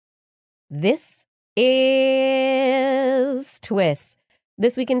This is TWIS.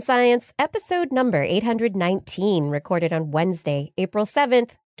 This Week in Science, episode number 819, recorded on Wednesday, April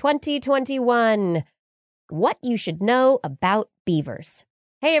 7th, 2021. What you should know about beavers.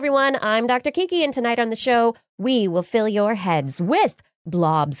 Hey everyone, I'm Dr. Kiki, and tonight on the show, we will fill your heads with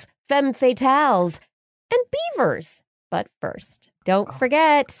blobs, femme fatales, and beavers. But first, don't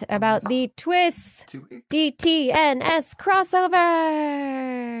forget about the TWIS DTNS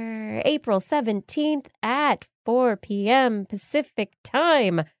crossover, April 17th at 4 p.m. Pacific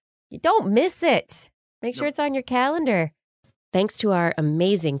time. You don't miss it. Make sure it's on your calendar. Thanks to our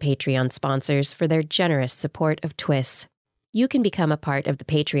amazing Patreon sponsors for their generous support of TWIS. You can become a part of the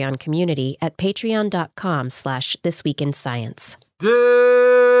Patreon community at patreon.com/thisweekinscience.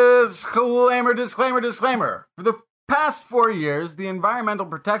 Disclaimer. For the past 4 years, the Environmental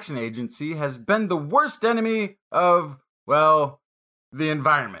Protection Agency has been the worst enemy of, well, the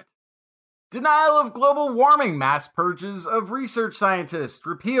environment. Denial of global warming mass purges of research scientists,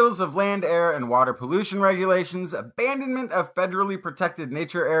 repeals of land, air, and water pollution regulations, abandonment of federally protected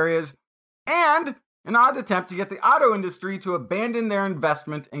nature areas, and an odd attempt to get the auto industry to abandon their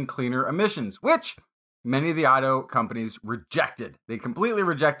investment in cleaner emissions, which many of the auto companies rejected. They completely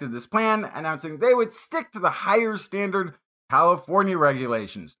rejected this plan, announcing they would stick to the higher standard California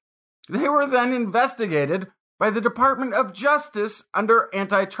regulations. They were then investigated by the Department of Justice under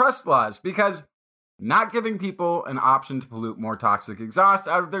antitrust laws because not giving people an option to pollute more toxic exhaust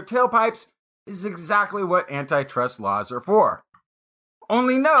out of their tailpipes is exactly what antitrust laws are for.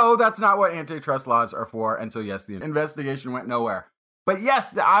 Only no, that's not what antitrust laws are for, and so yes, the investigation went nowhere. But yes,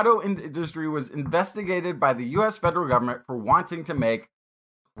 the auto industry was investigated by the U.S. federal government for wanting to make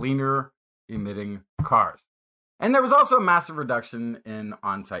cleaner emitting cars. And there was also a massive reduction in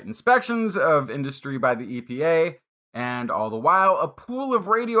on-site inspections of industry by the EPA, and all the while, a pool of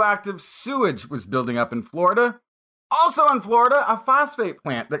radioactive sewage was building up in Florida. Also in Florida, a phosphate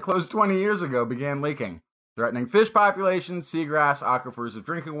plant that closed 20 years ago began leaking, threatening fish populations, seagrass, aquifers of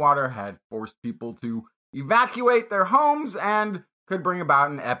drinking water, had forced people to evacuate their homes, and could bring about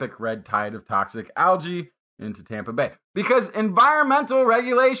an epic red tide of toxic algae into Tampa Bay. Because environmental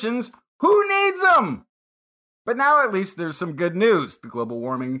regulations, who needs them? But now at least there's some good news. The global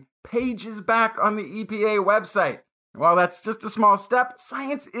warming page is back on the EPA website. And while that's just a small step,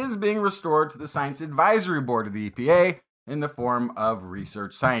 science is being restored to the Science Advisory Board of the EPA in the form of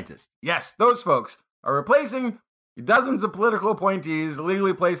research scientists. Yes, those folks are replacing dozens of political appointees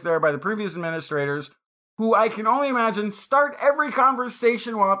legally placed there by the previous administrators, who I can only imagine start every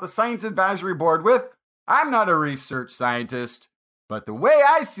conversation while at the Science Advisory Board with, "I'm not a research scientist, but the way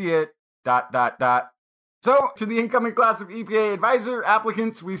I see it, ... So, to the incoming class of EPA advisor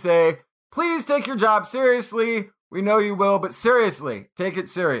applicants, we say, please take your job seriously. We know you will, but seriously, take it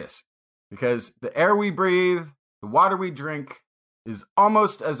serious. Because the air we breathe, the water we drink, is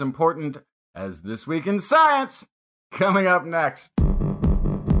almost as important as This Week in Science. Coming up next.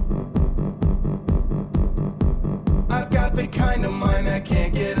 I've got the kind of mind that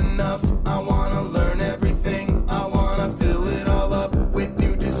can't get enough. I want to learn everything. I want to fill it all up with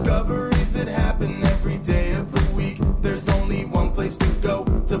new discoveries that happen every day of the week. There's only one place to go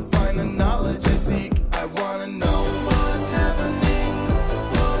to find the knowledge I seek. I want to know what's happening,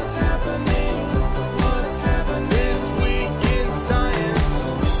 what's happening, what's happening this week in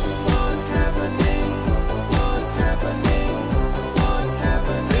science. What's happening, what's happening, what's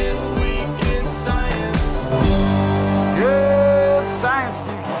happening this week in science. Good science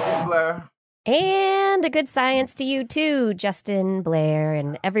to you, Blair. And a good science to you too, Justin, Blair,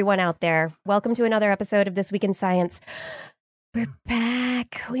 and everyone out there. Welcome to another episode of This Week in Science. We're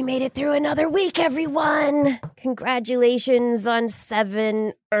back. We made it through another week, everyone. Congratulations on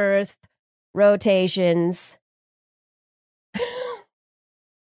 7 Earth rotations.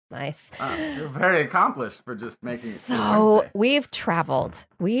 Nice. Wow, you're very accomplished for just making it through So Wednesday. we've traveled.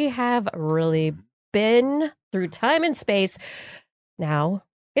 We have really been through time and space. Now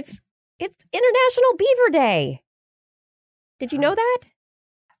it's International Beaver Day. Did you know that?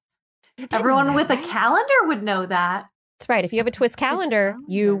 Everyone with a calendar would know that. That's right. If you have a TWIS calendar,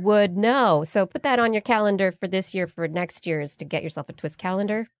 you would know. So put that on your calendar for this year, for next year's, to get yourself a TWIS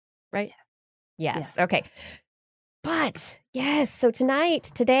calendar, right? Yes. Yeah. Okay. But yes, so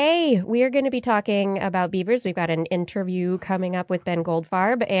today, we are going to be talking about beavers. We've got an interview coming up with Ben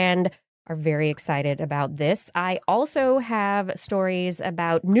Goldfarb and are very excited about this. I also have stories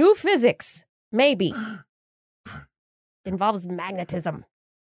about new physics, maybe. It involves magnetism.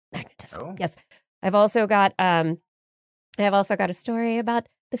 Oh. Yes. I've also got a story about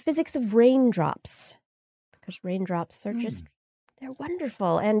the physics of raindrops, because raindrops are just, they're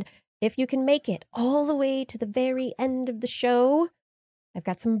wonderful. And if you can make it all the way to the very end of the show, I've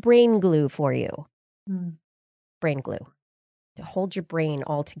got some brain glue for you. Brain glue to hold your brain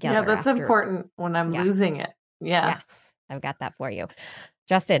all together. Yeah, that's important when I'm losing it. Yeah. Yes, I've got that for you.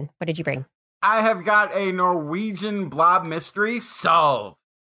 Justin, what did you bring? I have got a Norwegian blob mystery solved.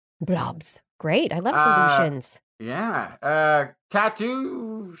 Blobs. Great. I love solutions.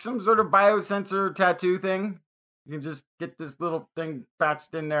 Tattoo, some sort of biosensor tattoo thing. You can just get this little thing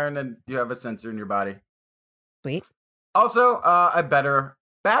patched in there and then you have a sensor in your body. Sweet. Also, a better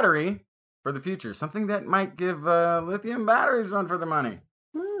battery for the future. Something that might give lithium batteries run for the money.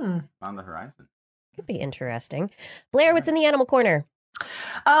 On the horizon. Could be interesting. Blair, what's in the animal corner?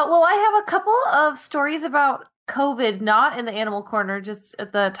 Well, I have a couple of stories about COVID, not in the animal corner, just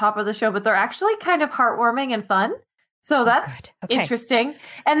at the top of the show, but they're actually kind of heartwarming and fun. So that's interesting.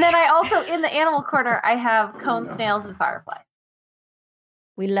 And then I also, in the animal corner, I have cone snails and fireflies.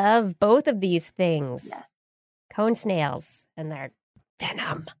 We love both of these things. Yes. Cone snails and their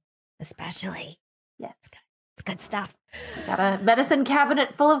venom, especially. Yes. It's good stuff. Got a medicine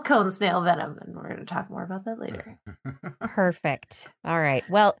cabinet full of cone snail venom, and we're going to talk more about that later. Perfect. All right.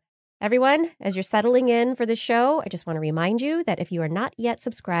 Well, everyone, as you're settling in for the show, I just want to remind you that if you are not yet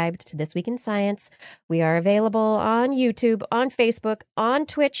subscribed to This Week in Science, we are available on YouTube, on Facebook, on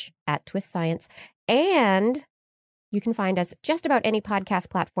Twitch at TWIS Science, and you can find us just about any podcast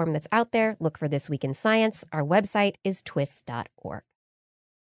platform that's out there. Look for This Week in Science. Our website is twis.org.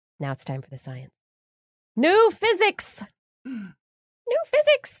 Now it's time for the science. New physics! New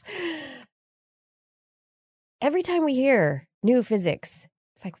physics! Every time we hear new physics,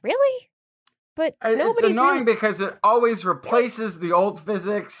 it's like, really? But it's annoying because it always replaces the old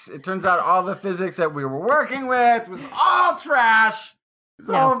physics. It turns out all the physics that we were working with was all trash. It's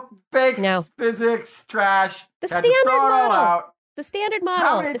all fake physics, trash. The standard model. The standard model.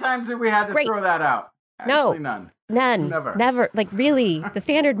 How many times have we had to throw that out? Actually, none. Never. Like, really, the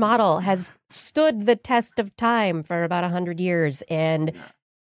standard model has stood the test of time for about 100 years and it's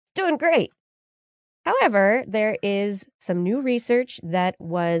doing great. However, there is some new research that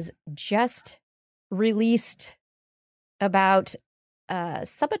was just released about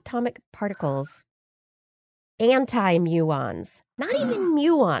subatomic particles, anti-muons. Not even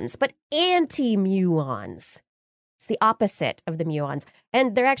muons, but anti-muons. It's the opposite of the muons.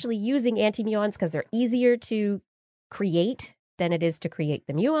 And they're actually using anti-muons because they're easier to create than it is to create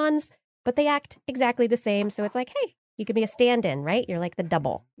the muons, but they act exactly the same. So it's like, hey, you can be a stand-in, right? You're like the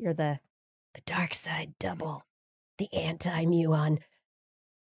double. You're the dark side double, the anti-muon.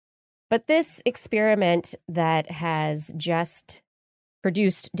 But this experiment that has just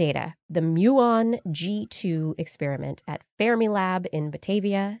produced data, the muon G2 experiment at Fermilab in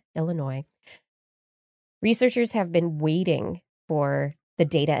Batavia, Illinois, researchers have been waiting for the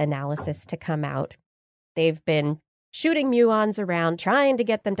data analysis to come out. They've been shooting muons around, trying to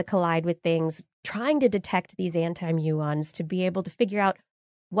get them to collide with things, trying to detect these anti-muons to be able to figure out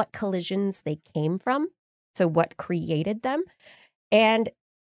what collisions they came from, so what created them. And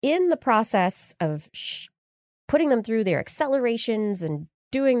in the process of putting them through their accelerations and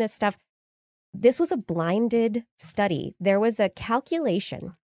doing this stuff, this was a blinded study. There was a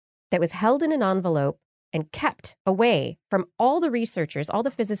calculation that was held in an envelope and kept away from all the researchers, all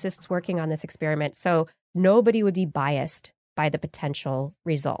the physicists working on this experiment, so nobody would be biased by the potential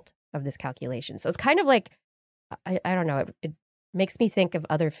result of this calculation. So it's kind of like, I don't know, it makes me think of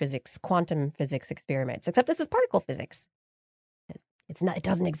other physics, quantum physics experiments, except this is particle physics. It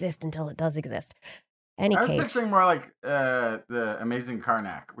doesn't exist until it does exist. I was picturing more like the Amazing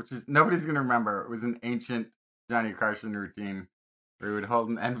Karnak, which is, nobody's going to remember. It was an ancient Johnny Carson routine where he would hold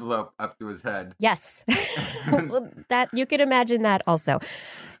an envelope up to his head. Yes. Well, that you could imagine that also.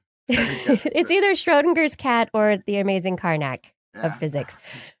 It's either Schrodinger's cat or the Amazing Karnak of physics.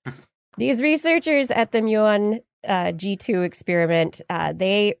 These researchers at the muon G2 experiment,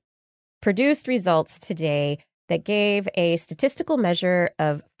 they produced results today that gave a statistical measure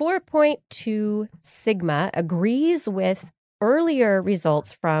of 4.2 sigma, agrees with earlier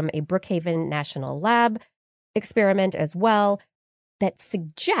results from a Brookhaven National Lab experiment as well, that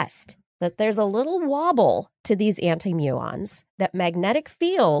suggest that there's a little wobble to these anti-muons, that magnetic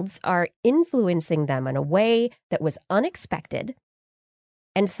fields are influencing them in a way that was unexpected.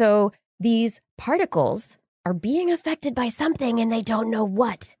 And so these particles are being affected by something and they don't know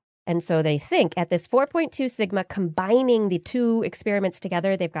what. And so they think at this 4.2 sigma, combining the two experiments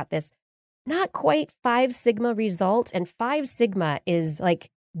together, they've got this not quite 5 sigma result. And 5 sigma is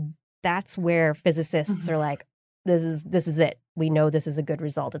like, that's where physicists are like, this is it. We know this is a good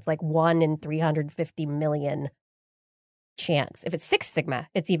result. It's like 1 in 350 million chance. If it's 6 sigma,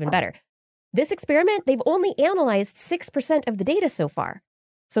 it's even better. This experiment, they've only analyzed 6% of the data so far.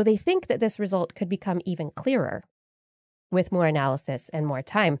 So they think that this result could become even clearer with more analysis and more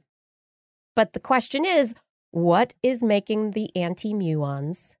time. But the question is, what is making the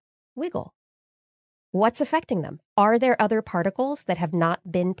anti-muons wiggle? What's affecting them? Are there other particles that have not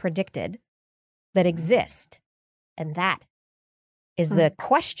been predicted that exist? And that is the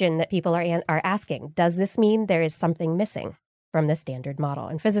question that people are asking. Does this mean there is something missing from the standard model?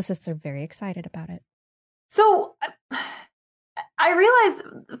 And physicists are very excited about it. So I realize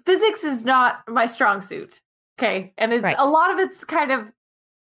physics is not my strong suit. Okay. And it's, a lot of it's kind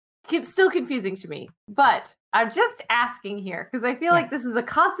of still confusing to me. But I'm just asking here because I feel like this is a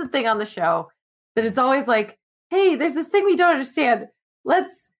constant thing on the show that it's always like, hey, there's this thing we don't understand.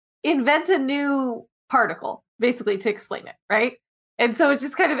 Let's invent a new particle, basically, to explain it, right? And so it's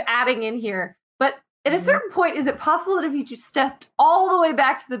just kind of adding in here. But at a certain point, is it possible that if you just stepped all the way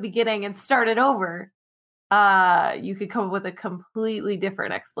back to the beginning and started over, you could come up with a completely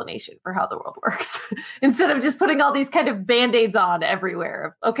different explanation for how the world works instead of just putting all these kind of band-aids on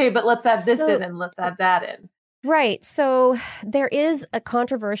everywhere. Okay, but let's add this in and let's add that in. Right. So there is a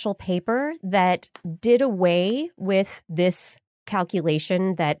controversial paper that did away with this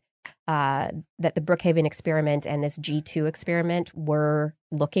calculation that the Brookhaven experiment and this G2 experiment were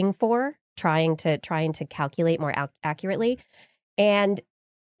looking for, trying to calculate more accurately. And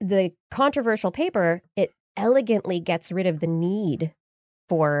the controversial paper, it elegantly gets rid of the need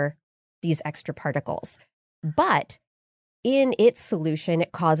for these extra particles. But in its solution,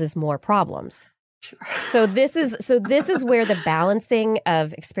 it causes more problems. Sure. So this is where the balancing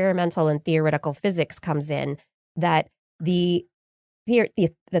of experimental and theoretical physics comes in, that the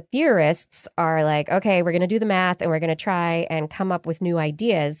theorists are like, okay, we're going to do the math and we're going to try and come up with new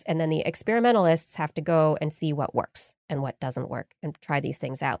ideas. And then the experimentalists have to go and see what works and what doesn't work and try these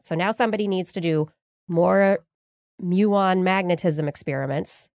things out. So now somebody needs to do more muon magnetism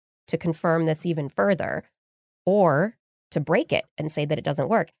experiments to confirm this even further, or to break it and say that it doesn't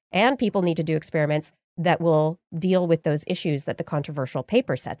work. And people need to do experiments that will deal with those issues that the controversial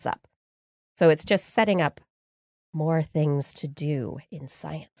paper sets up. So it's just setting up more things to do in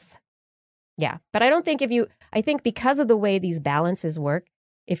science. Yeah, but I don't think I think because of the way these balances work,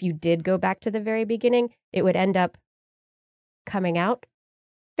 if you did go back to the very beginning, it would end up coming out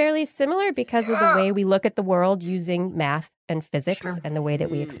fairly similar because of the way we look at the world using math and physics and the way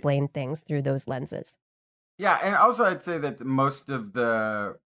that we explain things through those lenses. Yeah, and also I'd say that most of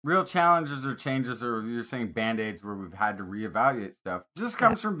the real challenges or changes, or you're saying band-aids where we've had to reevaluate stuff, just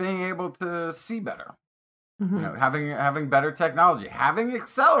comes from being able to see better. You know, having better technology, having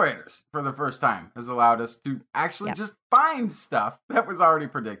accelerators for the first time has allowed us to actually just find stuff that was already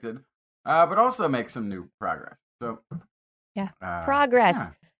predicted, but also make some new progress. So, progress. Yeah.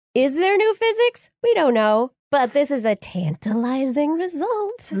 Is there new physics? We don't know, but this is a tantalizing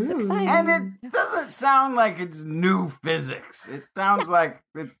result. It's exciting. And it doesn't sound like it's new physics. It sounds like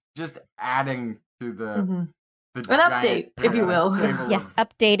it's just adding to the an update, if you will. Yes,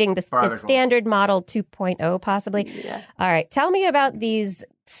 updating the standard model 2.0, possibly. Yeah. All right. Tell me about these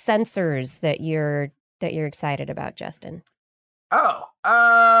sensors that you're excited about, Justin.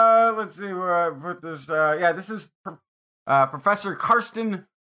 Let's see where I put this. This is Professor Karsten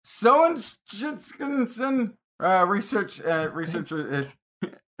Sorenschitzensen, researcher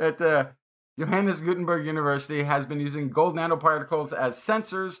at Johannes Gutenberg University, has been using gold nanoparticles as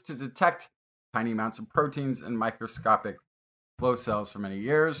sensors to detect tiny amounts of proteins and microscopic flow cells for many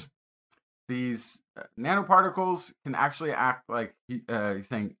years. These nanoparticles can actually act like he's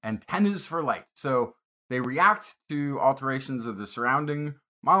saying antennas for light. So they react to alterations of the surrounding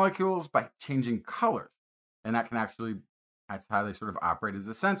molecules by changing colors. And that's how they sort of operate as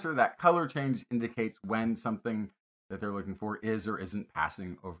a sensor. That color change indicates when something that they're looking for is or isn't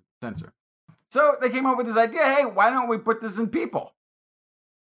passing over the sensor. So they came up with this idea, hey, why don't we put this in people?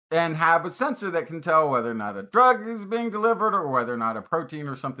 And have a sensor that can tell whether or not a drug is being delivered or whether or not a protein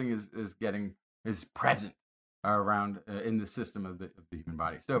or something is present around in the system of the human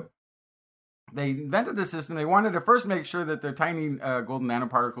body. So they invented the system. They wanted to first make sure that their tiny golden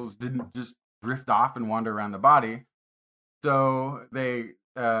nanoparticles didn't just drift off and wander around the body. So they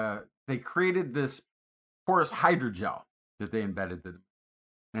created this porous hydrogel that they embedded them.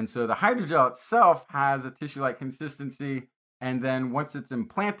 And so the hydrogel itself has a tissue-like consistency. And then once it's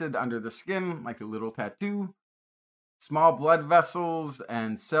implanted under the skin, like a little tattoo, small blood vessels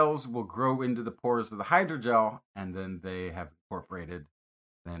and cells will grow into the pores of the hydrogel, and then they have incorporated,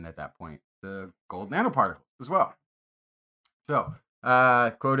 then at that point, the gold nanoparticles as well. So,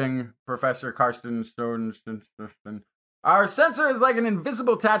 quoting Professor Karsten Sorensen, Our sensor is like an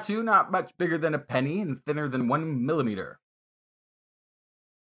invisible tattoo, not much bigger than a penny and thinner than 1 millimeter.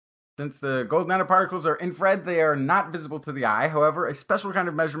 Since the gold nanoparticles are infrared, they are not visible to the eye. However, a special kind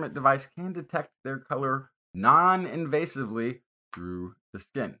of measurement device can detect their color non-invasively through the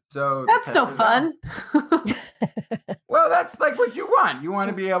skin. So that's no fun. Well, that's like what you want. You want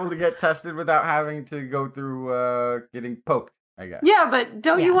to be able to get tested without having to go through getting poked, I guess. Yeah, but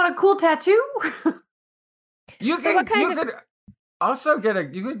don't you want a cool tattoo? You could also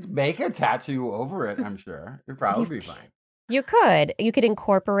you could make a tattoo over it, I'm sure. It'd probably be fine. You could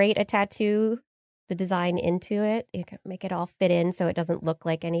incorporate a tattoo, the design into it. You could make it all fit in so it doesn't look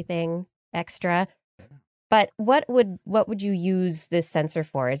like anything extra. But what would you use this sensor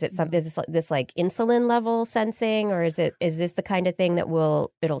for? Is it something this like insulin level sensing, or is this the kind of thing that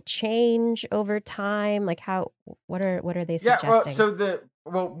it'll change over time? Like what are they suggesting?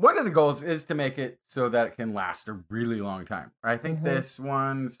 One of the goals is to make it so that it can last a really long time. I think this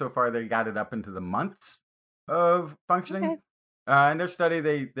one so far they got it up into the months of functioning. Okay. In their study,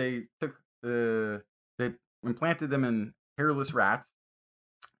 they implanted them in hairless rats.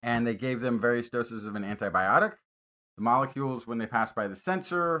 And they gave them various doses of an antibiotic. The molecules, when they passed by the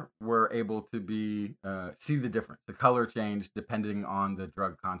sensor, were able to see the difference, the color change, depending on the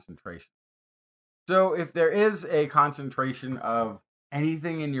drug concentration. So if there is a concentration of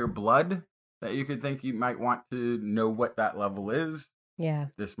anything in your blood that you could think you might want to know what that level is,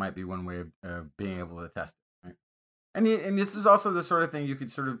 this might be one way of being able to test it. Right? And this is also the sort of thing you could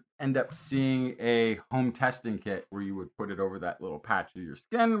sort of end up seeing a home testing kit where you would put it over that little patch of your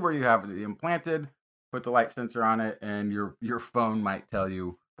skin where you have it implanted, put the light sensor on it, and your phone might tell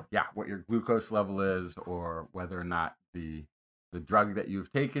you, what your glucose level is or whether or not the drug that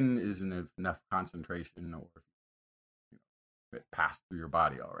you've taken is in enough concentration or if it passed through your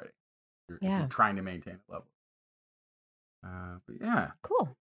body already. If you're trying to maintain a level.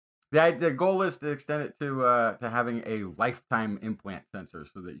 Cool. The goal is to extend it to having a lifetime implant sensor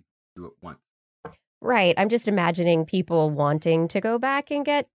so that you can do it once. Right. I'm just imagining people wanting to go back and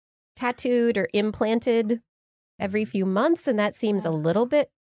get tattooed or implanted every few months, and that seems a little bit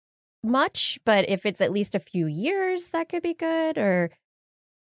much. But if it's at least a few years, that could be good. Or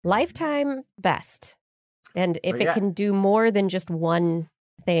lifetime, best. And if it can do more than just one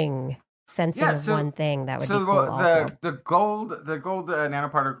thing. Sensing of one thing, that would be cool also. The gold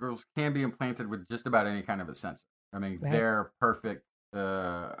nanoparticles can be implanted with just about any kind of a sensor. I mean, they're perfect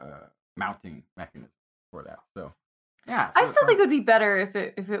mounting mechanism for that. So, I still think it would be better if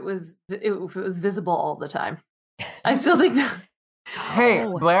it was visible all the time. I still think that. Hey,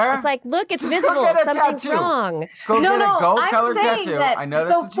 Blair. It's like, look, it's visible. Something's wrong. Get a gold-colored tattoo. I know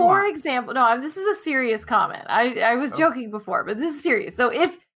that's what you want. For example, this is a serious comment. I was joking before, but this is serious. So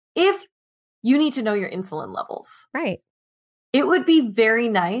if you need to know your insulin levels. Right. It would be very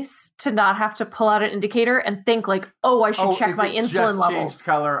nice to not have to pull out an indicator and think like, I should check my insulin levels. Changed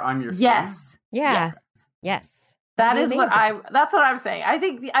color on your skin. Yes. Yeah. Yes. That's what I'm saying. I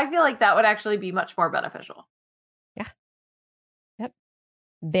feel like that would actually be much more beneficial. Yeah. Yep.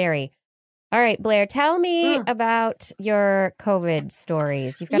 Very. All right, Blair, tell me about your COVID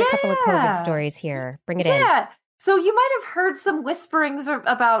stories. You've got a couple of COVID stories here. Bring it in. Yeah. So you might have heard some whisperings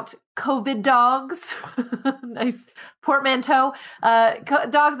about COVID dogs. Nice portmanteau.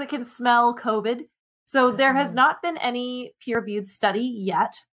 Dogs that can smell COVID. So there has not been any peer-reviewed study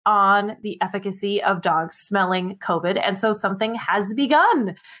yet on the efficacy of dogs smelling COVID. And so something has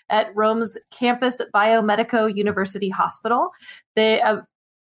begun at Rome's Campus Biomedico University Hospital. They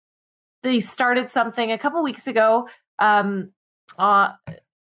started something a couple weeks ago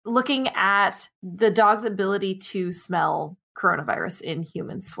looking at the dog's ability to smell coronavirus in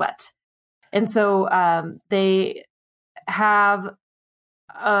human sweat. And so they have,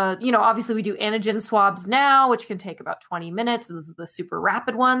 obviously we do antigen swabs now, which can take about 20 minutes. Those are the super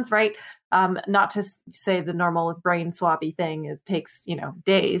rapid ones, right? Not to say the normal brain swabby thing, it takes,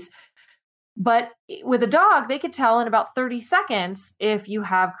 days. But with a dog, they could tell in about 30 seconds if you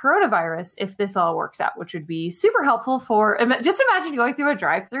have coronavirus, if this all works out, which would be super helpful just imagine going through a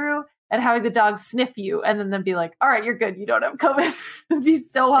drive-through and having the dog sniff you and then be like, all right, you're good. You don't have COVID. It'd be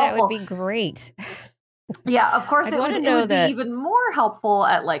so helpful. That would be great. Yeah, of course, it would be even more helpful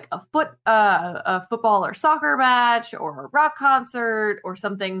at like a football or soccer match or a rock concert or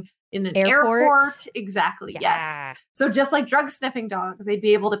something in an airport. Exactly. Yeah. Yes. So just like drug sniffing dogs, they'd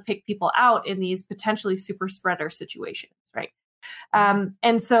be able to pick people out in these potentially super spreader situations. Right.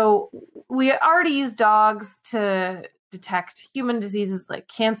 And so we already use dogs to detect human diseases like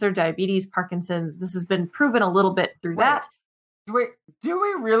cancer, diabetes, Parkinson's. This has been proven a little bit through that. do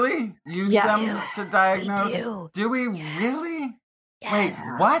we really use them to diagnose? Do we really? Yes.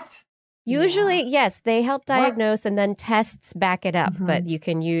 Wait, what? Usually, yes, they help diagnose and then tests back it up. But you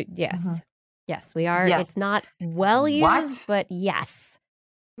can use, yes, we are. Yes. It's not well used, but yes.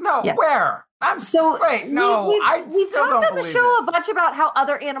 No, where? I We've still talked don't on the show a bunch about how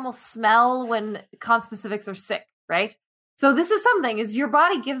other animals smell when conspecifics are sick, right? So this is something, is your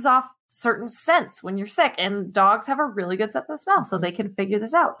body gives off certain scents when you're sick, and dogs have a really good sense of smell, so they can figure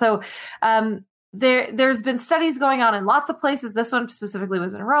this out. So there's been studies going on in lots of places. This one specifically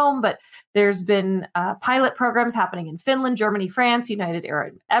was in Rome, but there's been pilot programs happening in Finland, Germany, France, United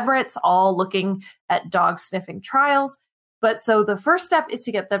Arab Emirates, all looking at dog sniffing trials. But so the first step is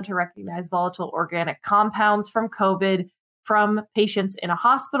to get them to recognize volatile organic compounds from COVID from patients in a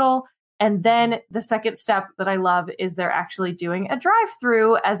hospital. And then the second step that I love is they're actually doing a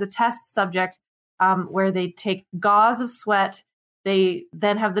drive-through as a test subject where they take gauze of sweat. They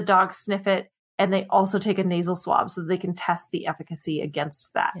then have the dog sniff it, and they also take a nasal swab so they can test the efficacy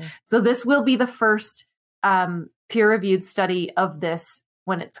against that. Yeah. So this will be the first peer-reviewed study of this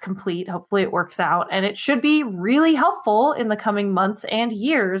when it's complete. Hopefully it works out, and it should be really helpful in the coming months and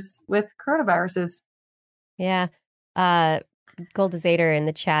years with coronaviruses. Yeah. Goldizator in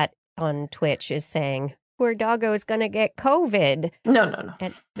the chat on Twitch is saying, poor doggo is going to get COVID. No.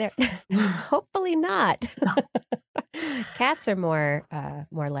 And they're hopefully not. No. Cats are more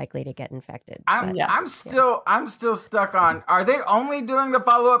likely to get infected. I'm still stuck on, are they only doing the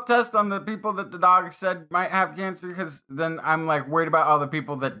follow-up test on the people that the dog said might have cancer? Because then I'm like worried about all the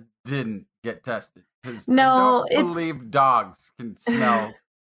people that didn't get tested. Because I don't believe dogs can smell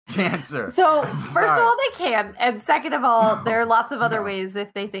cancer. So first of all, they can, and second of all, there are lots of other ways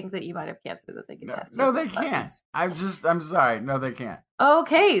if they think that you might have cancer that they can test. No, they can't. I'm sorry. No, they can't.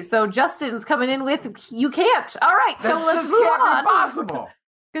 Okay, so Justin's coming in with you can't. All right, so let's move on. Be possible.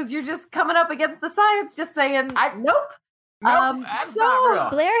 Because you're just coming up against the science, just saying nope. That's not real.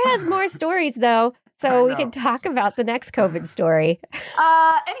 Blair has more stories though. So we can talk about the next COVID story.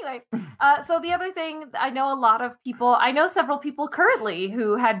 Anyway, so the other thing, I know several people currently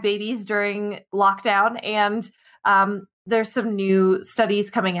who had babies during lockdown, and there's some new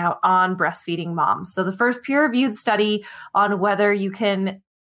studies coming out on breastfeeding moms. So the first peer-reviewed study on whether you can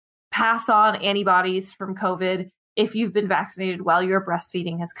pass on antibodies from COVID if you've been vaccinated while you're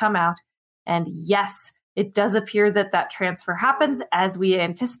breastfeeding has come out. And yes, it does appear that transfer happens as we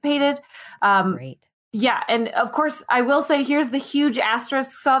anticipated. Great. Yeah. And of course, I will say, here's the huge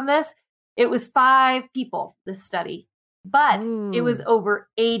asterisks on this. It was 5 people, this study, but it was over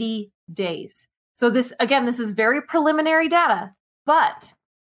 80 days. So this is very preliminary data, but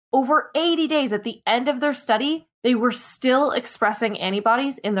over 80 days at the end of their study, they were still expressing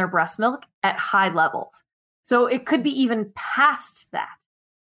antibodies in their breast milk at high levels. So it could be even past that.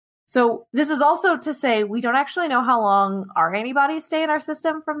 So this is also to say we don't actually know how long our antibodies stay in our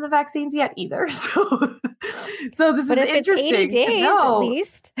system from the vaccines yet either. So this is interesting 80 days, to know. At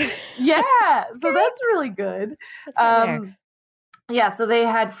least. Yeah, so that's really good. Yeah, so they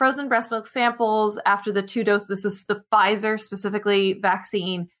had frozen breast milk samples after the 2 doses. This is the Pfizer specifically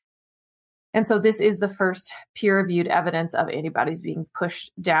vaccine. And so this is the first peer-reviewed evidence of antibodies being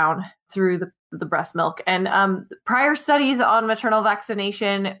pushed down through the breast milk. And prior studies on maternal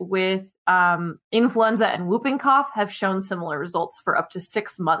vaccination with influenza and whooping cough have shown similar results for up to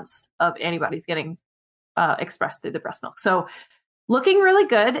 6 months of antibodies getting expressed through the breast milk. So looking really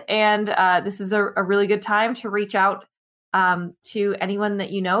good. And this is a really good time to reach out to anyone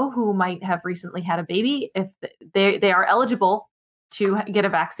that you know who might have recently had a baby if they are eligible to get a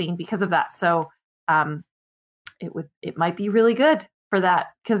vaccine because of that. So it might be really good for that,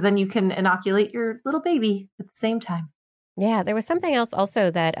 because then you can inoculate your little baby at the same time. Yeah, there was something else also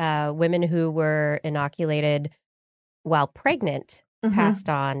that women who were inoculated while pregnant passed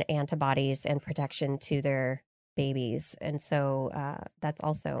on antibodies and protection to their babies. And so that's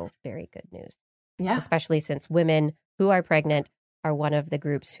also very good news. Yeah. Especially since women who are pregnant are one of the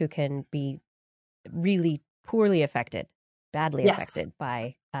groups who can be really poorly affected, badly affected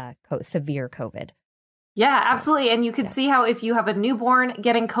by severe COVID. Yeah, absolutely. And you could see how if you have a newborn,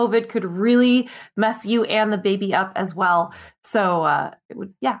 getting COVID could really mess you and the baby up as well. So it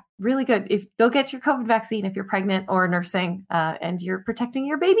would, really good. Go get your COVID vaccine if you're pregnant or nursing and you're protecting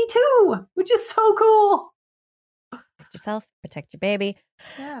your baby too, which is so cool. Protect yourself, protect your baby.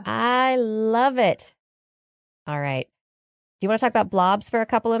 Yeah. I love it. All right. Do you want to talk about blobs for a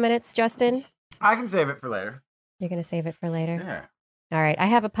couple of minutes, Justin? I can save it for later. You're going to save it for later? Yeah. All right. I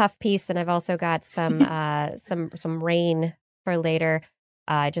have a puff piece, and I've also got some rain for later.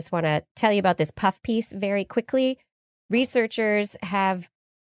 I just want to tell you about this puff piece very quickly. researchers have,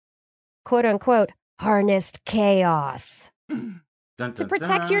 quote unquote, harnessed chaos to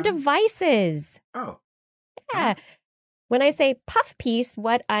protect your devices. Oh. Yeah. When I say puff piece,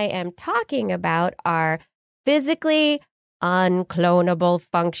 what I am talking about are physically unclonable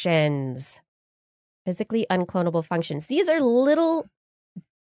functions. Physically unclonable functions. These are little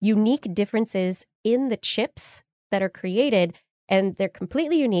unique differences in the chips that are created, and they're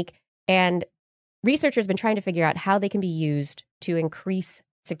completely unique. And researchers have been trying to figure out how they can be used to increase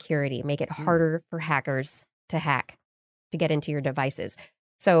security, make it harder for hackers to hack, to get into your devices.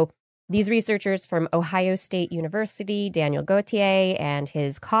 So these researchers from Ohio State University, Daniel Gauthier and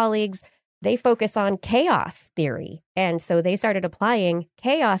his colleagues, they focus on chaos theory. And so they started applying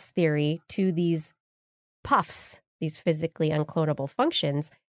chaos theory to these puffs, these physically unclonable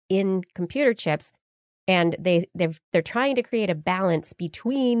functions in computer chips. And they're trying to create a balance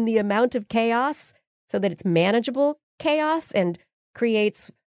between the amount of chaos so that it's manageable chaos and creates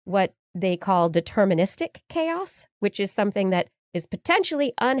what they call deterministic chaos, which is something that is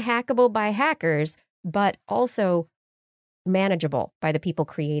potentially unhackable by hackers, but also manageable by the people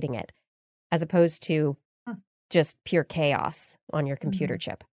creating it, as opposed to just pure chaos on your computer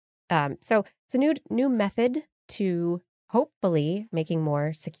chip. So it's a new method to hopefully making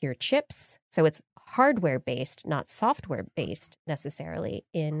more secure chips. So it's hardware-based, not software-based necessarily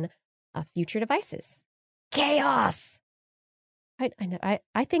in future devices. Chaos!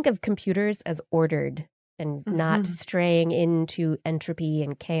 I think of computers as ordered and not straying into entropy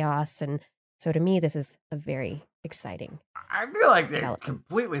and chaos. And so to me, this is a very exciting I feel like they're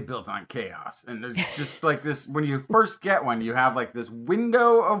completely built on chaos. And it's just like this, when you first get one, you have like this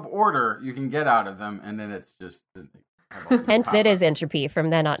window of order you can get out of them. And then it's just... And that is entropy from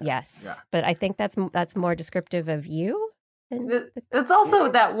then on, yes. Yeah. But I think that's more descriptive of you. It's also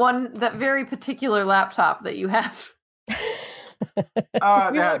that very particular laptop that you had.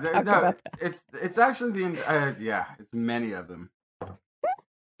 It's actually it's many of them.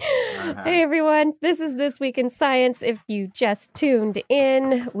 Hey everyone, this is This Week in Science. If you just tuned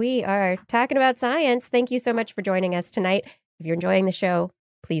in, we are talking about science. Thank you so much for joining us tonight. If you're enjoying the show,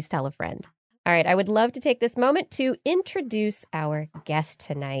 please tell a friend. All right, I would love to take this moment to introduce our guest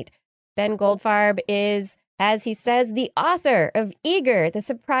tonight. Ben Goldfarb is, as he says, the author of Eager, The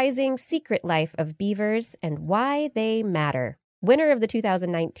Surprising Secret Life of Beavers and Why They Matter. Winner of the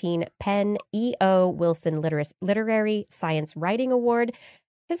 2019 Penn E.O. Wilson Literary Science Writing Award.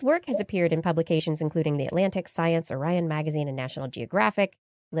 His work has appeared in publications including The Atlantic, Science, Orion Magazine, and National Geographic.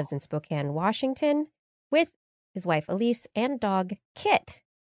 Lives in Spokane, Washington, with his wife Elise and dog Kit,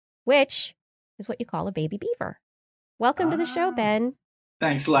 which is what you call a baby beaver. Welcome to the show, Ben.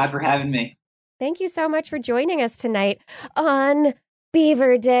 Thanks a lot for having me. Thank you so much for joining us tonight on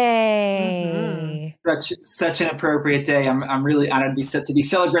Beaver Day. Such an appropriate day. I'm really honored to be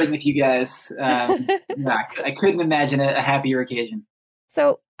celebrating with you guys. I couldn't imagine a happier occasion.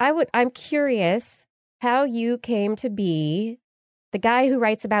 So I'm curious how you came to be the guy who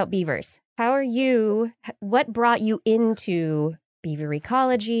writes about beavers. What brought you into beaver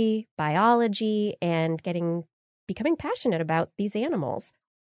ecology, biology, and becoming passionate about these animals?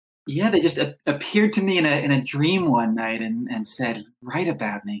 Yeah, they just appeared to me in a dream one night and said, "Write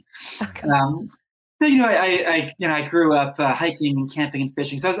about me." Okay. I grew up hiking and camping and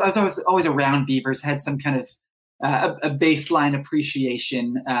fishing, so I was always around beavers. Had some kind of a baseline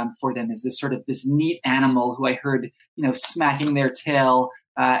appreciation for them as this neat animal who I heard smacking their tail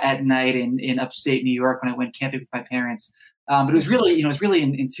at night in upstate New York when I went camping with my parents. But it was really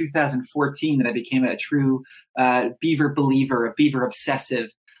in 2014 that I became a true beaver believer, a beaver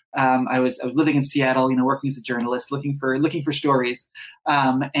obsessive. I was living in Seattle, working as a journalist, looking for stories,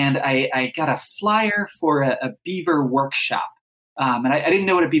 and I got a flyer for a beaver workshop. And I didn't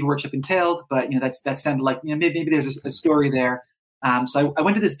know what a beaver workshop entailed, but that sounded like maybe there's a story there. So I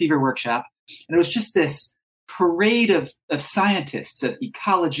went to this beaver workshop, and it was just this parade of scientists, of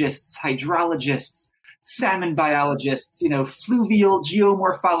ecologists, hydrologists, salmon biologists, fluvial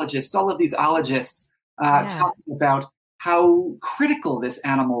geomorphologists, all of these ologists talking about how critical this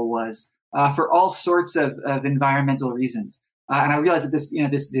animal was for all sorts of environmental reasons. And I realized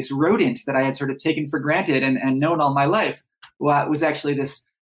that this rodent that I had sort of taken for granted and known all my life was actually this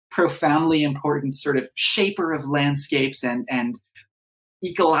profoundly important sort of shaper of landscapes and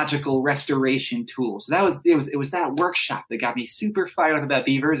ecological restoration tool. So it was that workshop that got me super fired up about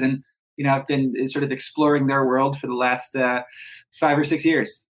beavers, and I've been sort of exploring their world for the last 5 or 6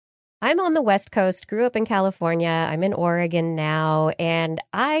 years. I'm on the West Coast, grew up in California. I'm in Oregon now, and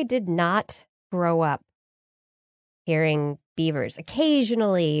I did not grow up hearing beavers.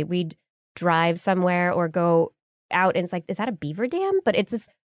 Occasionally, we'd drive somewhere or go out and it's like, is that a beaver dam? But it's this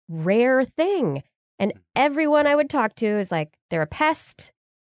rare thing. And everyone I would talk to is like, they're a pest.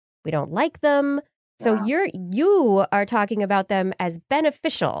 We don't like them. So you are talking about them as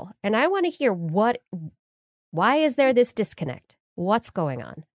beneficial. And I want to hear why is there this disconnect? What's going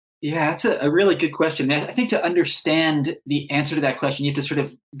on? Yeah, that's a really good question. I think to understand the answer to that question, you have to sort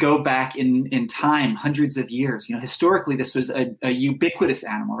of go back in time, hundreds of years. Historically, this was a ubiquitous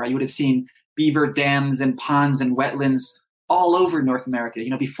animal, right? You would have seen beaver dams and ponds and wetlands all over North America.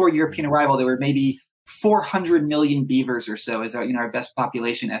 Before European arrival, there were maybe 400 million beavers or so, as our best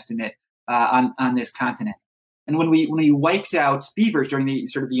population estimate on this continent. And when we wiped out beavers during the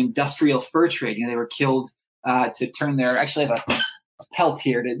sort of the industrial fur trade, they were killed to turn their, actually I have a pelt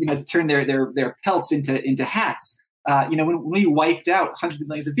here, to turn their pelts into hats. When we wiped out hundreds of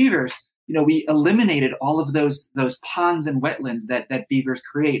millions of beavers, we eliminated all of those ponds and wetlands that beavers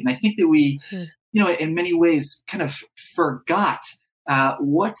create. And I think that we, in many ways kind of forgot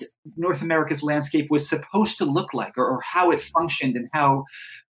what North America's landscape was supposed to look like, or how it functioned, and how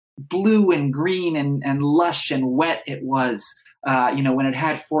blue and green and lush and wet it was, when it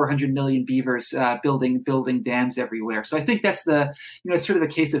had 400 million beavers building dams everywhere. So I think that's it's sort of a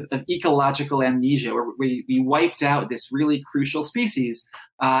case of ecological amnesia, where we wiped out this really crucial species,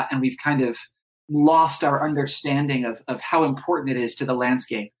 and we've kind of lost our understanding of how important it is to the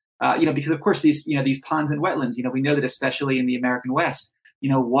landscape. Because of course these ponds and wetlands, we know that especially in the American West,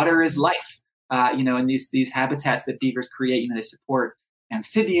 water is life. And these habitats that beavers create, they support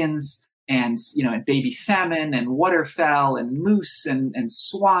amphibians and baby salmon and waterfowl and moose and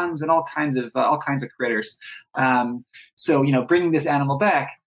swans and all kinds of critters. So bringing this animal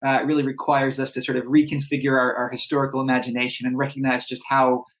back really requires us to sort of reconfigure our historical imagination and recognize just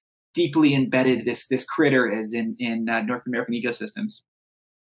how deeply embedded this critter is in North American ecosystems.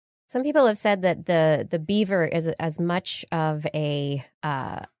 Some people have said that the beaver is as much of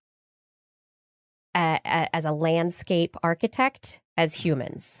as a landscape architect as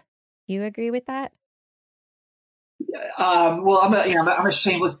humans. Do you agree with that? Well, I'm a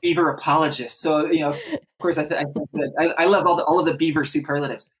shameless beaver apologist, so of course I think that I love all of the beaver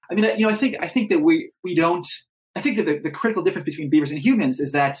superlatives. I mean, I think that we don't. I think that the critical difference between beavers and humans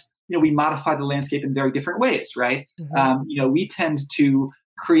is that we modify the landscape in very different ways, right? Mm-hmm. We tend to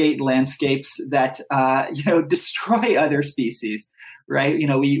create landscapes that destroy other species, right?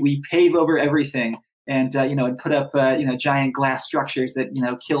 We pave over everything and put up giant glass structures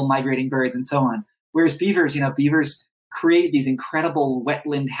that kill migrating birds and so on. Whereas beavers create these incredible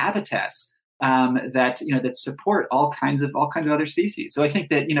wetland habitats that support all kinds of other species. So I think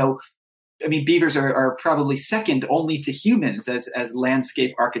that beavers are probably second only to humans as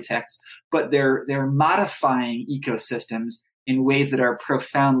landscape architects, but they're modifying ecosystems in ways that are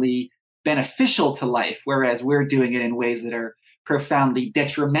profoundly beneficial to life, whereas we're doing it in ways that are profoundly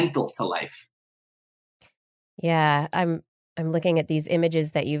detrimental to life. Yeah, I'm looking at these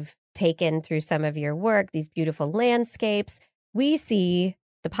images that you've taken through some of your work, these beautiful landscapes. We see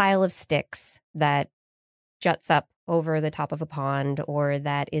the pile of sticks that juts up over the top of a pond, or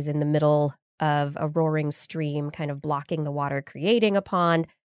that is in the middle of a roaring stream, kind of blocking the water, creating a pond.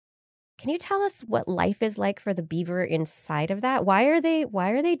 Can you tell us what life is like for the beaver inside of that? Why are they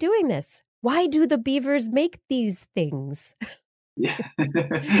doing this? Why do the beavers make these things? Yeah,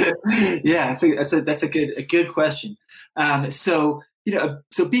 yeah, that's a good question. So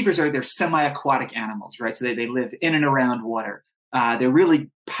beavers they're semi-aquatic animals, right? So they live in and around water. They're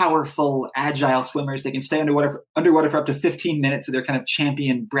really powerful, agile swimmers. They can stay underwater for up to 15 minutes. So they're kind of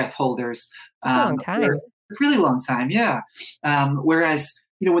champion breath holders. That's a long time. It's a really long time, yeah. Whereas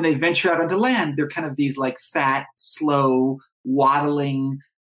when they venture out onto land, they're kind of these like fat, slow, waddling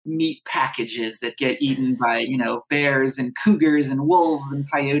meat packages that get eaten by bears and cougars and wolves and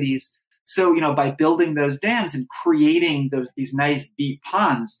coyotes. So by building those dams and creating these nice deep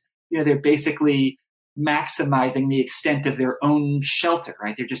ponds, they're basically maximizing the extent of their own shelter,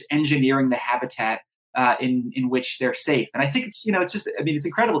 right? They're just engineering the habitat in which they're safe. And I think it's it's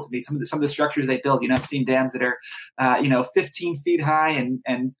incredible to me, some of the structures they build. I've seen dams that are 15 feet high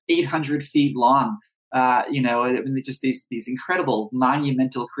and 800 feet long. Just these incredible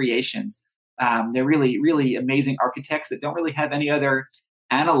monumental creations. They're really, really amazing architects that don't really have any other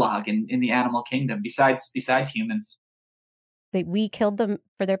analog in the animal kingdom besides humans. We killed them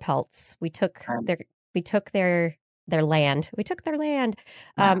for their pelts. We took their land. We took their land.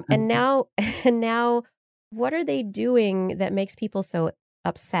 And now what are they doing that makes people so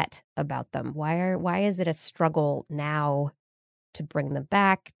upset about them? Why is it a struggle now to bring them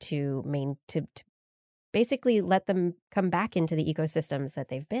back, to basically let them come back into the ecosystems that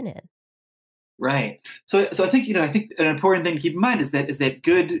they've been in? Right. So I think an important thing to keep in mind is that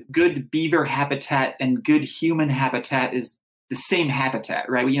good beaver habitat and good human habitat is the same habitat,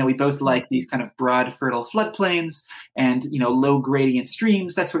 right? We both like these kind of broad, fertile floodplains and low gradient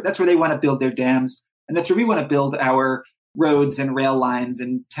streams. That's where they want to build their dams, and that's where we want to build our roads and rail lines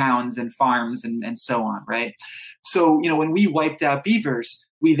and towns and farms and so on, right? So when we wiped out beavers,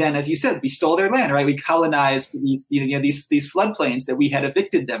 we then, as you said, we stole their land, right? We colonized these floodplains that we had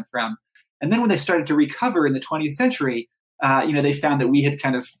evicted them from. And then when they started to recover in the 20th century, they found that we had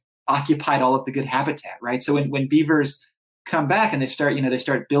kind of occupied all of the good habitat, right? So when beavers come back and they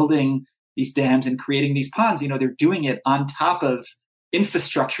start building these dams and creating these ponds, they're doing it on top of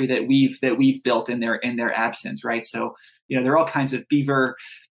infrastructure that we've built in their absence, right? So there are all kinds of beaver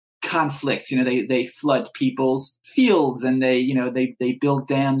conflicts. They flood people's fields, and they build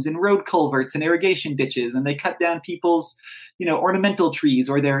dams and road culverts and irrigation ditches, and they cut down people's ornamental trees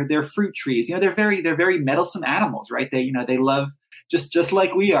or their fruit trees. They're very meddlesome animals, right? They love, just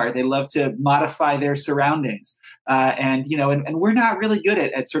like we are, they love to modify their surroundings, and we're not really good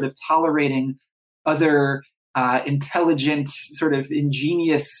at sort of tolerating other intelligent, sort of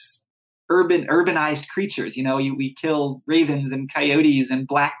ingenious urbanized creatures. We kill ravens and coyotes and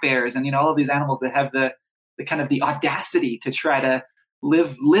black bears and all of these animals that have the kind of the audacity to try to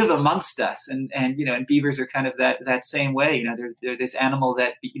live amongst us, and beavers are kind of that same way. They're this animal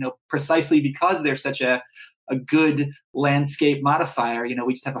that precisely because they're such a good landscape modifier,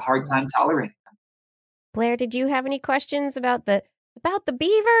 we just have a hard time tolerating them. Blair, did you have any questions about the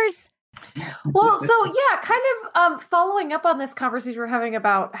beavers? Well, so yeah, kind of following up on this conversation we're having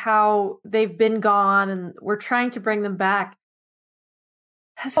about how they've been gone and we're trying to bring them back.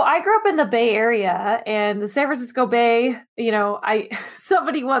 So I grew up in the Bay Area, and the San Francisco Bay,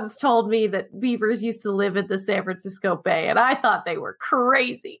 somebody once told me that beavers used to live in the San Francisco Bay, and I thought they were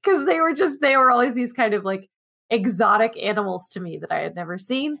crazy because they were always these kind of like exotic animals to me that I had never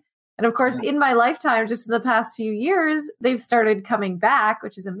seen. And of course, in my lifetime, just in the past few years, they've started coming back,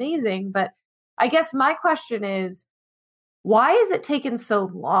 which is amazing. But I guess my question is, why has it taken so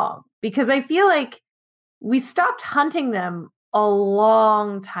long? Because I feel like we stopped hunting them a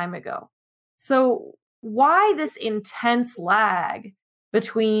long time ago. So why this intense lag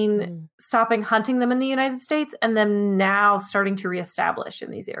between stopping hunting them in the United States and them now starting to reestablish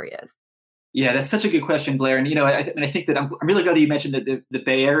in these areas? Yeah, that's such a good question, Blair. And I think that I'm really glad that you mentioned the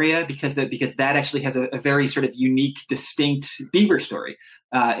Bay Area because that actually has a very sort of unique, distinct beaver story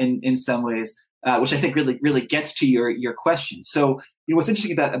in some ways, which I think really gets to your question. So what's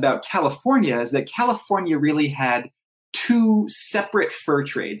interesting about California is that California really had two separate fur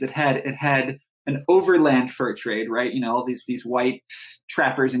trades. It had an overland fur trade, right? All these white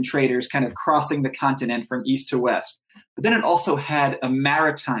trappers and traders kind of crossing the continent from east to west. But then it also had a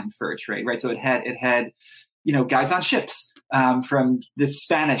maritime fur trade, right? So it had guys on ships from the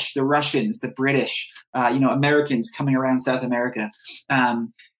Spanish, the Russians, the British, Americans coming around South America. That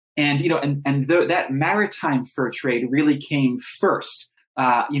maritime fur trade really came first.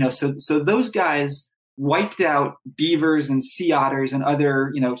 So those guys wiped out beavers and sea otters and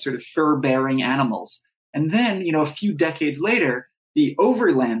other, sort of fur-bearing animals. And then, a few decades later, the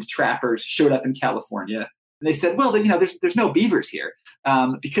overland trappers showed up in California. And they said, well, there's no beavers here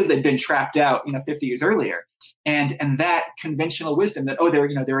because they'd been trapped out, 50 years earlier. And that conventional wisdom that,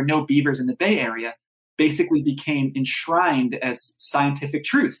 there are no beavers in the Bay Area basically became enshrined as scientific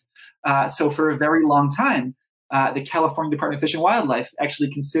truth. So for a very long time, the California Department of Fish and Wildlife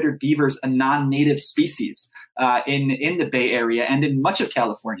actually considered beavers a non-native species in the Bay Area and in much of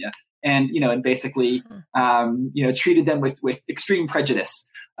California, and basically treated them with extreme prejudice.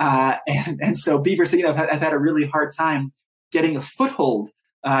 And so beavers, have had a really hard time getting a foothold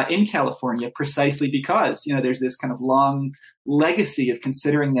in California, precisely because there's this kind of long legacy of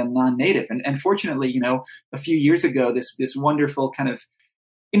considering them non-native. And fortunately, a few years ago, this wonderful kind of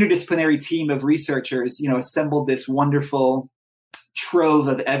interdisciplinary team of researchers, assembled this wonderful trove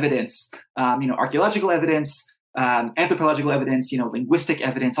of evidence, archaeological evidence, anthropological evidence, linguistic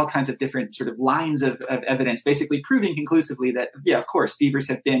evidence, all kinds of different sort of lines of evidence, basically proving conclusively that, yeah, of course, beavers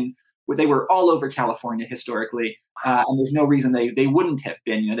have been, they were all over California historically, and there's no reason they wouldn't have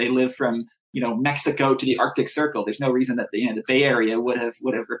been. They live from Mexico to the Arctic Circle. There's no reason that the Bay Area would have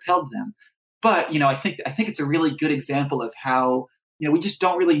repelled them. But I think it's a really good example of how we just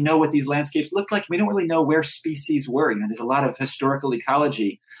don't really know what these landscapes look like. We don't really know where species were. There's a lot of historical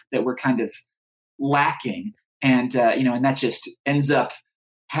ecology that we're kind of lacking, and and that just ends up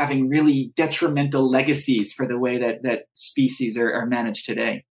having really detrimental legacies for the way that species are managed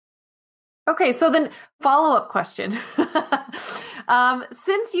today. Okay, so then follow-up question.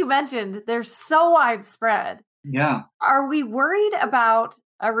 Since you mentioned they're so widespread, are we worried about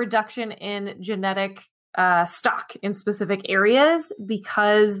a reduction in genetic stock in specific areas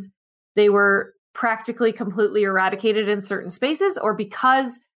because they were practically completely eradicated in certain spaces, or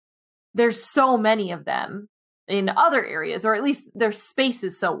because there's so many of them in other areas, or at least their space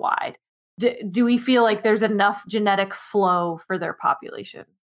is so wide? Do we feel like there's enough genetic flow for their population?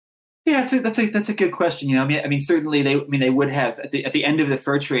 Yeah, that's a good question. I mean, certainly they would have at the end of the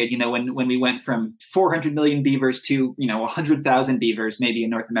fur trade. When we went from 400 million beavers to 100,000 beavers, maybe in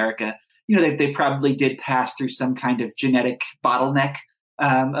North America. They probably did pass through some kind of genetic bottleneck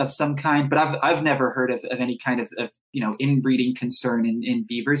of some kind. But I've never heard of any kind of inbreeding concern in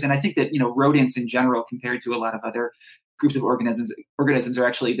beavers. And I think that rodents in general, compared to a lot of other groups of organisms are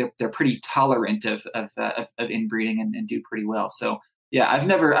actually they're pretty tolerant of inbreeding and do pretty well. So. Yeah, I've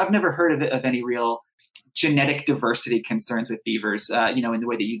never heard of any real genetic diversity concerns with beavers, in the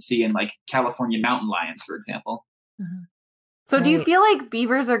way that you'd see in like California mountain lions, for example. Mm-hmm. So do you feel like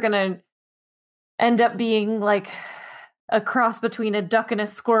beavers are going to end up being like a cross between a duck and a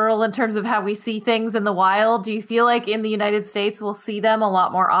squirrel in terms of how we see things in the wild? Do you feel like in the United States we'll see them a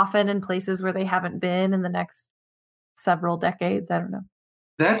lot more often in places where they haven't been in the next several decades? I don't know.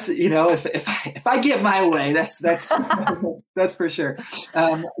 That's if I get my way, that's that's for sure.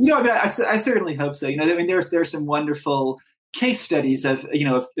 I certainly hope so. There's some wonderful case studies of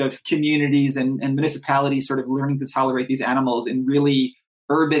communities and municipalities sort of learning to tolerate these animals in really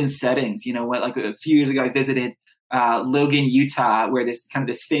urban settings. Like a few years ago, I visited Logan, Utah, where there's kind of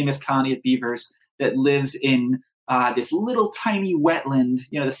this famous colony of beavers that lives in this little tiny wetland,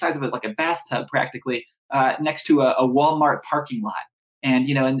 the size of like a bathtub practically, next to a Walmart parking lot. And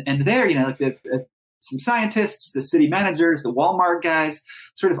there, some scientists, the city managers, the Walmart guys,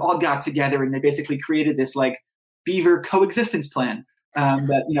 sort of all got together and they basically created this like beaver coexistence plan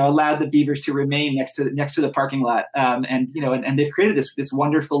that allowed the beavers to remain next to the parking lot. And they've created this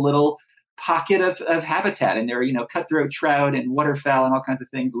wonderful little pocket of habitat, and there are cutthroat trout and waterfowl and all kinds of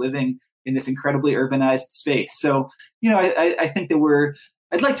things living in this incredibly urbanized space. So I think that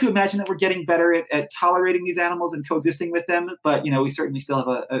I'd like to imagine that we're getting better at tolerating these animals and coexisting with them, but we certainly still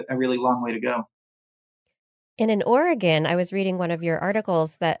have a really long way to go. And in Oregon, I was reading one of your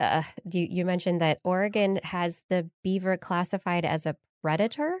articles that you mentioned that Oregon has the beaver classified as a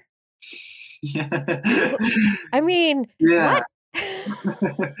predator. Yeah. I mean, yeah.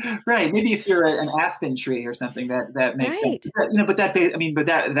 What? Right. Maybe if you're an aspen tree or something, that makes right. sense. But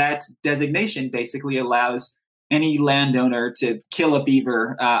that designation basically allows any landowner to kill a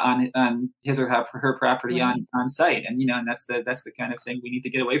beaver on his or her property on site, and and that's the kind of thing we need to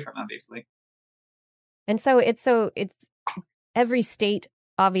get away from, obviously. And so it's every state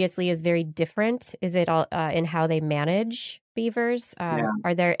obviously is very different. Is it all in how they manage beavers?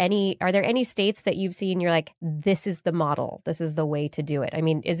 Are there any states that you've seen you're like, this is the model, this is the way to do it? I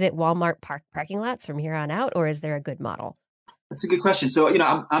mean, is it Walmart parking lots from here on out, or is there a good model? That's a good question. So,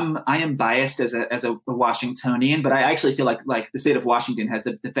 I am biased as a Washingtonian, but I actually feel like the state of Washington has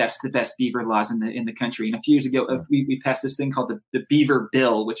the best beaver laws in the country. And a few years ago, we passed this thing called the Beaver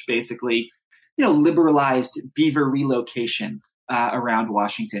Bill, which basically, liberalized beaver relocation around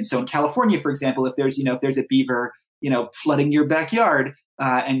Washington. So in California, for example, if there's a beaver, flooding your backyard,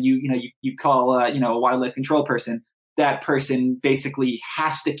 and you call a wildlife control person, that person basically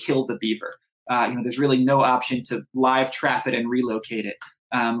has to kill the beaver. There's really no option to live trap it and relocate it.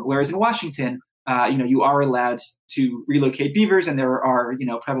 Whereas in Washington, you are allowed to relocate beavers, and there are,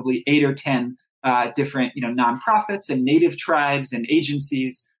 probably 8 or 10 different, nonprofits and native tribes and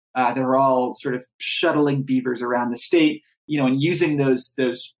agencies that are all sort of shuttling beavers around the state, and using those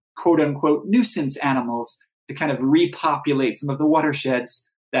quote unquote nuisance animals to kind of repopulate some of the watersheds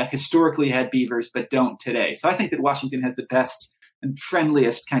that historically had beavers but don't today. So I think that Washington has the best and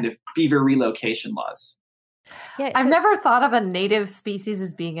friendliest kind of beaver relocation laws. Yeah, I've never thought of a native species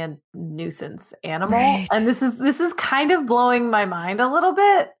as being a nuisance animal, right. And this is kind of blowing my mind a little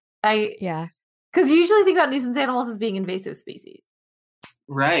bit. Because you usually think about nuisance animals as being invasive species,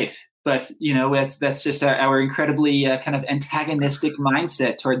 right? But that's just our incredibly kind of antagonistic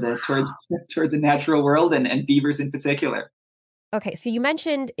mindset toward the natural world and beavers in particular. Okay, so you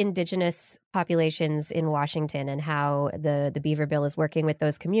mentioned indigenous populations in Washington and how the Beaver Bill is working with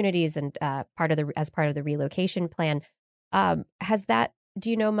those communities and as part of the relocation plan. Do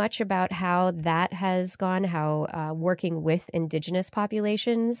you know much about how that has gone? How working with indigenous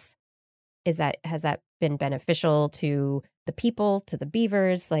populations has that been beneficial to the people, to the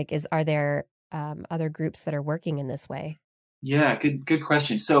beavers? Like, are there other groups that are working in this way? Yeah, good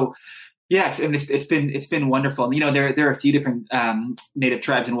question. So, Yeah, it's been wonderful. And, there are a few different native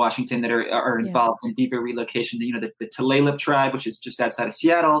tribes in Washington that are involved in beaver relocation. The Tulalip tribe, which is just outside of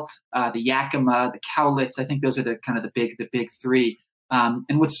Seattle, the Yakima, the Cowlitz. I think those are the big three.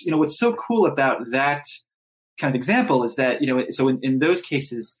 And what's so cool about that kind of example is that so in those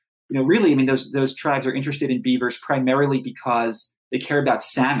cases, really, I mean, those tribes are interested in beavers primarily because they care about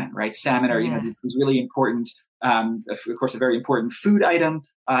salmon, right? Salmon are these really important, of course, a very important food item.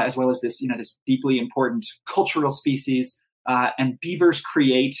 As well as this deeply important cultural species, and beavers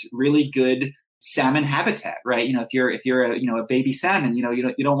create really good salmon habitat, right? If you're a baby salmon, you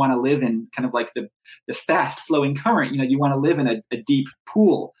don't want to live in kind of like the fast flowing current. You want to live in a deep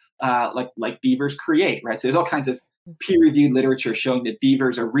pool, like beavers create, right? So there's all kinds of peer reviewed literature showing that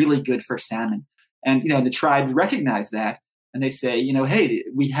beavers are really good for salmon, and the tribes recognize that. And they say, hey,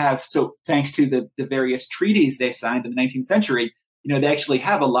 we have, so thanks to the various treaties they signed in the 19th century, they actually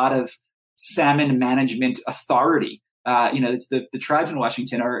have a lot of salmon management authority. The tribes in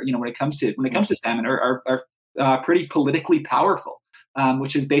Washington are, when it comes to salmon, are pretty politically powerful,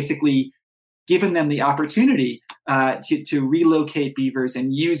 which has basically given them the opportunity to relocate beavers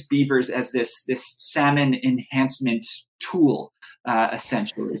and use beavers as this salmon enhancement tool,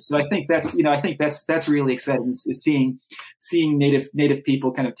 essentially. So I think that's really exciting. Is seeing native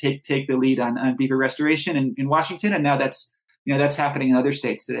people kind of take the lead on beaver restoration in Washington, and now that's happening in other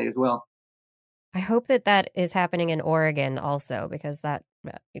states today as well. I hope that is happening in Oregon also, because that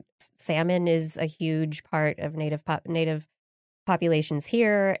salmon is a huge part of native populations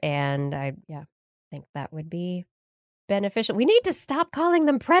here, and I think that would be beneficial. We need to stop calling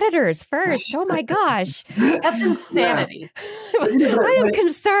them predators first. Oh my gosh, that's insanity. I am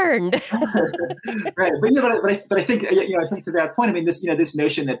concerned. Right, but I think I think to that point, I mean, this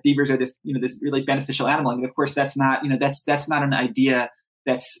notion that beavers are this really beneficial animal. I mean, of course, that's not that's not an idea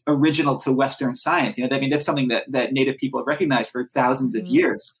that's original to Western science. I mean, that's something that Native people have recognized for thousands of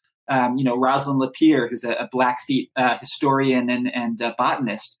years. Rosalind Lapierre, who's a Blackfeet historian and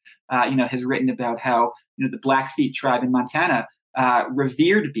botanist, has written about how the Blackfeet tribe in Montana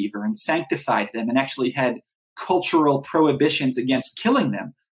revered beaver and sanctified them, and actually had cultural prohibitions against killing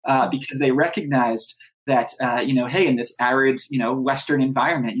them because they recognized that hey, in this arid Western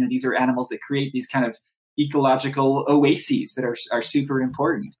environment, these are animals that create these kind of ecological oases that are super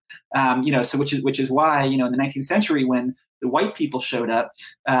important. So which is why in the 19th century, when the white people showed up,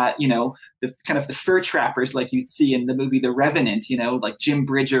 the kind of the fur trappers like you'd see in the movie The Revenant, like Jim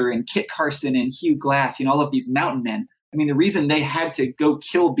Bridger and Kit Carson and Hugh Glass, all of these mountain men. I mean, the reason they had to go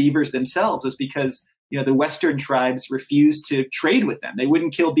kill beavers themselves was because the Western tribes refused to trade with them. They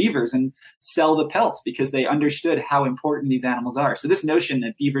wouldn't kill beavers and sell the pelts because they understood how important these animals are. So this notion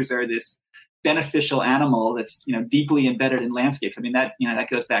that beavers are this beneficial animal that's deeply embedded in landscapes, I mean, that that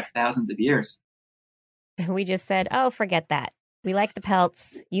goes back thousands of years. We just said, oh, forget that. We like the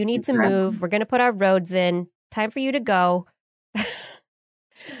pelts. You need to move. We're going to put our roads in. Time for you to go.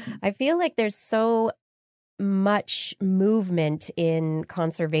 I feel like there's so much movement in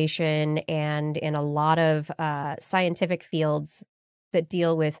conservation and in a lot of scientific fields that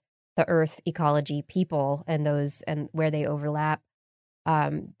deal with the earth, ecology, people, and where they overlap.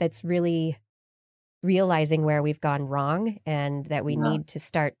 That's really realizing where we've gone wrong, and that we need to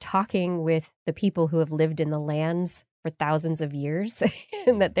start talking with the people who have lived in the lands for thousands of years,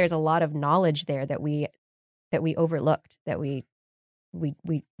 and that there's a lot of knowledge there that we overlooked, that we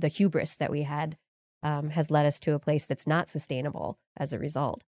the hubris that we had has led us to a place that's not sustainable as a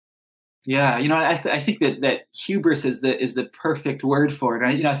result. Yeah, I think that hubris is the perfect word for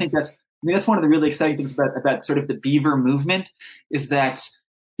it. I think that's one of the really exciting things about sort of the beaver movement, is that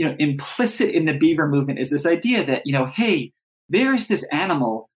implicit in the beaver movement is this idea that hey, there's this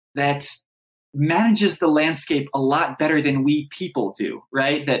animal that manages the landscape a lot better than we people do,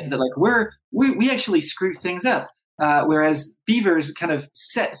 right? That like we actually screw things up, whereas beavers kind of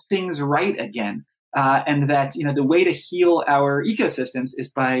set things right again, and that the way to heal our ecosystems is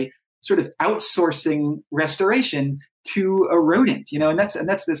by sort of outsourcing restoration to a rodent, and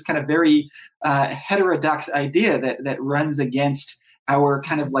that's this kind of very heterodox idea that runs against our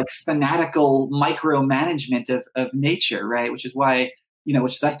kind of like fanatical micromanagement of nature, right? Which is why,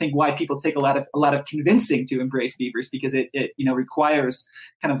 which is I think why people take a lot of convincing to embrace beavers, because it requires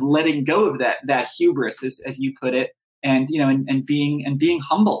kind of letting go of that hubris, as you put it, and and being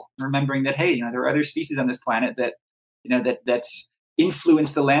humble, remembering that hey, there are other species on this planet that that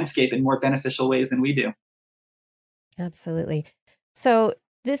influence the landscape in more beneficial ways than we do. Absolutely. So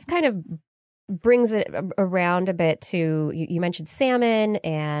this kind of brings it around a bit to, you mentioned salmon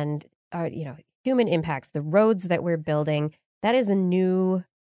and human impacts, the roads that we're building. That is a new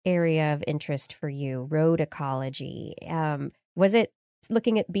area of interest for you, road ecology. Was it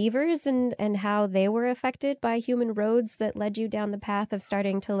looking at beavers and how they were affected by human roads that led you down the path of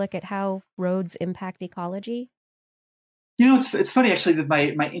starting to look at how roads impact ecology? It's funny actually that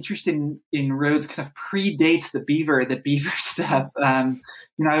my interest in roads kind of predates the beaver stuff.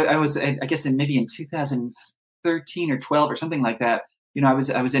 I was, I guess maybe in 2013 or 12 or something like that. I was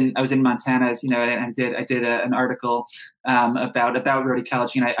in Montana, and I did an article about road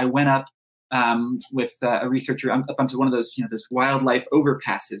ecology, and I went up with a researcher up onto one of those those wildlife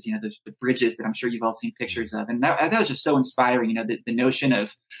overpasses, the bridges that I'm sure you've all seen pictures of, and that was just so inspiring. The notion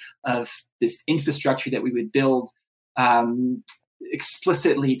of this infrastructure that we would build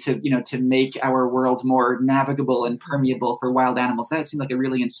explicitly to make our world more navigable and permeable for wild animals. That seemed like a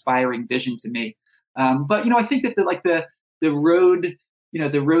really inspiring vision to me. But I think that the road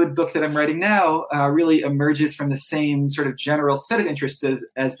book that I'm writing now really emerges from the same sort of general set of interests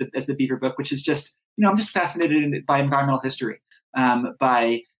as the Beaver book, which is just I'm just fascinated by environmental history,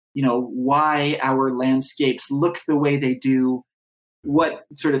 by why our landscapes look the way they do, what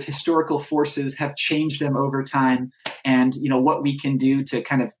sort of historical forces have changed them over time, and what we can do to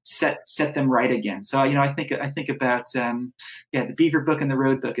kind of set them right again. So I think about the Beaver book and the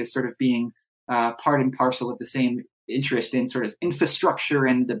Road book as sort of being part and parcel of the same interest in sort of infrastructure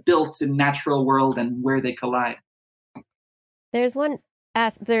and the built and natural world and where they collide. There's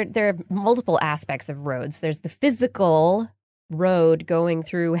there are multiple aspects of roads. There's the physical road going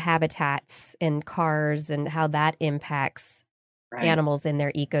through habitats and cars and how that impacts animals in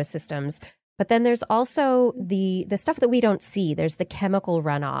their ecosystems. But then there's also the stuff that we don't see. There's the chemical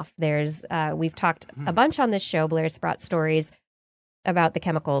runoff. There's we've talked a bunch on this show. Blair's brought stories about the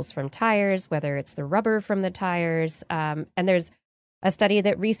chemicals from tires, whether it's the rubber from the tires. And there's a study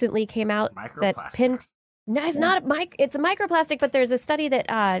that recently came out that it's not it's a microplastic, but there's a study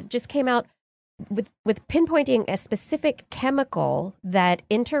that just came out with pinpointing a specific chemical that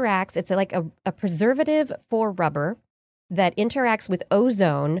interacts. It's like a preservative for rubber that interacts with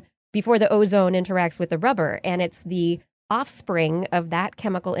ozone before the ozone interacts with the rubber. And it's the offspring of that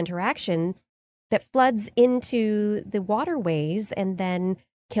chemical interaction that floods into the waterways and then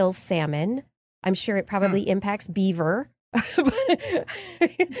kills salmon. I'm sure it probably impacts beaver.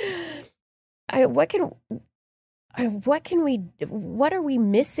 What are we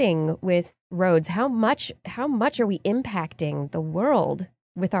missing with roads? How much are we impacting the world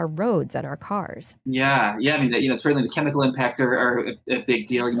with our roads and our cars? Yeah. I mean, certainly the chemical impacts are a big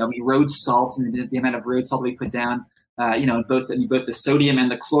deal. Road salt and the amount of road salt we put down. Both the sodium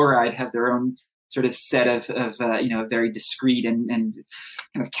and the chloride have their own sort of set of very discrete and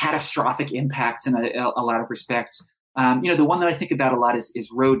kind of catastrophic impacts in a lot of respects. The one that I think about a lot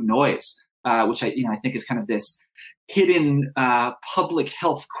is road noise, which I think is kind of this hidden public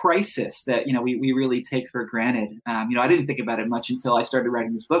health crisis that we really take for granted. I didn't think about it much until I started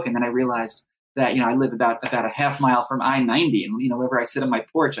writing this book, and then I realized that I live about a half mile from I-90, and whenever I sit on my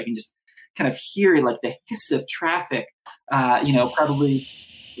porch, I can just kind of hear like the hiss of traffic. Probably.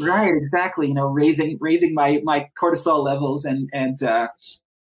 Right, exactly. Raising my cortisol levels and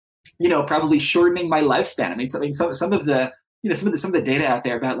probably shortening my lifespan. I mean, some of the data out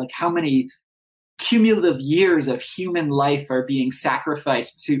there about like how many cumulative years of human life are being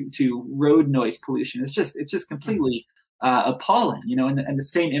sacrificed to road noise pollution. It's just completely appalling. And the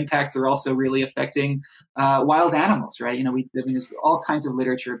same impacts are also really affecting wild animals, right? There's all kinds of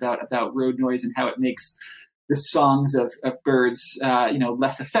literature about road noise and how it makes the songs of birds,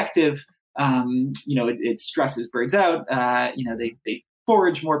 less effective. It stresses birds out. They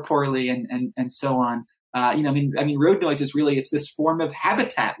forage more poorly, and so on. Road noise is really, it's this form of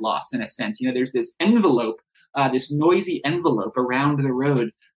habitat loss in a sense. There's this envelope, this noisy envelope around the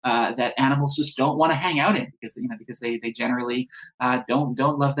road that animals just don't want to hang out in because they generally don't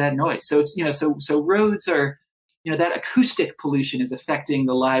love that noise. So it's so roads are. That acoustic pollution is affecting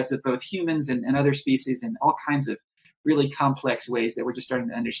the lives of both humans and other species in all kinds of really complex ways that we're just starting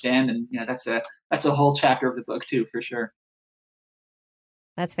to understand. And, that's a whole chapter of the book too, for sure.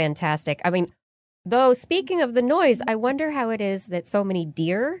 That's fantastic. I mean, though, speaking of the noise, I wonder how it is that so many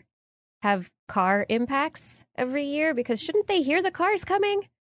deer have car impacts every year, because shouldn't they hear the cars coming?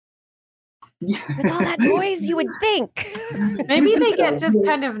 With all that noise, you would think. Maybe they get just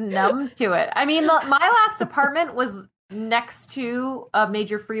kind of numb to it. I mean, my last apartment was next to a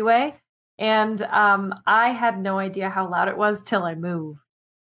major freeway, and I had no idea how loud it was till I moved.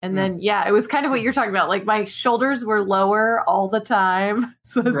 And then, it was kind of what you're talking about. Like, my shoulders were lower all the time,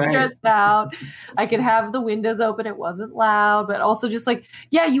 so stressed out. I could have the windows open. It wasn't loud, but also just like,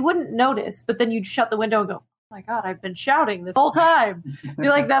 you wouldn't notice, but then you'd shut the window and go, my God, I've been shouting this whole time. I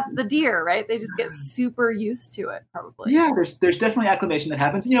feel like that's the deer, right? They just get super used to it, probably. Yeah, there's definitely acclimation that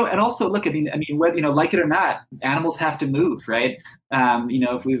happens, and also look, I mean, whether, like it or not, animals have to move, right?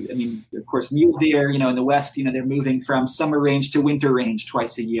 Of course, mule deer, in the West, they're moving from summer range to winter range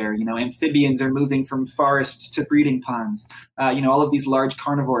twice a year. Amphibians are moving from forests to breeding ponds. All of these large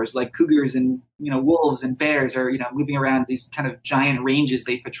carnivores like cougars and, wolves and bears are, moving around these kind of giant ranges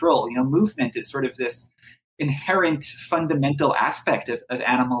they patrol. Movement is sort of this inherent fundamental aspect of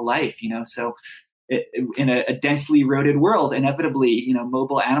animal life, so in a densely roaded world, inevitably,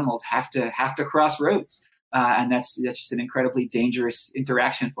 mobile animals have to cross roads, and that's just an incredibly dangerous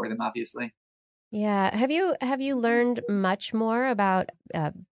interaction for them, obviously. Yeah. Have you learned much more about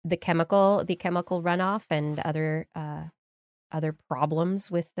the chemical runoff and other problems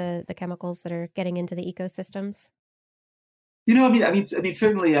with the chemicals that are getting into the ecosystems?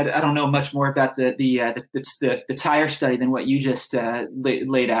 Certainly, I don't know much more about the tire study than what you just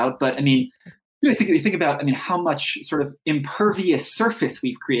laid out. But you think about, how much sort of impervious surface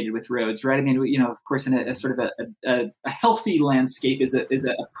we've created with roads, right? Of course, in a sort of a healthy landscape is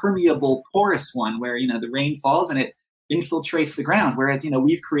a permeable, porous one where the rain falls and it infiltrates the ground. Whereas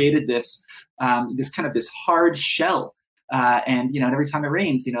we've created this this hard shell, and every time it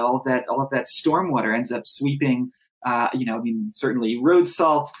rains, all of that storm water ends up sweeping. Certainly road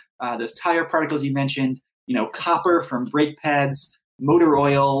salt, those tire particles you mentioned, copper from brake pads, motor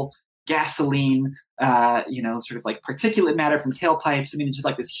oil, gasoline, sort of like particulate matter from tailpipes. It's just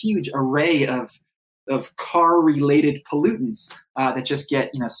like this huge array of car-related pollutants that just get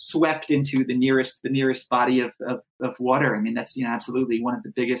swept into the nearest body of water. That's absolutely one of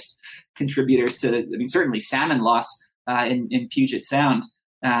the biggest contributors to certainly salmon loss in Puget Sound.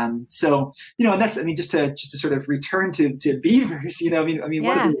 And that's, just to sort of return to beavers, yeah.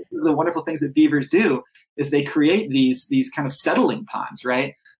 One of the wonderful things that beavers do is they create these kind of settling ponds,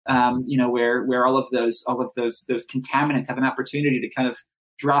 right? Where all of those contaminants have an opportunity to kind of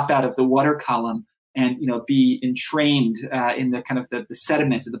drop out of the water column and, be entrained in the kind of the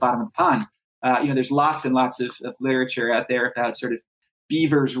sediments at the bottom of the pond. There's lots and lots of literature out there about sort of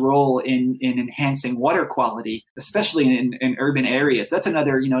beavers' role in enhancing water quality, especially in urban areas. That's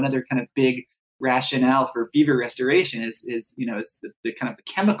another kind of big rationale for beaver restoration is the kind of the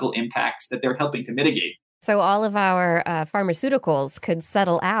chemical impacts that they're helping to mitigate. So all of our pharmaceuticals could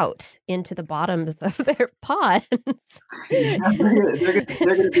settle out into the bottoms of their ponds. Yeah, they're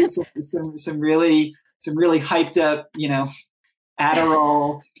going to do some really hyped up,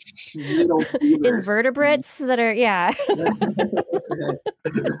 Adderall, little invertebrates that are, yeah.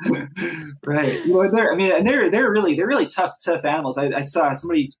 Right. They're really tough animals. I saw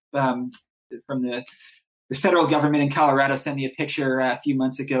somebody from the federal government in Colorado sent me a picture a few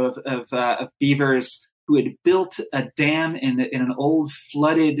months ago of beavers who had built a dam in an old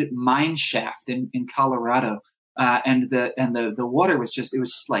flooded mine shaft in Colorado. And the water was just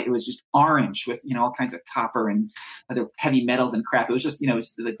orange with all kinds of copper and other heavy metals and crap. It was just it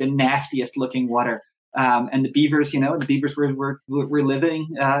was the nastiest looking water. And the beavers were living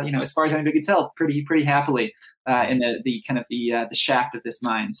as far as anybody could tell pretty happily in the shaft of this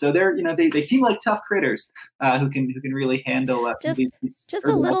mine. So they seem like tough critters who can really handle just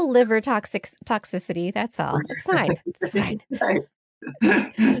a little liver toxicity. That's all. It's fine. It's fine. Right.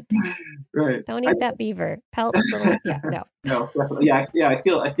 Right. Don't eat that beaver. Pelt a little. Yeah, no. No, definitely. Yeah. I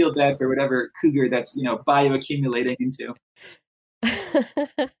feel bad for whatever cougar that's bioaccumulating into.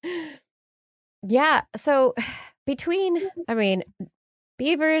 Yeah. So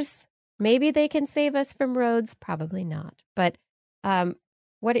beavers, maybe they can save us from roads. Probably not. But do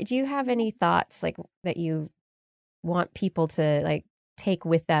you have any thoughts like that you want people to take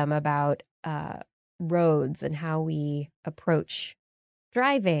with them about roads and how we approach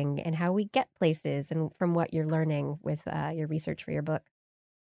driving and how we get places, and from what you're learning with your research for your book?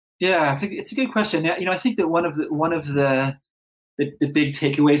 Yeah, it's a good question. I think that one of the big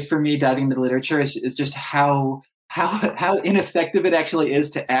takeaways for me diving into the literature is just how ineffective it actually is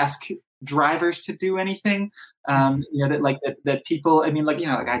to ask drivers to do anything. That people. I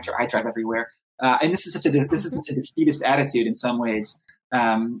drive everywhere, and this is such a defeatist attitude in some ways,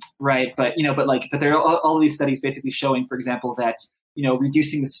 right? But there are all these studies basically showing, for example, that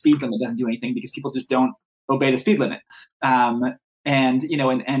reducing the speed limit doesn't do anything because people just don't obey the speed limit, and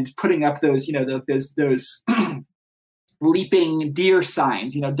putting up those leaping deer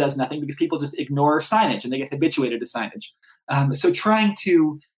signs, does nothing because people just ignore signage and they get habituated to signage. So trying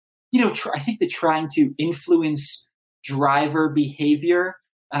to influence driver behavior,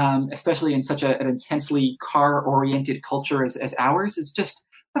 especially in such an intensely car-oriented culture as ours, is just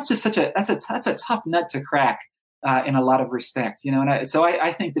that's just that's a tough nut to crack in a lot of respects, you know. And so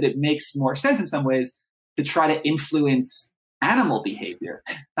I think that it makes more sense in some ways to try to influence animal behavior,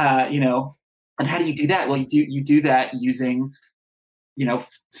 you know. And how do you do that? Well, you do that using, you know,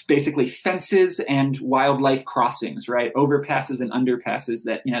 basically fences and wildlife crossings, right? Overpasses and underpasses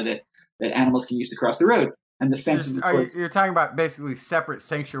that, you know, that animals can use to cross the road. And the fences, of course, you're talking about basically separate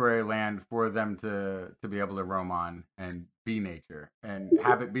sanctuary land for them to be able to roam on and be nature, and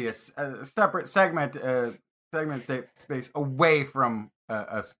have it be a separate segment space away from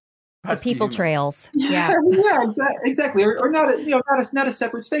us. The people trails. Yeah, exactly. Or not, you know, not a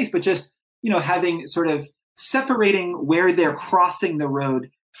separate space, but just, you know, having sort of separating where they're crossing the road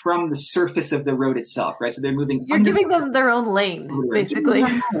from the surface of the road itself, right? So they're moving. You're giving them their own lane, basically.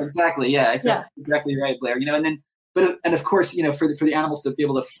 Exactly. Yeah. Exactly right, Blair. You know, and then, and of course, you know, for the animals to be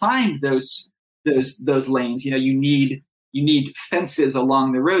able to find those lanes, you know, you need fences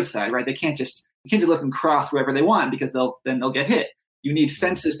along the roadside, right? You can't just let them cross wherever they want, because they'll get hit. You need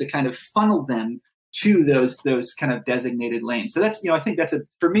fences to kind of funnel them to those kind of designated lanes. So that's, you know, I think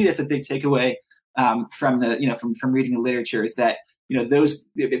for me that's a big takeaway from the, you know, from reading the literature, is that, you know, those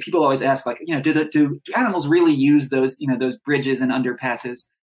people always ask, like, you know, do animals really use those, you know, those bridges and underpasses?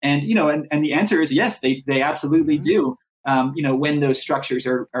 And, you know, and the answer is yes, they absolutely do. You know, when those structures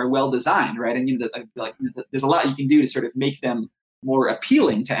are well designed, right? And, you know, like, there's a lot you can do to sort of make them more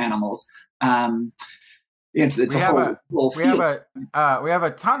appealing to animals. We have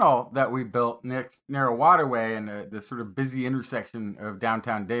a tunnel that we built near a waterway in the sort of busy intersection of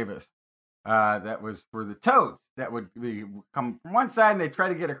downtown Davis. That was for the toads that would come from one side and they try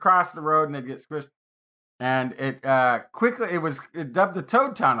to get across the road and they'd get squished. And it was dubbed the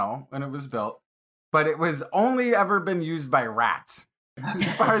Toad Tunnel when it was built, but it was only ever been used by rats,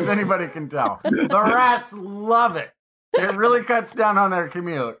 as far as anybody can tell. The rats love it. It really cuts down on their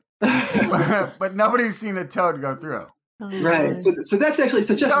commute. But nobody's seen a toad go through. Right. So that's actually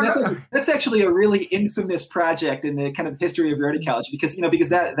that's actually a really infamous project in the kind of history of road ecology, because, you know, because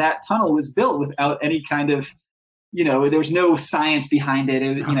that tunnel was built without any kind of, you know, there was no science behind it.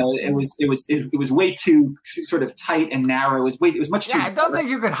 It was way too sort of tight and narrow. It was much too. Yeah, I don't think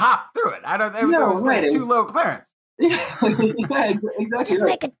you could hop through it. It was like too low clearance. Yeah, exactly. Just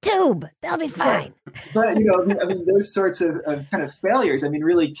make a tube. They'll be fine. But, you know, I mean, those sorts of kind of failures, I mean,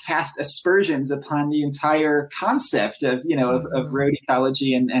 really cast aspersions upon the entire concept of, you know, of road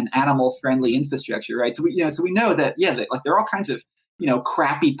ecology and animal friendly infrastructure, right? So we know that, like, there are all kinds of, you know,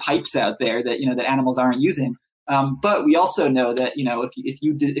 crappy pipes out there that, you know, that animals aren't using. But we also know that, you know,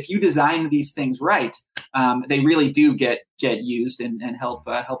 if you design these things right, they really do get used and help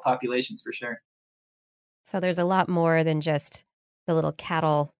populations for sure. So there's a lot more than just the little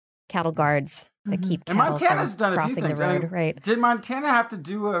cattle guards that keep cattle Montana's done a few crossing things. the road, I mean, right? Did Montana have to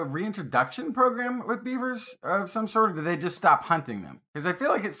do a reintroduction program with beavers of some sort, or did they just stop hunting them? Because I feel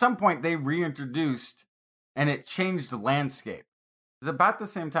like at some point they reintroduced and it changed the landscape. It was about the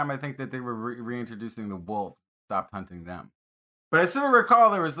same time, I think, that they were reintroducing the wolf, stopped hunting them. But I sort of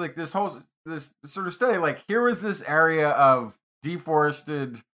recall there was like this sort of study, like, here was this area of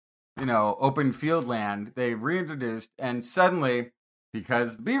deforested, you know, open field land they reintroduced, and suddenly,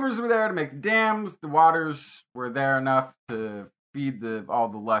 because the beavers were there to make the dams, the waters were there enough to feed all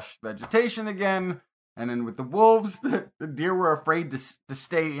the lush vegetation again. And then with the wolves, the deer were afraid to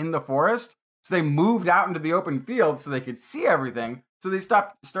stay in the forest, so they moved out into the open field so they could see everything. So they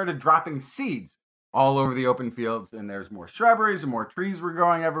started dropping seeds all over the open fields, and there's more shrubberies and more trees were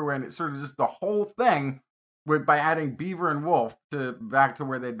growing everywhere, and it's sort of just the whole thing. By adding beaver and wolf back to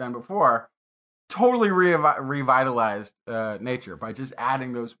where they'd been before, totally revitalized nature by just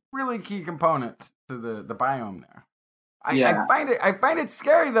adding those really key components to the biome there. I find it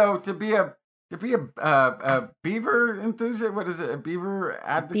scary though to be a beaver enthusiast. What is it? A beaver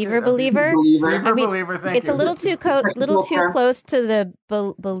advocate? Beaver believer. Beaver believer. Thank you. It's a little too close to the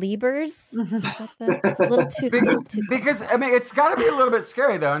believers. It's a little too because I mean, it's got to be a little bit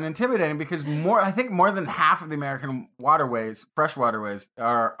scary though and intimidating, because I think more than half of the American waterways, fresh waterways,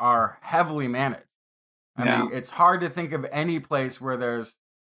 are heavily managed. I mean, it's hard to think of any place where there's,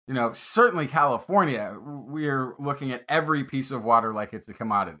 you know, certainly California, we're looking at every piece of water like it's a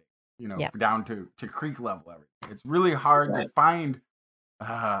commodity. You know, down to creek level. Everything. It's really hard to find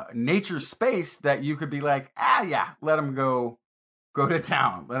nature space that you could be like, let them go to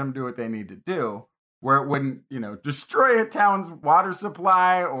town, let them do what they need to do, where it wouldn't, you know, destroy a town's water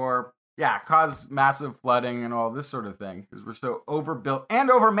supply or cause massive flooding and all this sort of thing, because we're so overbuilt and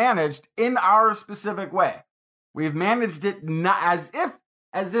overmanaged in our specific way. We've managed it not as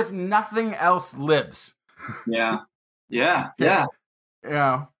if nothing else lives. Yeah.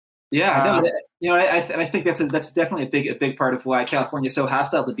 Yeah. Yeah, no, I think that's definitely a big part of why California is so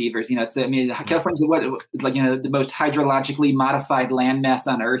hostile to beavers. California's the most hydrologically modified landmass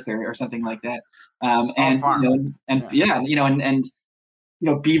on Earth, or something like that. And farm.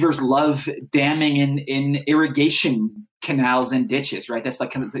 Beavers love damming in irrigation canals and ditches, right? That's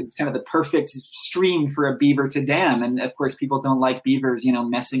it's kind of the perfect stream for a beaver to dam. And of course, people don't like beavers,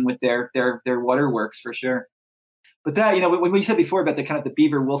 messing with their waterworks, for sure. But that, when we said before about the kind of the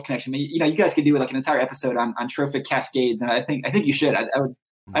beaver wolf connection, you guys could do an entire episode on trophic cascades, and I think you should. I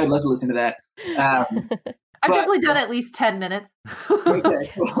would love to listen to that. I've definitely done at least 10 minutes.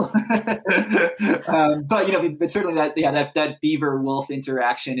 Okay, cool. But certainly that beaver wolf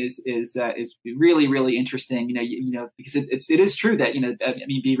interaction is really, really interesting. Because it is true that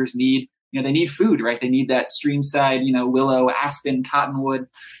beavers need. They need food, right? They need that streamside, willow, aspen, cottonwood,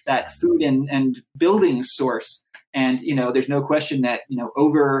 that food and building source. And, there's no question that,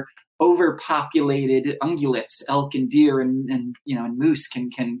 overpopulated ungulates, elk and deer and moose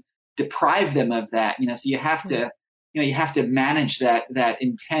can deprive them of that, so you have to manage that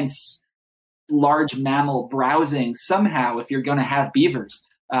intense large mammal browsing somehow if you're going to have beavers.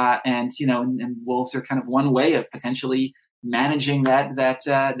 And wolves are kind of one way of potentially managing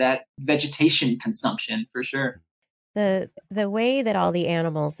that vegetation consumption, for sure. The way that all the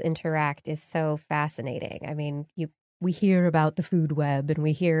animals interact is so fascinating. I mean, we hear about the food web and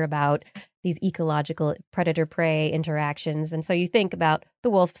we hear about these ecological predator-prey interactions, and so you think about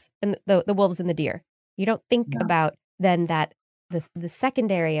the wolves and the wolves and the deer. You don't think about then that the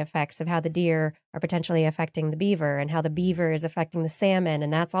secondary effects of how the deer are potentially affecting the beaver and how the beaver is affecting the salmon,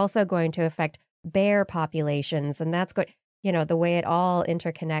 and that's also going to affect bear populations, and that's going. The way it all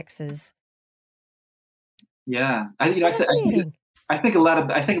interconnects is. Yeah, I think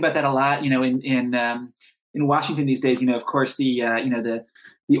about that a lot. In Washington these days, of course the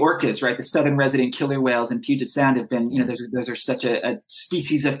orcas, right? The southern resident killer whales in Puget Sound have been, those are such a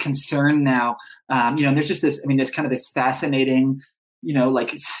species of concern now. And there's just this, there's kind of this fascinating,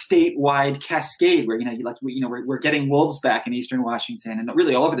 statewide cascade where, we're getting wolves back in Eastern Washington and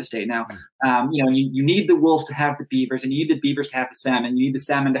really all over the state now. You need the wolves to have the beavers, and you need the beavers to have the salmon. You need the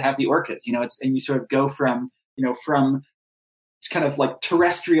salmon to have the orcas, and you sort of go from it's kind of like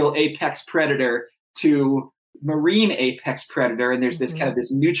terrestrial apex predator to marine apex predator. And there's this kind of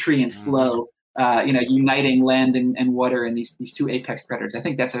this nutrient flow, uniting land and water and these two apex predators. I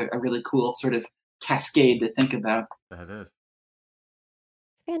think that's a really cool sort of cascade to think about. That is.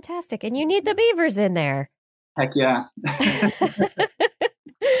 Fantastic. And you need the beavers in there. Heck yeah.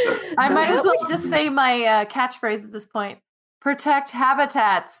 I might as well just say my catchphrase at this point. Protect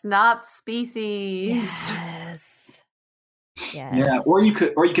habitats, not species. Yes. Yeah, or you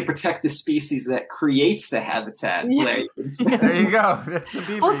could protect the species that creates the habitat. There you go. That's the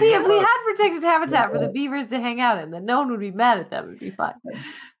beaver. Well, see, if we had protected habitat for the beavers to hang out in, then no one would be mad at them. It'd be fine.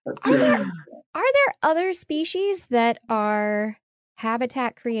 That's true. Are there other species that are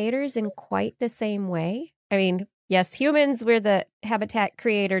habitat creators in quite the same way? I mean, yes, humans, we're the habitat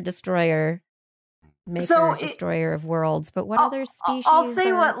creator, destroyer, destroyer of worlds, but what other species? I'll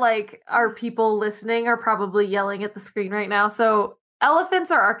say what our people listening are probably yelling at the screen right now. So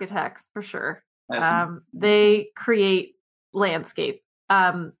elephants are architects for sure. They create landscape.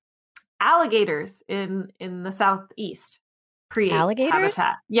 Alligators in the southeast create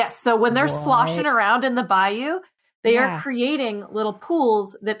habitat. Yes. So when they're sloshing around in the bayou, they are creating little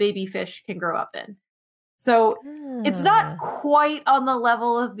pools that baby fish can grow up in. So it's not quite on the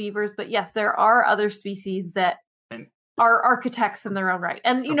level of beavers, but yes, there are other species that are architects in their own right.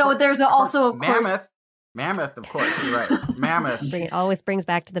 And, there's also, of course... Mammoth, of course, you're right. Mammoth. It always brings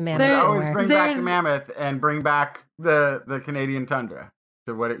back to the mammoth. Back to mammoth and bring back the Canadian tundra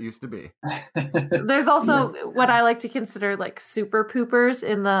to what it used to be. There's also what I like to consider super poopers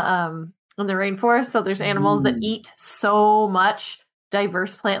in the rainforest. So there's animals that eat so much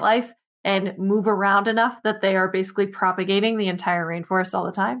diverse plant life and move around enough that they are basically propagating the entire rainforest all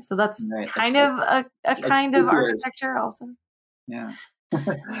the time. So that's kind of a kind of architecture also. Yeah.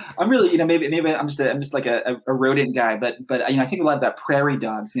 I'm really, maybe I'm just like a rodent guy, but I think a lot about prairie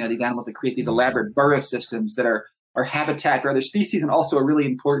dogs, these animals that create these elaborate burrow systems that are habitat for other species and also are really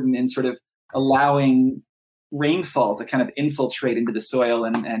important in sort of allowing rainfall to kind of infiltrate into the soil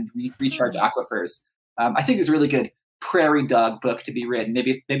and recharge aquifers. I think there's a really good prairie dog book to be written,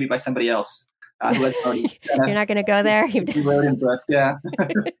 maybe by somebody else who has already. You're not going to go there. Rodent book, yeah.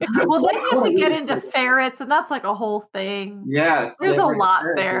 Well, then you have to get into ferrets, and that's like a whole thing. Yeah, there's a lot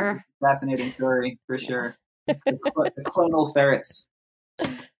there. Fascinating story for sure. The clonal ferrets.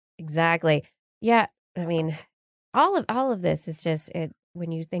 Exactly. Yeah, I mean, all of this is just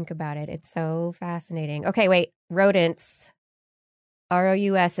when you think about it. It's so fascinating. Okay, wait. Rodents.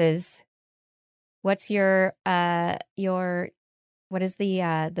 ROUSs. What's your what is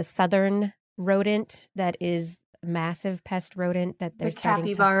the southern rodent that is massive pest rodent that they're starting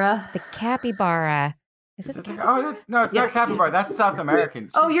capybara. The capybara. Is it Oh, it's not capybara. That's South American.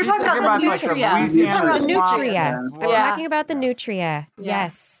 Oh, you're talking about the nutria. Like Louisiana the nutria. swamp. I'm talking about the nutria. Yeah.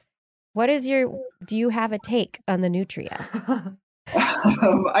 Yes. What is do you have a take on the nutria?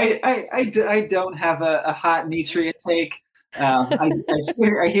 I don't have a hot nutria take. I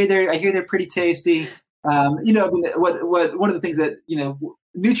hear they're pretty tasty. You know, I mean, what one of the things that, you know,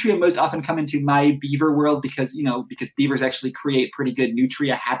 nutria most often come into my beaver world because beavers actually create pretty good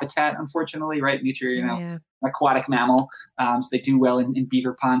nutria habitat, unfortunately, right? Nutria, you know, an aquatic mammal, so they do well in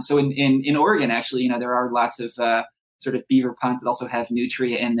beaver ponds. So in Oregon, actually, you know, there are lots of sort of beaver ponds that also have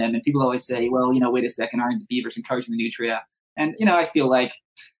nutria in them, and people always say, well, you know, wait a second, aren't the beavers encouraging the nutria? And, you know, I feel like,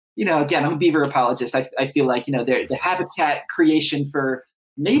 you know, again, I'm a beaver apologist. I feel like, you know, the habitat creation for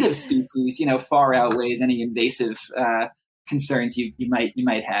native species, you know, far outweighs any invasive concerns you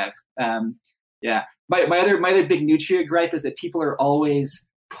might have. Yeah. My other big nutria gripe is that people are always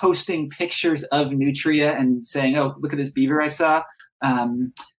posting pictures of nutria and saying, oh, look at this beaver I saw. I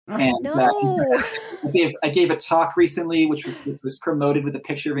gave a talk recently, which was promoted with a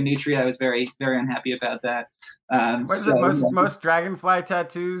picture of a nutria. I was very, very unhappy about that. Most dragonfly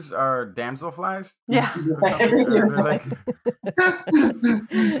tattoos are damselflies. Yeah.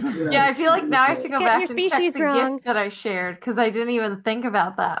 Yeah, I feel like now I have to go back and check the gift that I shared because I didn't even think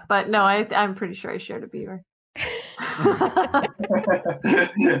about that. But no, I'm pretty sure I shared a beaver. It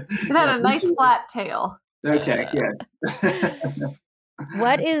had a nice flat tail. Okay, good.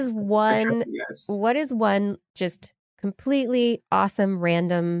 What is one just completely awesome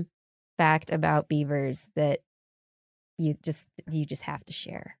random fact about beavers that you just have to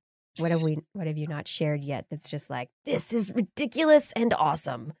share? What have you not shared yet that's just like, this is ridiculous and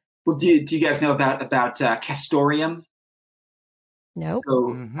awesome? Well, do you guys know about castoreum? No.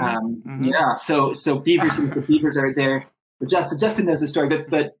 So, so beavers are there. Justin knows the story,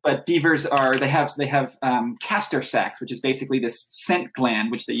 but beavers have castor sacs, which is basically this scent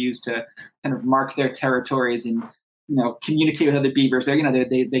gland which they use to kind of mark their territories and, you know, communicate with other beavers.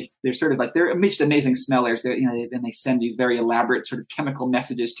 They're sort of like, they're just amazing smellers. And they send these very elaborate sort of chemical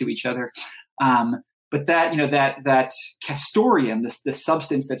messages to each other. But that castoreum, the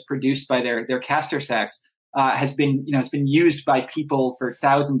substance that's produced by their castor sacs, has been used by people for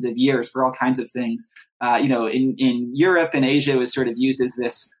thousands of years for all kinds of things. In Europe and Asia, it was sort of used as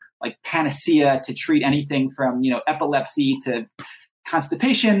this like panacea to treat anything from, you know, epilepsy to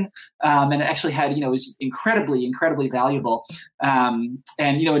constipation, and it actually had, you know, it was incredibly, incredibly valuable.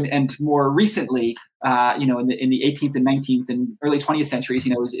 And more recently, in the 18th and 19th and early 20th centuries,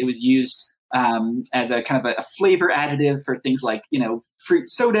 you know, it was used as a kind of a flavor additive for things like, you know, fruit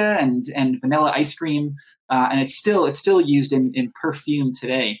soda and vanilla ice cream, and it's still used in perfume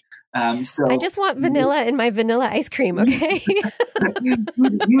today. So I just want vanilla in my vanilla ice cream. Okay,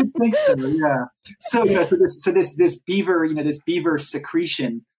 you'd think so, yeah. So this beaver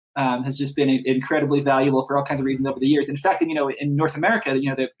secretion has just been incredibly valuable for all kinds of reasons over the years. In fact, you know, in North America, you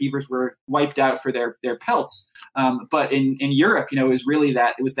know, the beavers were wiped out for their pelts, but in Europe, you know, it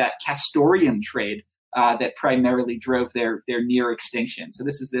was that castoreum trade that primarily drove their near extinction. So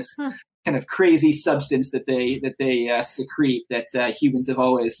this is this kind of crazy substance that they secrete that humans have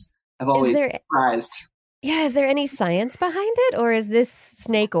always prized. Yeah, is there any science behind it, or is this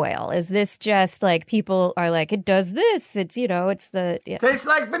snake oil? Is this just like people are like, it does this? It's, you know, it's tastes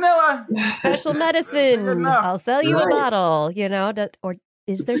like vanilla. Special medicine. I'll sell you a bottle. You know, or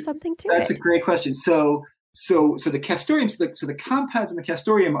is there something to it? That's a great question. So the castoreum, so the compounds in the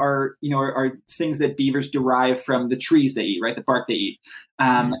castoreum are things that beavers derive from the trees they eat, right? The bark they eat.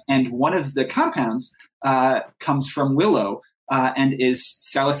 And one of the compounds comes from willow and is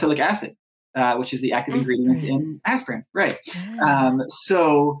salicylic acid, which is the active ingredient in aspirin, right?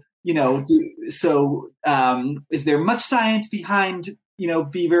 So, you know, is there much science behind, you know,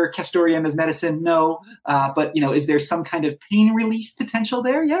 beaver castoreum as medicine? No. But, you know, is there some kind of pain relief potential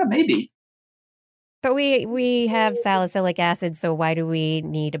there? Yeah, maybe. But we have salicylic acid, so why do we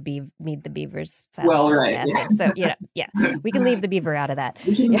need the beaver's salicylic acid? Yeah. So yeah, we can leave the beaver out of that.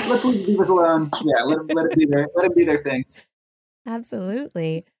 Let's leave the beavers alone. Yeah, let them do their things.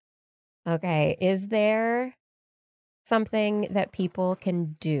 Absolutely. Okay, is there something that people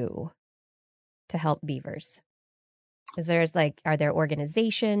can do to help beavers? Are there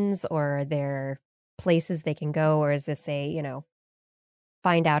organizations, or are there places they can go, or is this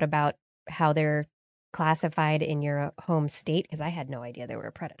find out about how they're classified in your home state, because I had no idea they were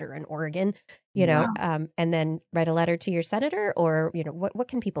a predator in Oregon, you know, and then write a letter to your senator, or, you know, what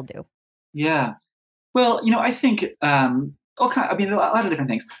can people do? Yeah. Well, you know, I think I mean, a lot of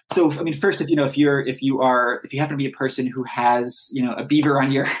different things. So, I mean, first, if you happen to be a person who has, you know, a beaver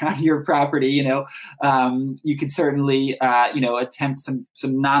on your property, you know, you could certainly, you know, attempt some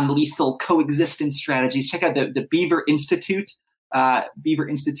non-lethal coexistence strategies. Check out the Beaver Institute.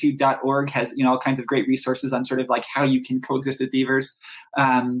 Beaverinstitute.org has, you know, all kinds of great resources on sort of like how you can coexist with beavers.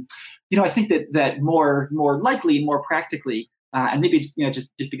 You know, I think that more likely, more practically, and maybe it's, you know, just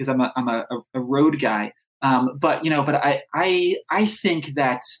because I'm a road guy. But I think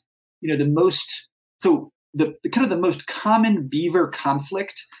that, you know, the kind of the most common beaver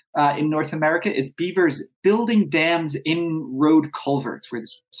conflict in North America is beavers building dams in road culverts where the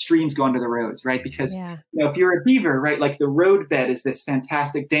streams go under the roads, right? Because you know, if you're a beaver, right, like the roadbed is this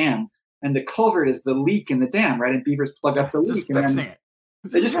fantastic dam, and the culvert is the leak in the dam, right? And beavers plug up the leak, and then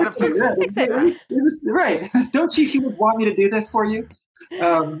they just fix it. Right. Don't you humans want me to do this for you? You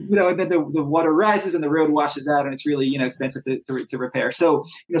know, and then the water rises and the road washes out, and it's really, you know, expensive to repair. So,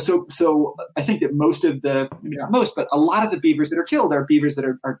 you know, so I think that not most, but a lot of the beavers that are killed are beavers that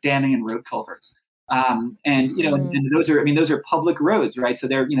are damming in road culverts. And you know, and those are public roads, right? So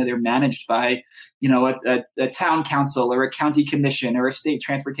they're managed by, you know, a town council or a county commission or a state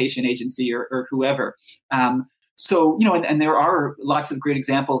transportation agency or whoever. So, you know, and there are lots of great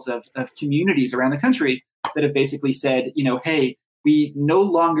examples of communities around the country that have basically said, you know, hey, we no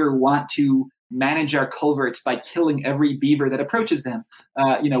longer want to manage our culverts by killing every beaver that approaches them.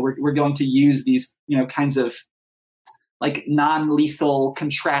 You know, we're going to use these, you know, kinds of like non-lethal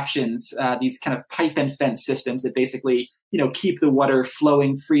contraptions, these kind of pipe and fence systems that basically, you know, keep the water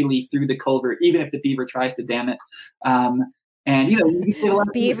flowing freely through the culvert, even if the beaver tries to dam it. And, you know, you can say a lot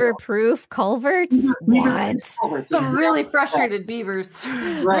of beaver-proof culverts? What? Some really frustrated beavers.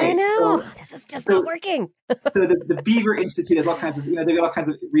 Right. I know. This is just not working. So the Beaver Institute has all kinds of, you know, they've got all kinds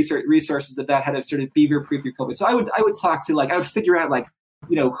of resources about how to sort of beaver-proof your culvert. So I would figure out, like,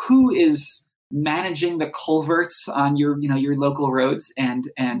 you know, who is managing the culverts on your local roads, and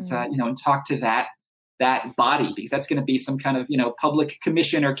you know, and talk to that body, because that's going to be some kind of, you know, public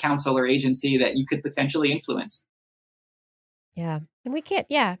commission or council or agency that you could potentially influence. Yeah. And we can't,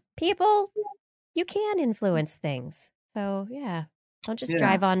 people, you can influence things. So, don't just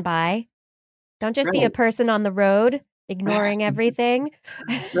drive on by. Don't just be a person on the road ignoring everything.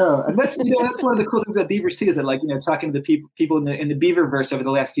 No, and that's, you know, that's one of the cool things about beavers too, is that, like, you know, talking to the people in the Beaververse over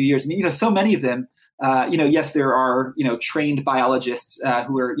the last few years, and, you know, so many of them, you know, yes, there are, you know, trained biologists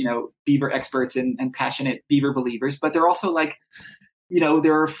who are, you know, beaver experts and passionate beaver believers, but they're also, like, you know,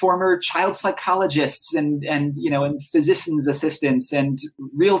 there are former child psychologists and you know, and physicians assistants and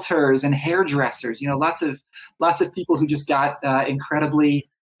realtors and hairdressers, you know, lots of people who just got incredibly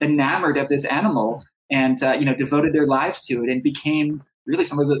enamored of this animal and, you know, devoted their lives to it and became really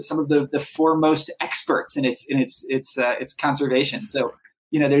some of the foremost experts in its conservation. So,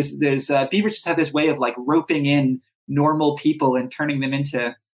 you know, there's beavers just have this way of, like, roping in normal people and turning them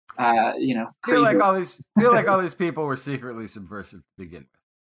into, you know, feel like all these people were secretly subversive to begin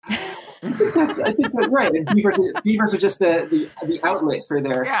with. I think that's right. And beavers are just the outlet for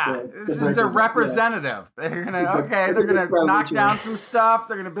their this is their representative. They're gonna knock down some stuff.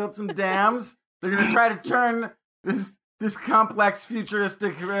 They're gonna build some dams. They're gonna try to turn this complex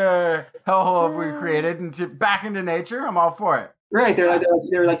futuristic hellhole we created back into nature. I'm all for it. Right.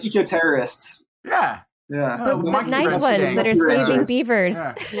 They're like eco-terrorists. Yeah. Yeah. But nice ones that are saving beavers.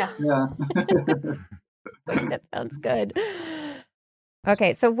 Yeah. That sounds good.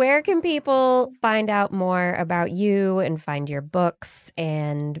 Okay, so where can people find out more about you and find your books?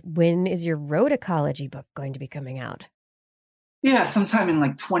 And when is your road ecology book going to be coming out? Yeah, sometime in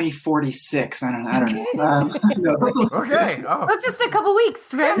like 2046. I don't know. Okay. Oh. Well, just a couple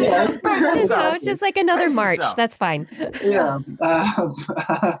weeks, right? Yeah, it's just like another March. That's fine. Yeah.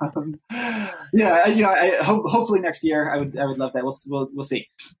 Yeah. You know, hopefully next year. I would love that. We'll see.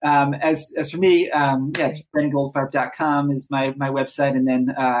 As for me, bengoldfarb.com is my website, and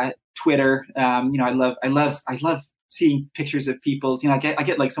then Twitter. You know, I love seeing pictures of people's, you know, I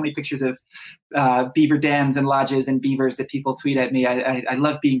get like so many pictures of beaver dams and lodges and beavers that people tweet at me. I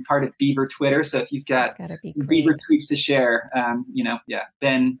love being part of Beaver Twitter. So if you've got some beaver tweets to share, you know,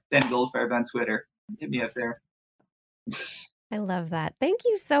 Ben Goldfarb on Twitter, hit me up there. I love that. Thank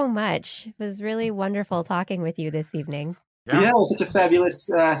you so much. It was really wonderful talking with you this evening. Yeah, it was such a fabulous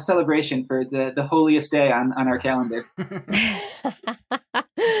celebration for the holiest day on our calendar.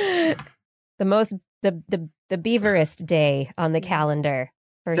 The Beaverest day on the calendar,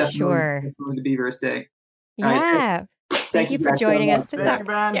 For definitely sure. the Beavers Day. Yeah. Right. Thank you for joining us to Thank talk. you,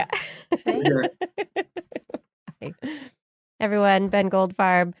 Ben. Yeah. Sure. Everyone, Ben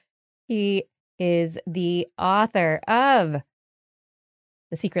Goldfarb. He is the author of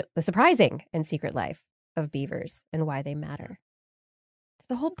The Surprising and Secret Life of Beavers and Why They Matter.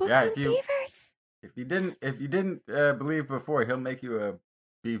 The whole book on beavers. If you didn't believe before, he'll make you a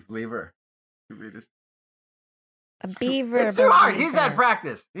beef believer. A beaver. It's too hard. Beaver. He's had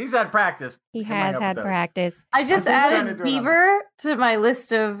practice. He has had practice. I just added beaver to my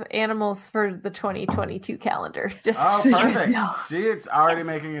list of animals for the 2022 calendar. Perfect. See, it's already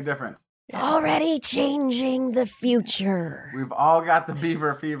making a difference. It's already changing the future. We've all got the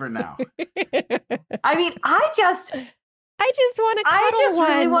beaver fever now. I mean, I just want to cuddle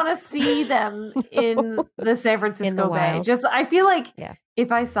really want to see them in the San Francisco Bay. I feel like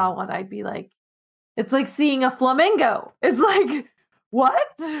if I saw one, I'd be like, it's like seeing a flamingo. It's like, what?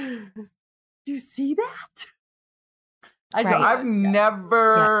 Do you see that? I've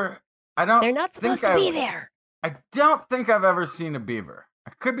never. I don't. They're not supposed to be there. I don't think I've ever seen a beaver.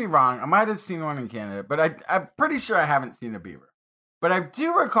 I could be wrong. I might have seen one in Canada, but I'm pretty sure I haven't seen a beaver. But I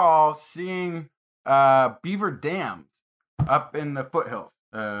do recall seeing beaver dams up in the foothills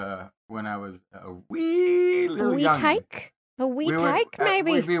when I was a wee little young. A wee tyke,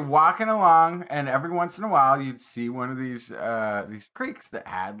 maybe. We'd be walking along, and every once in a while, you'd see one of these creeks that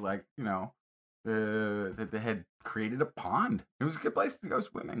had, like, you know, that they had created a pond. It was a good place to go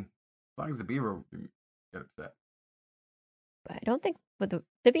swimming, as long as the beaver didn't get upset. But I don't think the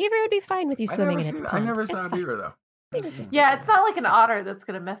beaver would be fine with you swimming in its pond. I never saw a beaver, though. Yeah, it's not like an otter that's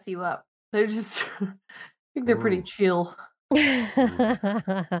going to mess you up. They're just, I think they're pretty chill.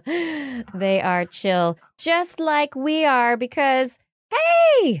 They are chill, just like we are, because,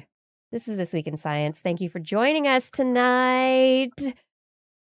 hey, this is This Week in Science. Thank you for joining us tonight.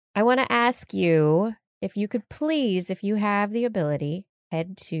 I want to ask you if you could please, if you have the ability,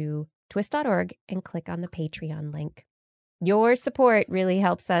 head to TWIS.org and click on the Patreon link. Your support really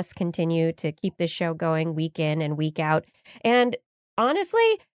helps us continue to keep this show going week in and week out. And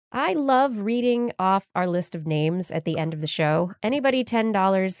honestly, I love reading off our list of names at the end of the show. Anybody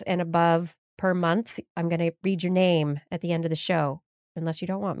 $10 and above per month, I'm going to read your name at the end of the show, unless you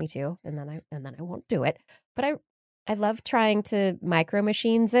don't want me to, and then I won't do it. But I love trying to micro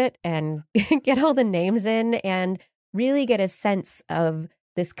machines it and get all the names in and really get a sense of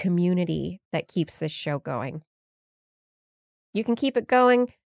this community that keeps this show going. You can keep it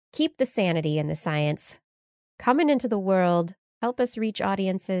going, keep the sanity and the science coming into the world. Help us reach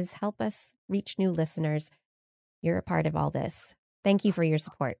audiences. Help us reach new listeners. You're a part of all this. Thank you for your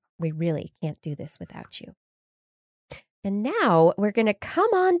support. We really can't do this without you. And now we're going to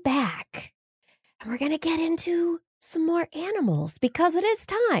come on back and we're going to get into some more animals because it is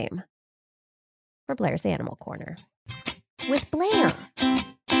time for Blair's Animal Corner with Blair. She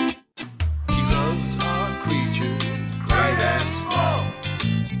loves our creature, great and small.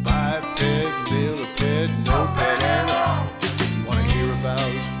 Biped, millipede, no pet at all.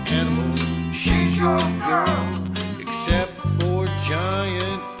 About animals, she's your girl, except for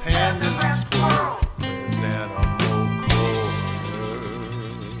giant pandas and squirrels. There's Animal Corner.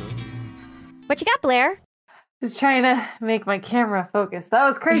 What you got, Blair? Just trying to make my camera focus. That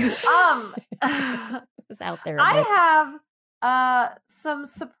was crazy. It's out there. I have some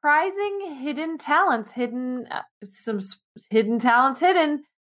surprising hidden talents hidden in some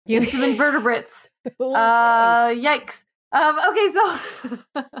invertebrates. Yikes. Okay, so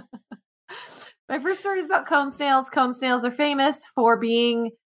my first story is about cone snails. Cone snails are famous for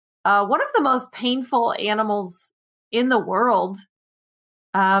being one of the most painful animals in the world.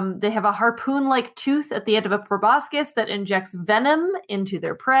 They have a harpoon-like tooth at the end of a proboscis that injects venom into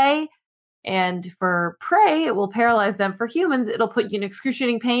their prey. And for prey, it will paralyze them. For humans, it'll put you in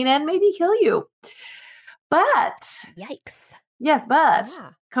excruciating pain and maybe kill you. But... Yikes. Yes, but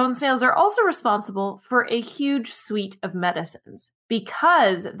cone snails are also responsible for a huge suite of medicines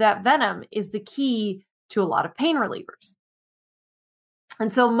because that venom is the key to a lot of pain relievers.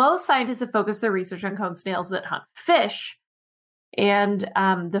 And so most scientists have focused their research on cone snails that hunt fish. And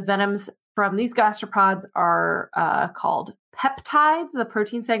the venoms from these gastropods are called peptides, the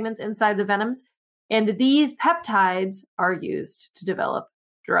protein segments inside the venoms. And these peptides are used to develop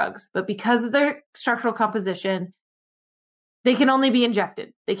drugs. But because of their structural composition, they can only be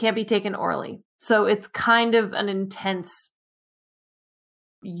injected. They can't be taken orally. So it's kind of an intense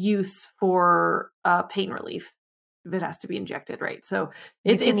use for pain relief. If it has to be injected, right? So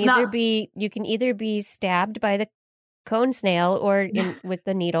you can either be stabbed by the cone snail or with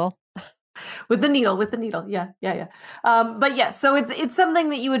the needle. With the needle. Yeah. But yeah, so it's something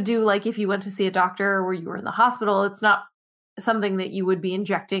that you would do like if you went to see a doctor or you were in the hospital. It's not something that you would be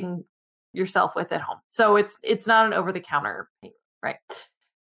injecting yourself with at home. So it's not an over-the-counter pain, right?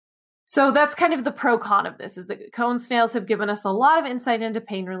 So that's kind of the pro-con of this, is that cone snails have given us a lot of insight into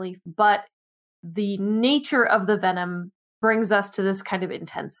pain relief, but the nature of the venom brings us to this kind of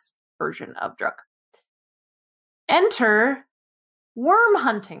intense version of drug. Enter worm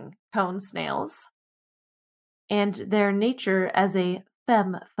hunting cone snails and their nature as a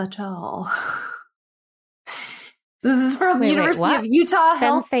femme fatale. This is from University of Utah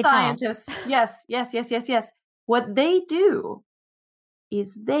health scientists. Yes. What they do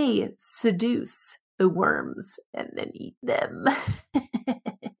is they seduce the worms and then eat them.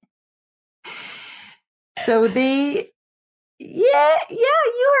 So you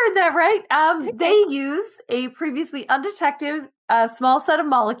heard that right. They use a previously undetected small set of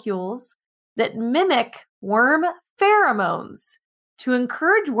molecules that mimic worm pheromones to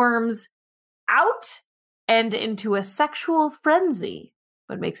encourage worms out and into a sexual frenzy,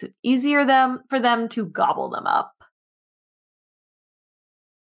 what makes it easier for them to gobble them up.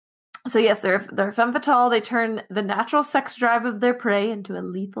 So yes, they're femme fatale. They turn the natural sex drive of their prey into a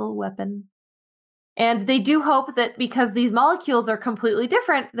lethal weapon. And they do hope that because these molecules are completely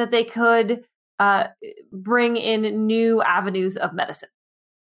different, that they could bring in new avenues of medicine.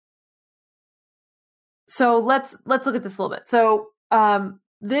 So let's look at this a little bit. So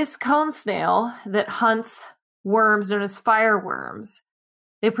this cone snail that hunts worms known as fireworms,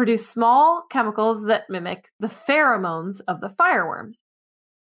 they produce small chemicals that mimic the pheromones of the fireworms.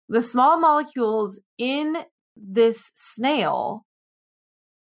 The small molecules in this snail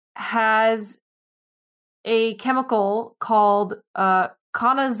has a chemical called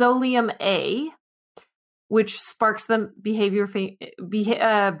conazolium A, which sparks the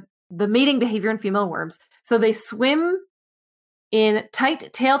the mating behavior in female worms. So they swim in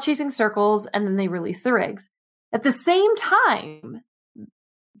tight tail-chasing circles, and then they release their eggs. At the same time,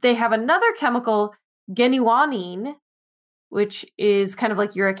 they have another chemical, genuanine, which is kind of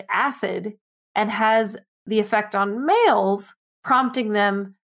like uric acid, and has the effect on males, prompting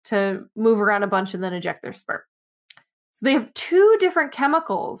them to move around a bunch and then eject their sperm. So they have two different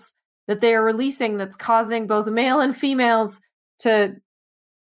chemicals that they are releasing that's causing both male and females to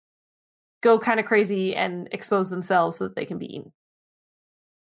go kind of crazy and expose themselves so that they can be eaten.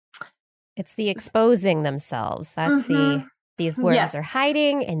 It's the exposing themselves. That's these worms are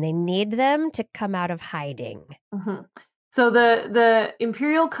hiding and they need them to come out of hiding. Mm-hmm. So the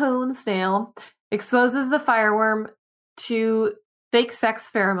imperial cone snail exposes the fireworm to fake sex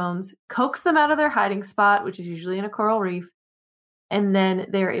pheromones, coax them out of their hiding spot, which is usually in a coral reef, and then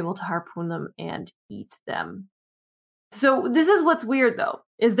they are able to harpoon them and eat them. So this is what's weird, though,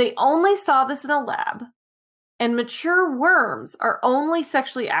 is they only saw this in a lab, and mature worms are only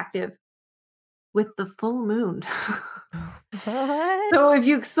sexually active with the full moon. What? So if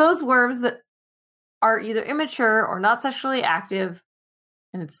you expose worms that are either immature or not sexually active,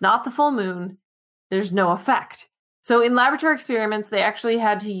 and it's not the full moon, there's no effect. So in laboratory experiments, they actually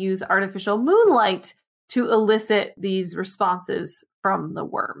had to use artificial moonlight to elicit these responses from the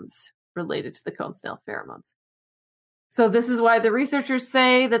worms related to the cone snail pheromones. So this is why the researchers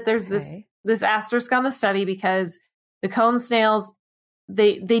say that there's this asterisk on the study, because the cone snails,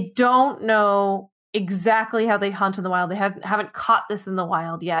 they don't know exactly how they hunt in the wild. They haven't caught this in the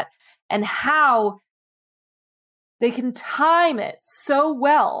wild yet, and how they can time it so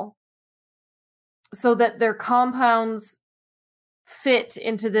well so that their compounds fit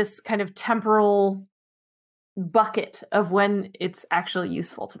into this kind of temporal bucket of when it's actually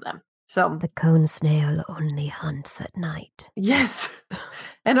useful to them. So the cone snail only hunts at night. Yes.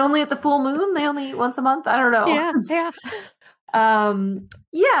 And only at the full moon? They only eat once a month? I don't know.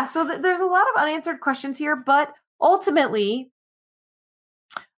 Yeah. So there's a lot of unanswered questions here, but ultimately,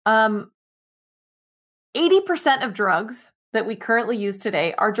 80% of drugs that we currently use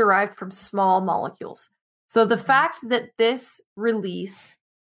today are derived from small molecules. So the fact that this release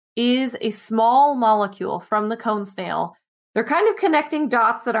is a small molecule from the cone snail, they're kind of connecting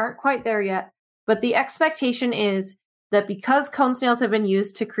dots that aren't quite there yet, but the expectation is that because cone snails have been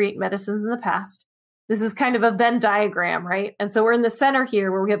used to create medicines in the past, this is kind of a Venn diagram, right? And so we're in the center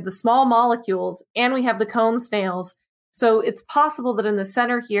here where we have the small molecules and we have the cone snails. So it's possible that in the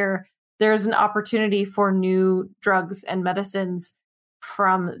center here, there's an opportunity for new drugs and medicines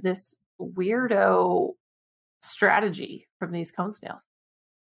from this weirdo strategy from these cone snails.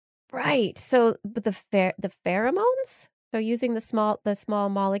 Right. So, but the pheromones? So using the small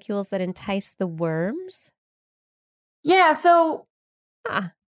molecules that entice the worms? Yeah. So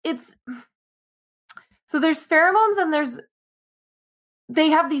it's So there's pheromones and they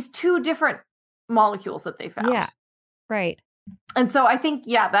have these two different molecules that they found. Yeah, right. And so I think,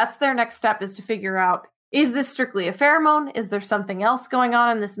 that's their next step, is to figure out, is this strictly a pheromone? Is there something else going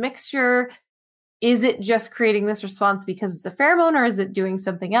on in this mixture? Is it just creating this response because it's a pheromone, or is it doing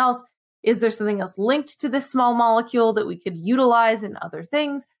something else? Is there something else linked to this small molecule that we could utilize in other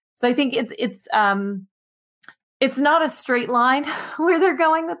things? So I think it's not a straight line where they're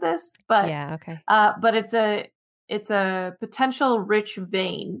going with this, but but it's a potential rich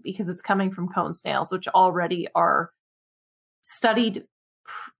vein because it's coming from cone snails, which already are studied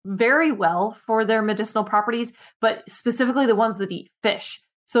very well for their medicinal properties, but specifically the ones that eat fish.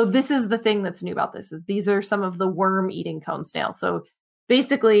 So this is the thing that's new about this, is these are some of the worm-eating cone snails. So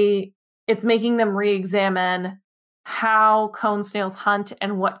basically, it's making them re-examine how cone snails hunt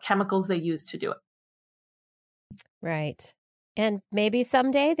and what chemicals they use to do it. Right. And maybe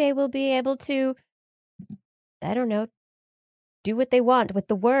someday they will be able to, I don't know, do what they want with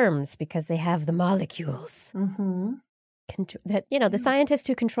the worms because they have the molecules. Mm-hmm. The scientist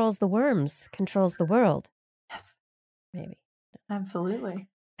who controls the worms controls the world. Yes. Maybe. Absolutely.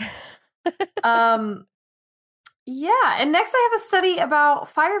 And next I have a study about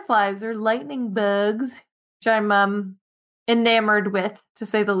fireflies, or lightning bugs, which I'm enamored with, to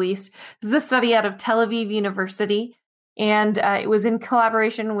say the least. This is a study out of Tel Aviv University, and it was in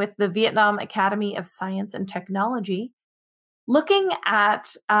collaboration with the Vietnam Academy of Science and Technology, looking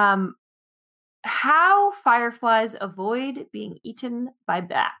at how fireflies avoid being eaten by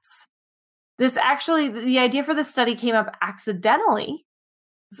bats. This actually, the idea for this study came up accidentally.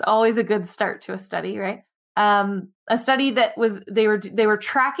 It's always a good start to a study, right? A study that was, they were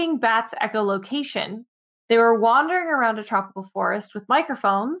tracking bats' echolocation. They were wandering around a tropical forest with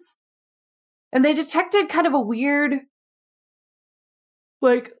microphones, and they detected kind of a weird,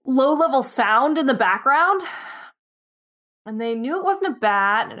 like, low-level sound in the background. And they knew it wasn't a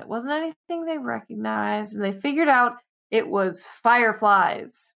bat, and it wasn't anything they recognized, and they figured out it was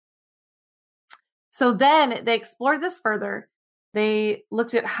fireflies. So then they explored this further. They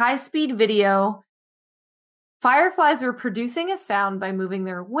looked at high-speed video. Fireflies were producing a sound by moving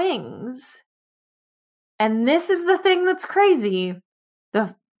their wings. And this is the thing that's crazy.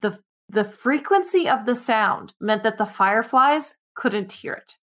 The frequency of the sound meant that the fireflies couldn't hear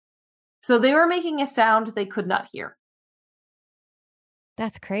it. So they were making a sound they could not hear.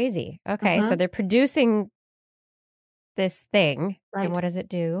 That's crazy. Okay, so they're producing this thing. Right. And what does it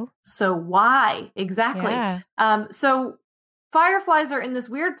do? So why? Exactly. Yeah. So fireflies are in this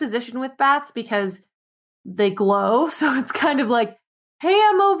weird position with bats because they glow. So it's kind of like, hey,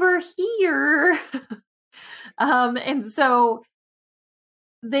 I'm over here. And so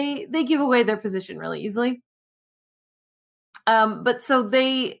they give away their position really easily. But so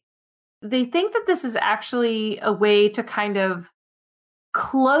they think that this is actually a way to kind of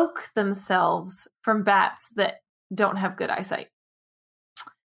cloak themselves from bats that don't have good eyesight.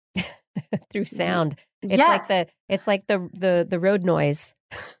 Through sound. It's like the road noise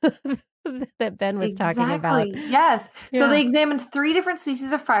that Ben was talking about. Yes. Yeah. So they examined 3 different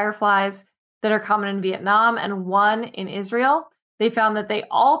species of fireflies that are common in Vietnam and 1 in Israel. They found that they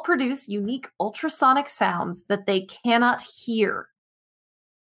all produce unique ultrasonic sounds that they cannot hear.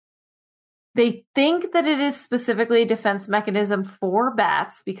 They think that it is specifically a defense mechanism for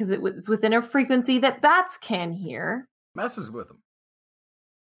bats because it was within a frequency that bats can hear. Messes with them.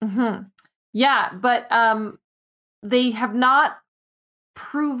 Mm-hmm. Yeah, but they have not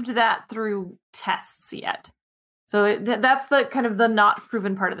proved that through tests yet. So that's the kind of the not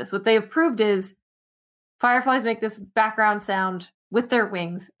proven part of this. What they have proved is fireflies make this background sound with their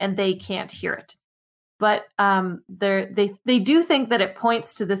wings, and they can't hear it. But they do think that it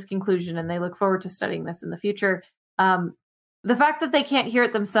points to this conclusion, and they look forward to studying this in the future. The fact that they can't hear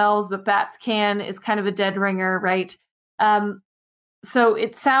it themselves, but bats can, is kind of a dead ringer, right? So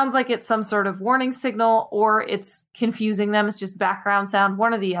it sounds like it's some sort of warning signal, or it's confusing them. It's just background sound,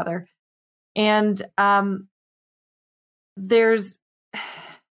 one or the other. And there's...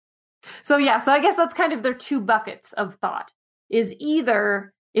 So I guess that's kind of their 2 buckets of thought, is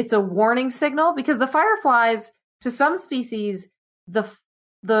either it's a warning signal, because the fireflies, to some species,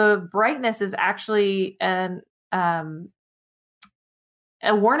 the brightness is actually a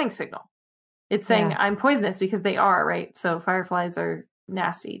warning signal. It's saying, I'm poisonous, because they are, right? So fireflies are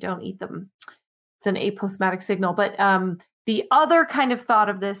nasty. Don't eat them. It's an aposematic signal. But the other kind of thought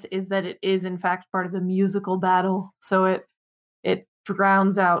of this is that it is, in fact, part of the musical battle. So it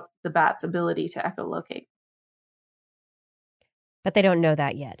drowns out the bat's ability to echolocate. But they don't know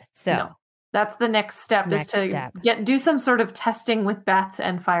that yet. So no. That's the next step, is to do some sort of testing with bats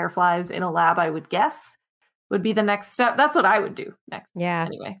and fireflies in a lab, I would guess. would be the next step. That's what I would do next. Yeah.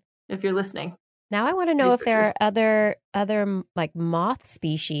 Anyway, if you're listening. Now I want to know if there are other like moth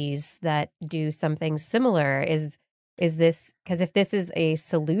species that do something similar. Is this, because if this is a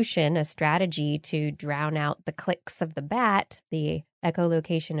solution, a strategy to drown out the clicks of the bat, the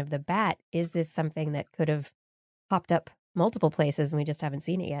echolocation of the bat, is this something that could have popped up multiple places and we just haven't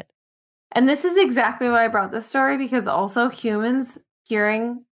seen it yet? And this is exactly why I brought this story, because also humans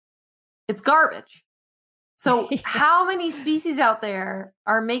hearing, it's garbage. So how many species out there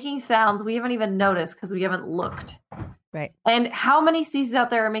are making sounds we haven't even noticed because we haven't looked? Right. And how many species out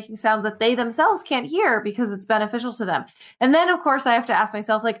there are making sounds that they themselves can't hear because it's beneficial to them? And then, of course, I have to ask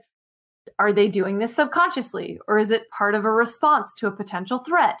myself, like, are they doing this subconsciously? Or is it part of a response to a potential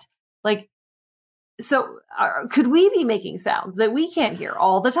threat? Like, so could we be making sounds that we can't hear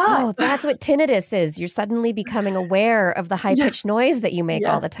all the time? Oh, that's what tinnitus is. You're suddenly becoming aware of the high-pitched noise that you make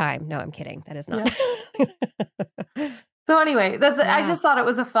all the time. No, I'm kidding. That is not. Yeah. So anyway, I just thought it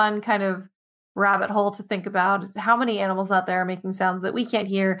was a fun kind of rabbit hole to think about. How many animals out there are making sounds that we can't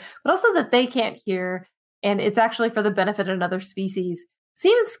hear, but also that they can't hear, and it's actually for the benefit of another species.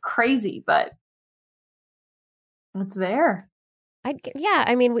 Seems crazy, but it's there.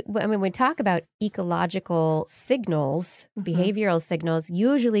 I mean, we talk about ecological signals, behavioral signals.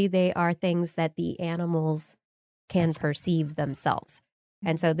 Usually they are things that the animals can perceive themselves.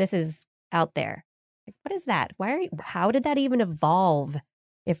 And so this is out there. Like, what is that? How did that even evolve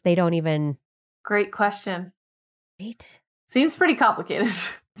if they don't even? Great question. Right? Seems pretty complicated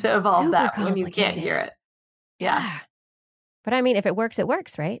to evolve Super that when you can't hear it. Yeah. But I mean, if it works,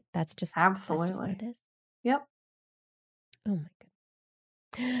 absolutely. That's just what it is. Yep. Oh my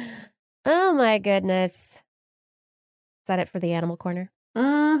goodness. Oh my goodness. Is that it for the animal corner?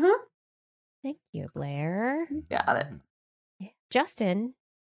 Mm-hmm. Thank you, Blair. Got it. Yeah. Justin,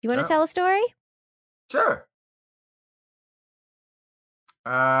 you want to tell a story? Sure.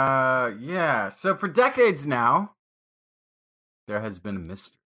 Yeah. So for decades now, there has been a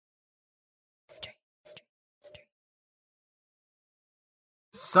mystery. Mystery.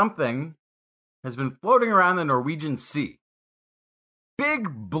 Something has been floating around the Norwegian Sea.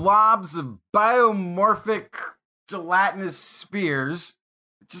 Big blobs of biomorphic gelatinous spheres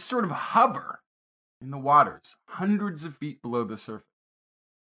just sort of hover in the waters, hundreds of feet below the surface.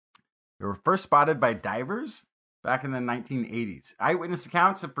 They were first spotted by divers back in the 1980s. Eyewitness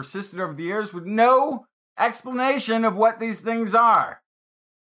accounts have persisted over the years with no explanation of what these things are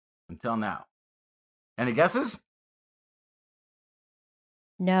until now. Any guesses?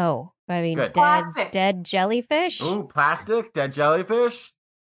 No. I mean, dead jellyfish? Ooh, plastic, dead jellyfish.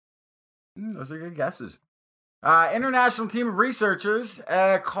 Those are good guesses. International team of researchers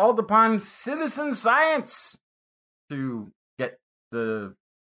called upon citizen science to get the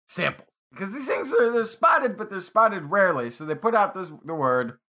samples. Because these things they're spotted, but they're spotted rarely. So they put out the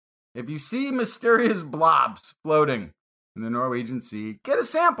word, if you see mysterious blobs floating in the Norwegian Sea, get a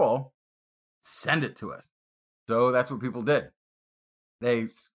sample, send it to us. So that's what people did. They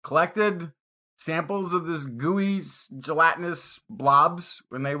collected samples of this gooey, gelatinous blobs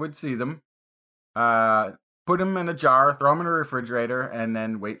when they would see them, put them in a jar, throw them in a refrigerator, and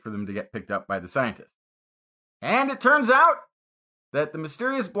then wait for them to get picked up by the scientists. And it turns out that the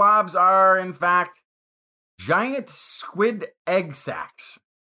mysterious blobs are, in fact, giant squid egg sacs.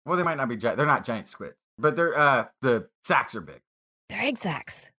 Well, they might not be giant. They're not giant squid, but they're the sacs are big. They're egg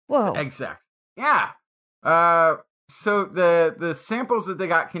sacs. Whoa. Egg sacs. Yeah. So the samples that they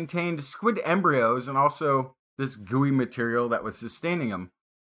got contained squid embryos and also this gooey material that was sustaining them.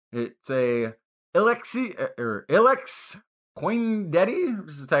 It's a Ilex poindedi,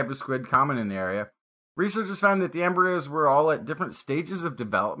 which is a type of squid common in the area. Researchers found that the embryos were all at different stages of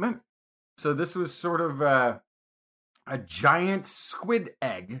development. So this was sort of a giant squid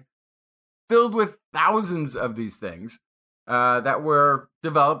egg filled with thousands of these things. That were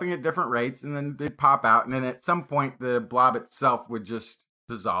developing at different rates, and then they'd pop out, and then at some point the blob itself would just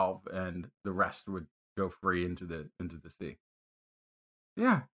dissolve, and the rest would go free into the sea.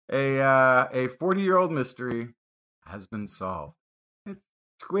 Yeah, a 40-year-old mystery has been solved. It's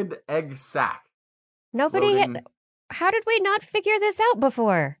squid egg sac. How did we not figure this out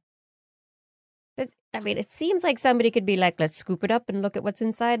before? I mean, it seems like somebody could be like, let's scoop it up and look at what's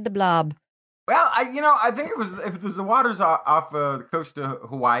inside the blob. Well, I think it was if the water's off the coast of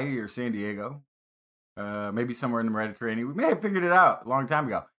Hawaii or San Diego, maybe somewhere in the Mediterranean, we may have figured it out a long time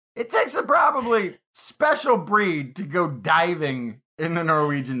ago. It takes a probably special breed to go diving in the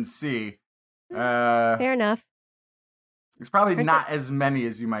Norwegian Sea. Fair enough. There's probably not as many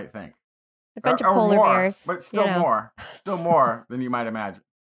as you might think. A bunch of polar bears, but still more than you might imagine.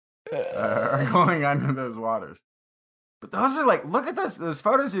 are going under those waters. But those are like, look at this. Those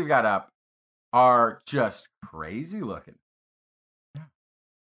photos you've got up are just crazy looking.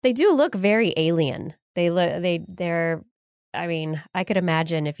 They do look very alien. They're I mean, I could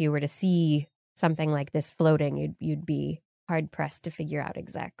imagine if you were to see something like this floating, you'd be hard pressed to figure out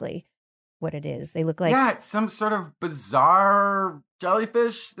exactly what it is. They look like, yeah, it's some sort of bizarre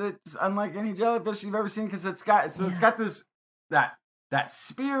jellyfish that's unlike any jellyfish you've ever seen, because it's got this that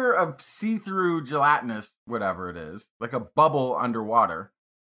sphere of see-through gelatinous whatever it is, like a bubble underwater,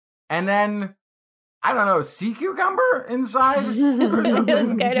 and then I don't know, sea cucumber inside or something.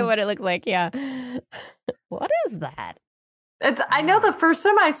 That's kind of what it looks like. Yeah. What is that? I know the first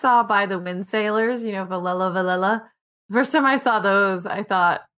time I saw By the Wind Sailors, Valella. The first time I saw those, I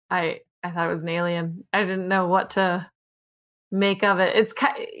thought it was an alien. I didn't know what to make of it. It's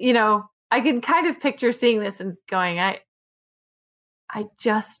I can kind of picture seeing this and going, I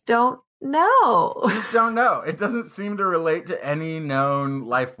just don't know. Just don't know. It doesn't seem to relate to any known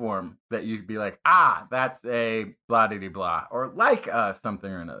life form that you'd be like, that's a blah dee blah, or like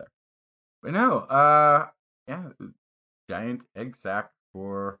something or another. But no, yeah, giant egg sac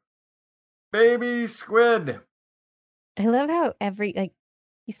for baby squid. I love how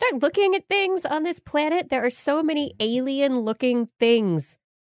you start looking at things on this planet. There are so many alien-looking things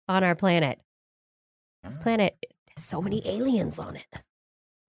on our planet. This planet has so many aliens on it.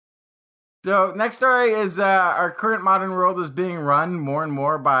 So next story is our current modern world is being run more and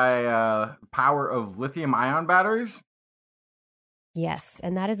more by power of lithium-ion batteries. Yes,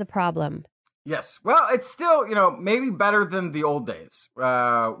 and that is a problem. Yes. Well, it's still, maybe better than the old days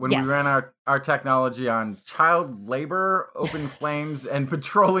when we ran our technology on child labor, open flames, and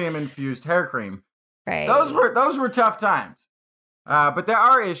petroleum-infused hair cream. Right. Those were tough times. But there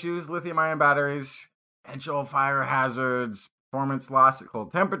are issues. Lithium-ion batteries, potential fire hazards, performance loss at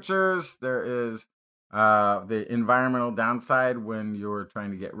cold temperatures. There is the environmental downside when you're trying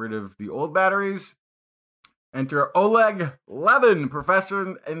to get rid of the old batteries. Enter Oleg Levin,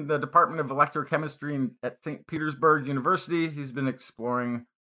 professor in the Department of Electrochemistry at St. Petersburg University. He's been exploring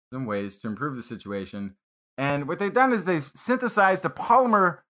some ways to improve the situation. And what they've done is they've synthesized a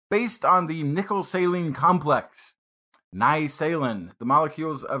polymer based on the nickel-saline complex, Ni-Salin. The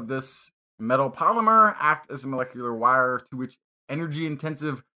molecules of this metal polymer act as a molecular wire to which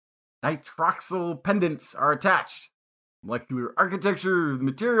energy-intensive nitroxyl pendants are attached. Molecular architecture of the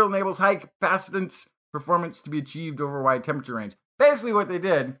material enables high capacitance performance to be achieved over a wide temperature range. Basically, what they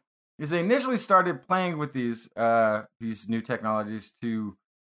did is they initially started playing with these new technologies to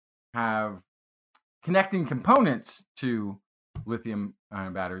have connecting components to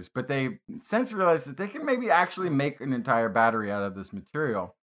lithium-ion batteries, but they since realized that they can maybe actually make an entire battery out of this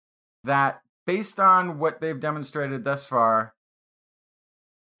material that, based on what they've demonstrated thus far,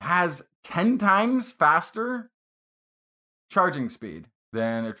 has 10 times faster charging speed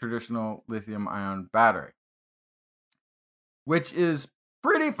than a traditional lithium-ion battery, which is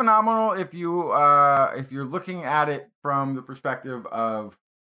pretty phenomenal if you're looking at it from the perspective of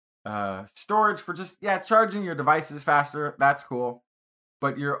storage for just charging your devices faster. That's cool,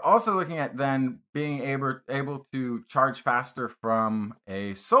 but you're also looking at then being able to charge faster from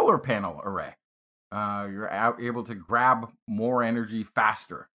a solar panel array. You're able to grab more energy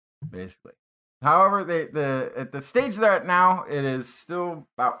faster, basically. However, at the stage they're at now, it is still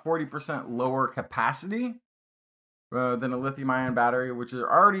about 40% lower capacity than a lithium-ion battery, which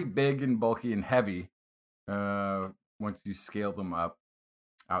are already big and bulky and heavy once you scale them up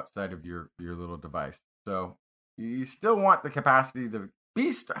outside of your little device. So you still want the capacity to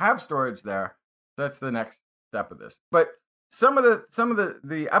have storage there. That's the next step of this. But some of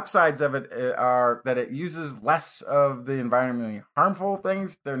the upsides of it are that it uses less of the environmentally harmful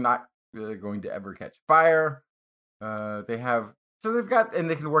things. They're not going to ever catch fire. They've got, and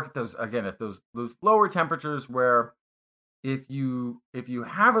they can work at those lower temperatures where if you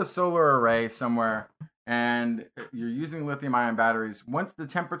have a solar array somewhere and you're using lithium-ion batteries, once the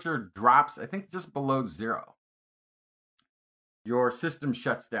temperature drops, I think just below 0, your system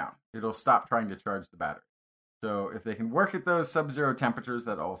shuts down. It'll stop trying to charge the battery. So if they can work at those sub-zero temperatures,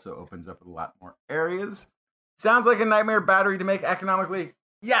 that also opens up a lot more areas. Sounds like a nightmare battery to make economically.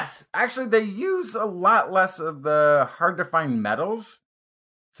 Yes, actually, they use a lot less of the hard-to-find metals.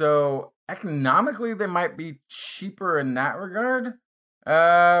 So economically, they might be cheaper in that regard.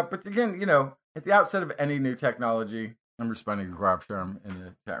 But again, at the outset of any new technology, I'm responding to Grab Sharm in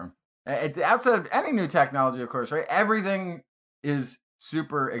the chat room. At the outset of any new technology, of course, right? Everything is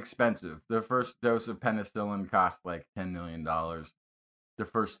super expensive. The first dose of penicillin cost like $10 million. The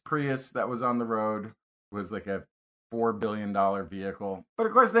first Prius that was on the road was like a $4 billion vehicle. But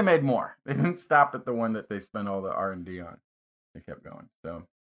of course, they made more. They didn't stop at the one that they spent all the R&D on. They kept going. So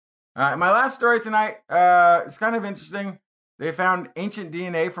my last story tonight is kind of interesting. They found ancient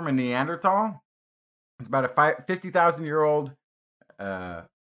DNA from a Neanderthal. It's about a 50,000-year-old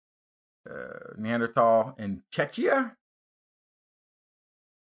Neanderthal in Czechia.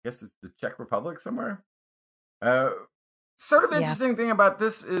 I guess it's the Czech Republic somewhere. Sort of interesting thing about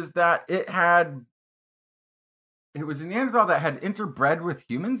this is that it was a Neanderthal that had interbred with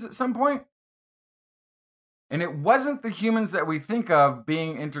humans at some point. And it wasn't the humans that we think of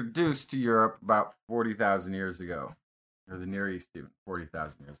being introduced to Europe about 40,000 years ago, or the Near East even,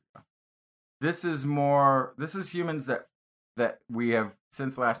 40,000 years ago. This is humans that we have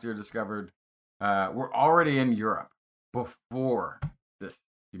since last year discovered were already in Europe before this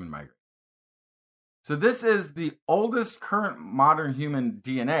human migration. So this is the oldest current modern human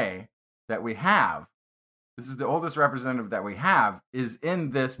DNA that we have. This is the oldest representative that we have is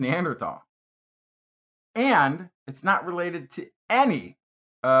in this Neanderthal. And it's not related to any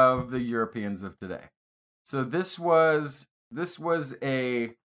of the Europeans of today. So this was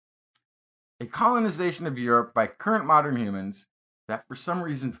a colonization of Europe by current modern humans that for some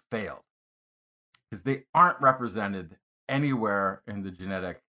reason failed. Because they aren't represented anywhere in the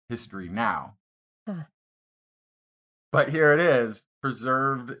genetic history now. Huh. But here it is,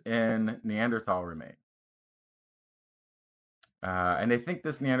 preserved in Neanderthal remains. And they think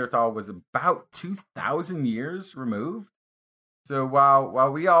this Neanderthal was about 2,000 years removed. So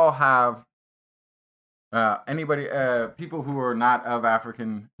while we all have people who are not of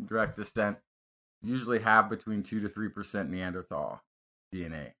African direct descent usually have between 2 to 3% Neanderthal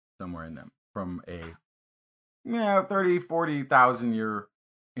DNA somewhere in them from a 30, 40,000 year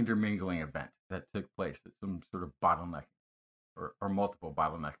intermingling event that took place at some sort of bottlenecking or multiple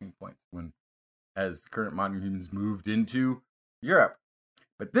bottlenecking points as current modern humans moved into Europe.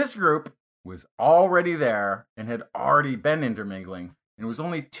 But this group was already there and had already been intermingling, and it was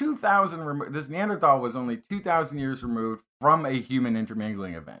only 2,000 removed. This Neanderthal was only 2,000 years removed from a human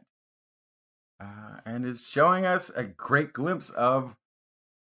intermingling event, and is showing us a great glimpse of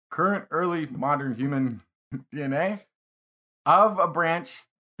current early modern human DNA of a branch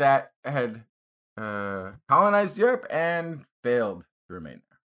that had colonized Europe and failed to remain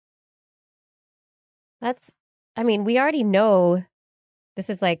there. We already know this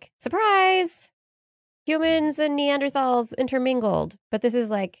is like, surprise, humans and Neanderthals intermingled. But this is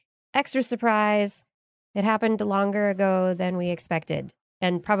like extra surprise. It happened longer ago than we expected,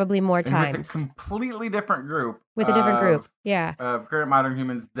 and probably more times. With a completely different group. With a different group, yeah. Of current modern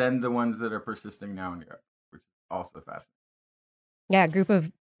humans than the ones that are persisting now in Europe, which is also fascinating. Yeah, group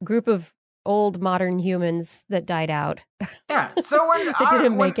of old modern humans that died out. Yeah, so when that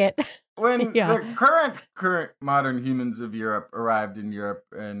didn't make it. When the current modern humans of Europe arrived in Europe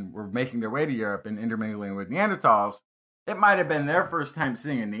and were making their way to Europe and intermingling with Neanderthals, it might have been their first time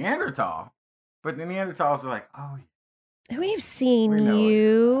seeing a Neanderthal, but the Neanderthals were like, "Oh, we've seen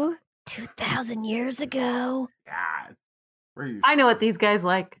you 2,000 years ago." Yeah, I know what these guys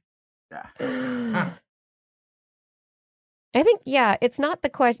like. Yeah. I think, it's not the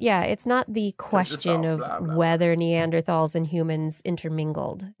question. Yeah, it's not the question of whether Neanderthals and humans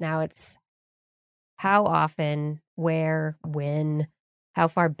intermingled. Now it's how often, where, when, how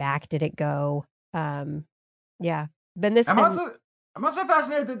far back did it go? Yeah. But this. I'm also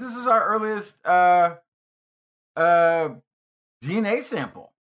fascinated that this is our earliest DNA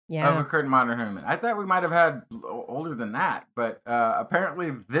sample of a current modern human. I thought we might have had older than that, but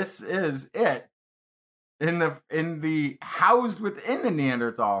apparently this is it. In the housed within the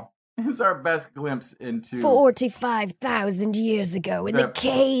Neanderthal is our best glimpse into 45,000 years ago in the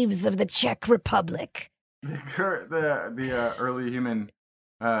caves of the Czech Republic. The early human,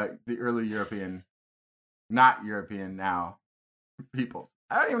 the early European, not European now, peoples.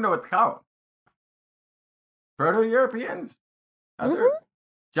 I don't even know what to call them. Proto-Europeans? Other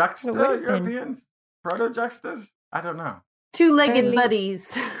Juxta-Europeans? Proto-Juxtas? I don't know. Two-legged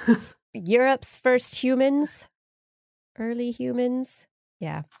buddies. Europe's first humans, early humans.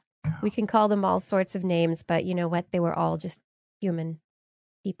 Yeah. We can call them all sorts of names, but you know what? They were all just human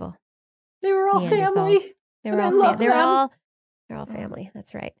people. They were all family. They're all family.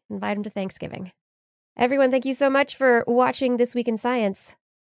 That's right. Invite them to Thanksgiving. Everyone, thank you so much for watching This Week in Science.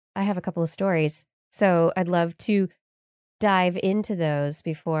 I have a couple of stories, so I'd love to dive into those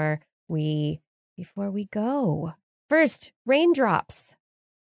before we go. First, raindrops.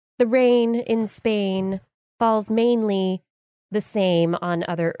 The rain in Spain falls mainly the same on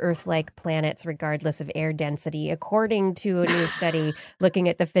other Earth-like planets, regardless of air density, according to a new study looking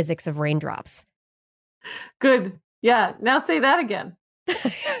at the physics of raindrops. Good. Yeah, now say that again.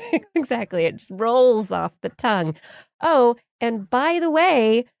 Exactly. It just rolls off the tongue. Oh, and by the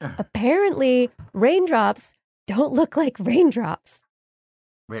way, apparently raindrops don't look like raindrops.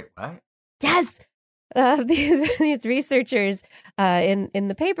 Wait, what? Yes. These researchers in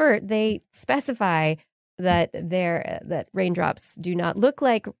the paper, they specify that that raindrops do not look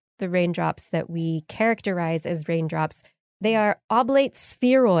like the raindrops that we characterize as raindrops. They are oblate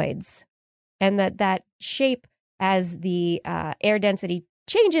spheroids, and that shape, as the air density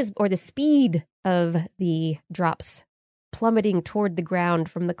changes or the speed of the drops plummeting toward the ground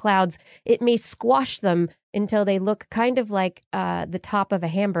from the clouds, it may squash them until they look kind of like the top of a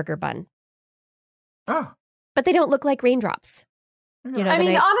hamburger bun. Oh. But they don't look like raindrops. You know, I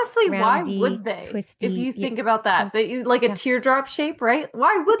mean, nice honestly, roundy, why would they? twisty, if you think about that, they, like a teardrop shape, right?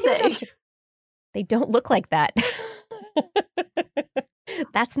 Why would they? They don't look like that.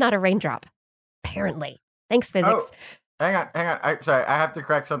 That's not a raindrop, apparently. Thanks, physics. Oh, hang on. Sorry, I have to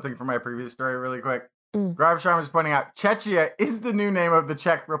correct something from my previous story really quick. Gravsharm was pointing out, Czechia is the new name of the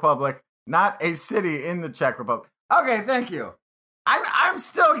Czech Republic, not a city in the Czech Republic. Okay, thank you. I'm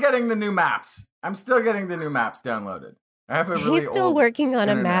still getting the new maps. I'm still getting the new maps downloaded. I have a really He's still old working on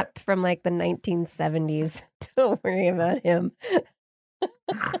internet. a map from like the 1970s. Don't worry about him.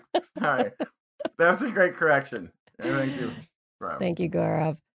 Sorry. That was a great correction. Thank you. Thank you,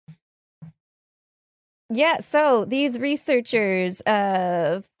 Gaurav. Yeah, so these researchers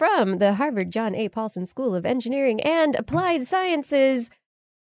from the Harvard John A. Paulson School of Engineering and Applied Sciences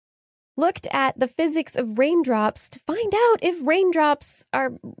looked at the physics of raindrops to find out if raindrops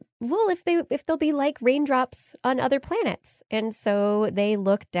are, well, if they'll be like raindrops on other planets. And so they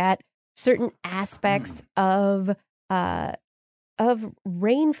looked at certain aspects of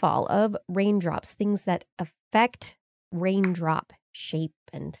rainfall, of raindrops, things that affect raindrop shape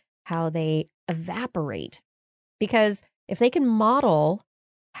and how they evaporate. Because if they can model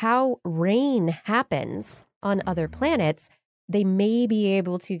how rain happens on other planets, they may be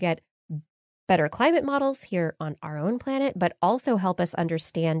able to get better climate models here on our own planet, but also help us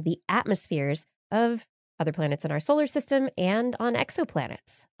understand the atmospheres of other planets in our solar system and on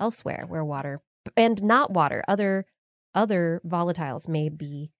exoplanets elsewhere where water and not water, other volatiles may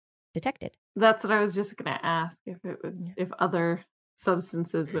be detected. That's what I was just going to ask, if other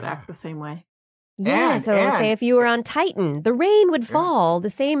substances would act the same way. Yeah, so say if you were on Titan, the rain would fall the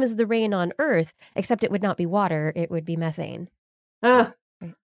same as the rain on Earth, except it would not be water, it would be methane. I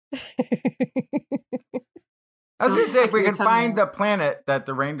was going to say, if we can find the planet that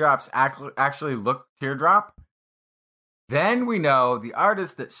the raindrops actually look teardrop, then we know the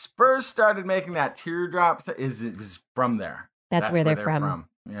artist that first started making that teardrop is from there. That's where they're from.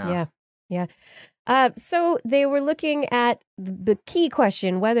 Yeah. So they were looking at the key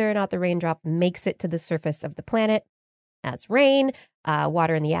question, whether or not the raindrop makes it to the surface of the planet as rain.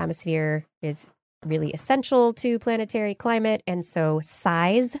 Water in the atmosphere is really essential to planetary climate, and so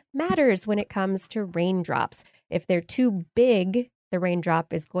size matters when it comes to raindrops. If they're too big, the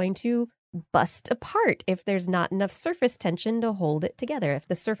raindrop is going to bust apart if there's not enough surface tension to hold it together. If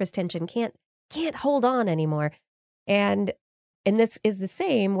the surface tension can't hold on anymore. And this is the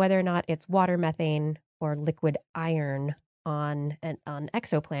same whether or not it's water, methane, or liquid iron on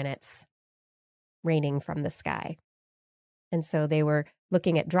exoplanets raining from the sky. And so they were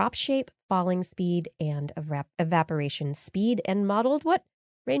looking at drop shape, falling speed, and evaporation speed, and modeled what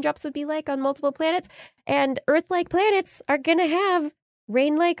raindrops would be like on multiple planets. And Earth-like planets are going to have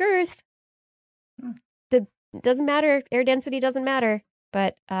rain like Earth. Doesn't matter. Air density doesn't matter.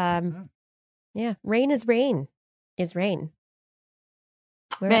 But yeah, rain is rain.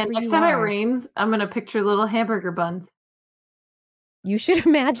 Man, next time it rains, I'm going to picture little hamburger buns. You should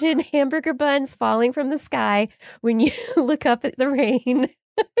imagine hamburger buns falling from the sky when you look up at the rain.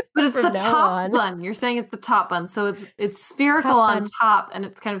 But it's the top bun. You're saying it's the top bun. So it's spherical on top and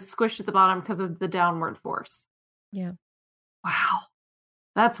it's kind of squished at the bottom because of the downward force. Yeah. Wow.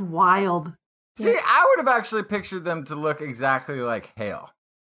 That's wild. See, I would have actually pictured them to look exactly like hail.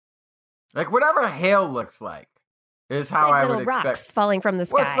 Like whatever hail looks like is how I would expect. Rocks falling from the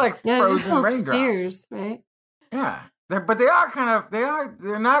sky. Well, it's like frozen raindrops. Spheres, right? Yeah. But they are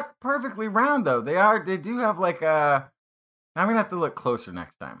they're not perfectly round though. They do have like a, I'm going to have to look closer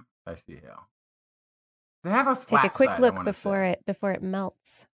next time I see hail. They have a flat Take a quick side, look before it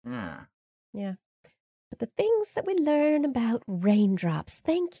melts. Yeah. Yeah. But the things that we learn about raindrops.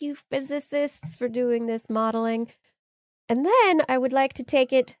 Thank you, physicists, for doing this modeling. And then I would like to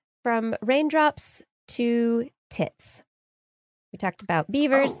take it from raindrops to tits. We talked about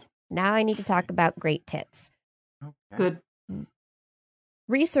beavers. Oh. Now I need to talk about great tits. Okay. Good.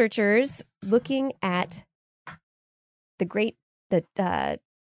 Researchers looking at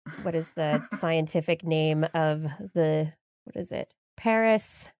what is the scientific name of what is it?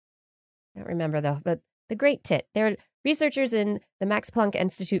 Paris. I don't remember though, but the great tit. They're researchers in the Max Planck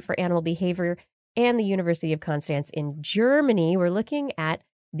Institute for Animal Behavior and the University of Konstanz in Germany were looking at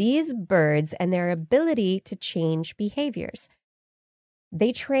these birds and their ability to change behaviors.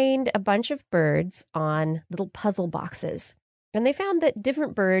 They trained a bunch of birds on little puzzle boxes, and they found that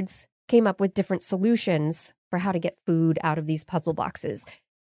different birds came up with different solutions for how to get food out of these puzzle boxes.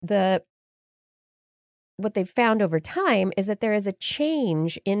 What they've found over time is that there is a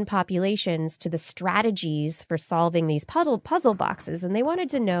change in populations to the strategies for solving these puzzle boxes, and they wanted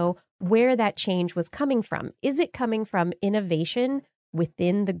to know where that change was coming from. Is it coming from innovation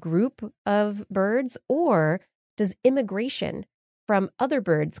within the group of birds, or does immigration from other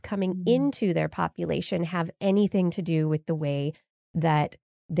birds coming into their population have anything to do with the way that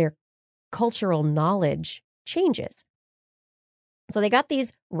their cultural knowledge changes? So they got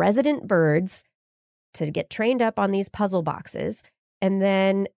these resident birds to get trained up on these puzzle boxes. And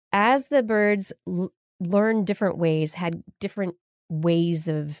then as the birds learned different ways, had different ways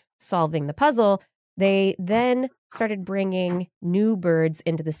of solving the puzzle, they then started bringing new birds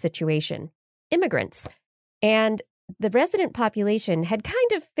into the situation, immigrants. And the resident population had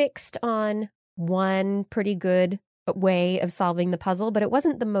kind of fixed on one pretty good way of solving the puzzle, but it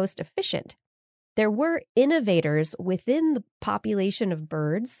wasn't the most efficient. There were innovators within the population of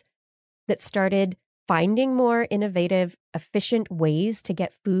birds that started finding more innovative, efficient ways to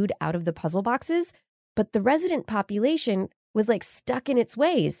get food out of the puzzle boxes, but the resident population was like stuck in its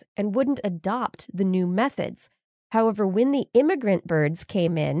ways and wouldn't adopt the new methods. However, when the immigrant birds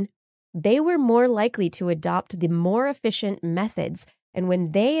came in, they were more likely to adopt the more efficient methods. And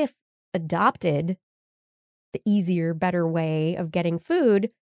when they adopted the easier, better way of getting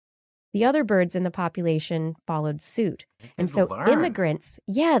food, the other birds in the population followed suit. And so immigrants,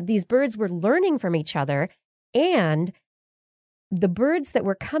 these birds were learning from each other, and the birds that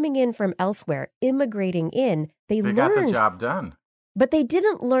were coming in from elsewhere, immigrating in, they learned, got the job done. But they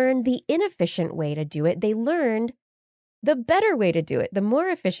didn't learn the inefficient way to do it. They learned the better way to do it, the more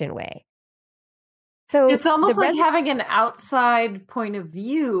efficient way. So it's almost like having an outside point of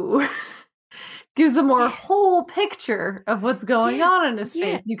view. Gives a more whole picture of what's going on in a space.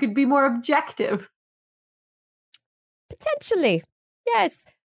 Yeah. You could be more objective. Potentially. Yes.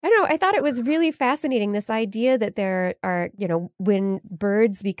 I don't know. I thought it was really fascinating, this idea that there are, when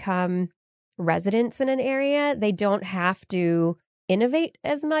birds become residents in an area, they don't have to innovate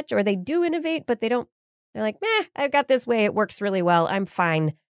as much, or they do innovate, but they're like, I've got this way. It works really well. I'm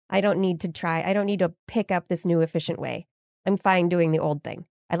fine. I don't need to try. I don't need to pick up this new efficient way. I'm fine doing the old thing.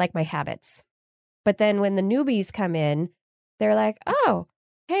 I like my habits. But then when the newbies come in, they're like, oh,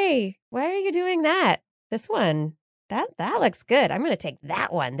 hey, why are you doing that? This one, that looks good. I'm going to take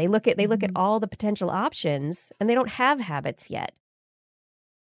that one. They look at all the potential options, and they don't have habits yet.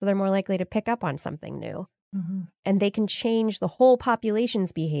 So they're more likely to pick up on something new. Mm-hmm. And they can change the whole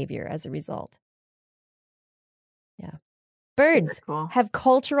population's behavior as a result. Yeah. Birds have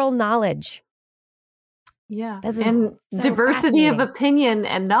cultural knowledge. Yeah. And so diversity of opinion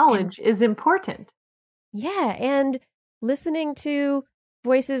and knowledge is important. Yeah. And listening to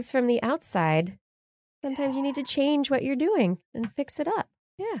voices from the outside, sometimes you need to change what you're doing and fix it up.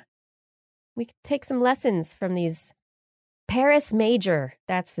 Yeah. We could take some lessons from these. Paris Major.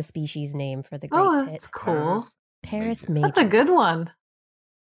 That's the species name for the great tit. That's cool. Paris Major. That's a good one.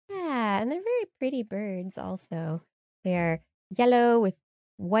 Yeah. And they're very pretty birds also. They're yellow with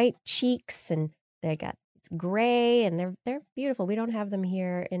white cheeks, and they got gray, and they're beautiful. We don't have them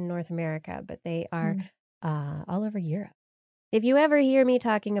here in North America, but they are all over Europe. If you ever hear me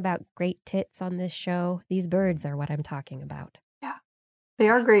talking about great tits on this show, these birds are what I'm talking about. Yeah, they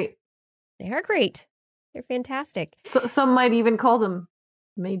are great. They are great. They're fantastic. So, some might even call them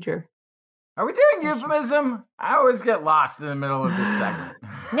major. Are we doing euphemism? I always get lost in the middle of this segment.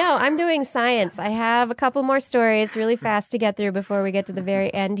 No, I'm doing science. I have a couple more stories really fast to get through before we get to the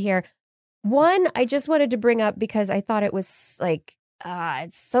very end here. One, I just wanted to bring up because I thought it was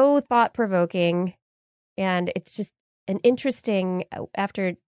it's so thought-provoking, and it's just an interesting,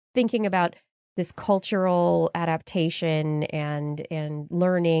 after thinking about this cultural adaptation and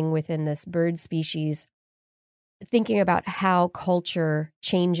learning within this bird species, thinking about how culture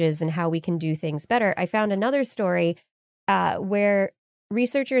changes and how we can do things better. I found another story where a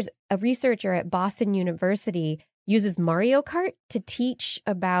researcher at Boston University uses Mario Kart to teach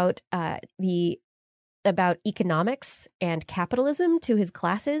about economics and capitalism to his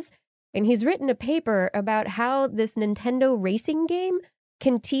classes. And he's written a paper about how this Nintendo racing game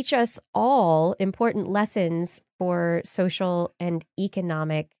can teach us all important lessons for social and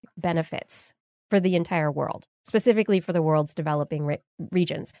economic benefits for the entire world, specifically for the world's developing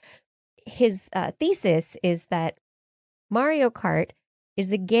regions. His thesis is that Mario Kart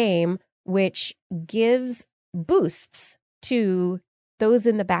is a game which gives boosts to those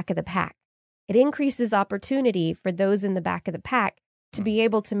in the back of the pack. It increases opportunity for those in the back of the pack to be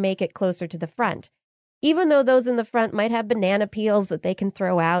able to make it closer to the front. Even though those in the front might have banana peels that they can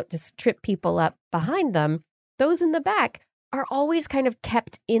throw out to trip people up behind them, those in the back are always kind of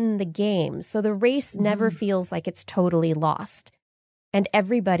kept in the game. So the race never feels like it's totally lost, and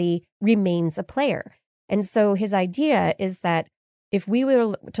everybody remains a player. And so his idea is that if we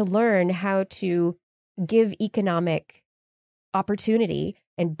were to learn how to give economic opportunity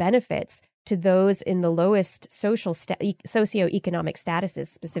and benefits to those in the lowest socioeconomic statuses,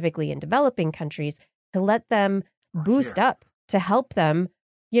 specifically in developing countries, to let them boost up, to help them,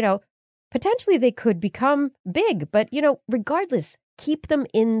 potentially they could become big, but, regardless, keep them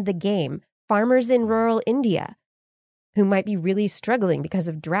in the game. Farmers in rural India who might be really struggling because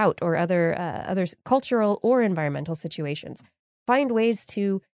of drought or other cultural or environmental situations, find ways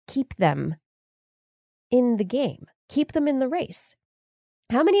to keep them in the game, keep them in the race.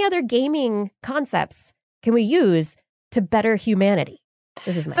 How many other gaming concepts can we use to better humanity?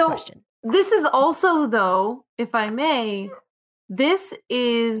 This is my question. This is also, though, if I may, this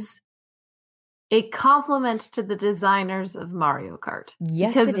is a compliment to the designers of Mario Kart.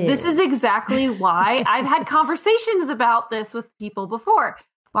 Yes, because this is exactly why I've had conversations about this with people before.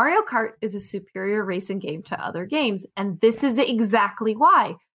 Mario Kart is a superior racing game to other games, and this is exactly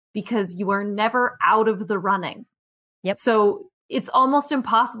why, because you are never out of the running. Yep. So it's almost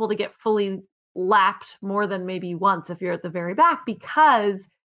impossible to get fully lapped more than maybe once if you're at the very back, because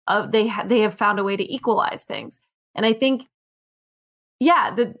they have found a way to equalize things. And I think,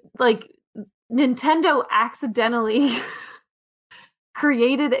 Nintendo accidentally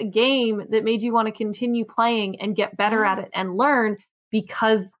created a game that made you want to continue playing and get better at it and learn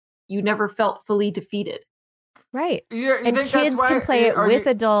because you never felt fully defeated. Right. You and think kids that's why, can play it with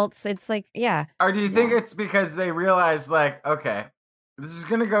adults. It's like, yeah. Or do you think it's because they realize, okay, this is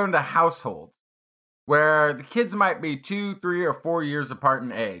going to go into households where the kids might be 2, 3, or 4 years apart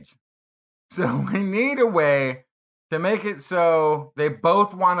in age. So we need a way to make it so they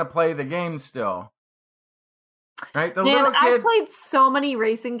both want to play the game still. Right? I've played so many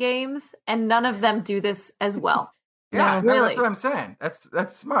racing games, and none of them do this as well. Yeah, no, that's what I'm saying.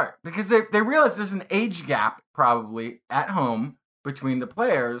 That's smart. Because they realize there's an age gap probably at home between the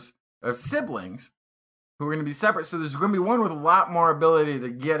players of siblings who are going to be separate. So there's going to be one with a lot more ability to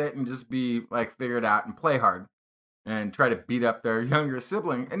get it and just be figure it out and play hard and try to beat up their younger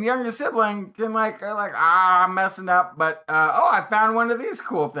sibling. And the younger sibling can I'm messing up, but I found one of these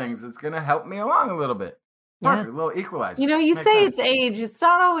cool things that's going to help me along a little bit. Perfect, a little equalizer. You Makes say sense. It's age. It's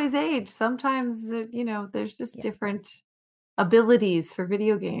not always age. Sometimes, there's just different abilities for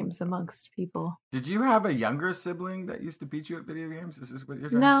video games amongst people. Did you have a younger sibling that used to beat you at video games? Is this what you're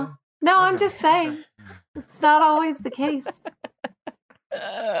trying to say? No, okay. I'm just saying. It's not always the case.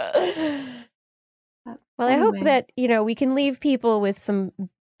 Well, I hope that, we can leave people with some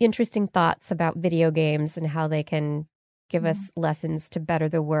interesting thoughts about video games and how they can give us lessons to better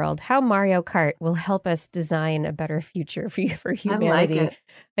the world. How Mario Kart will help us design a better future for humanity.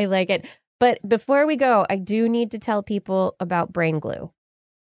 I like it. But before we go, I do need to tell people about brain glue.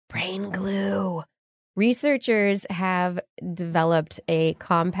 Brain glue. Researchers have developed a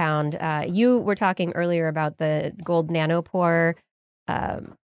compound. You were talking earlier about the gold nanopore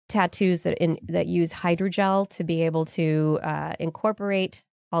tattoos that use hydrogel to be able to incorporate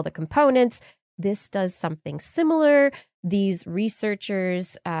all the components. This does something similar. These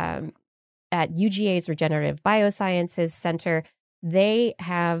researchers at UGA's Regenerative Biosciences Center, they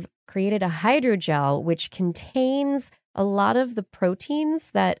have created a hydrogel which contains a lot of the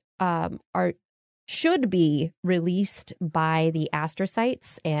proteins that should be released by the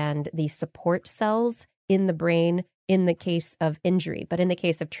astrocytes and the support cells in the brain in the case of injury. But in the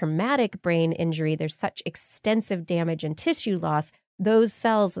case of traumatic brain injury, there's such extensive damage and tissue loss. Those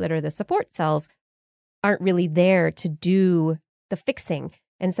cells that are the support cells aren't really there to do the fixing.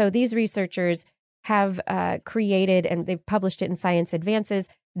 And so these researchers have created, and they've published it in Science Advances,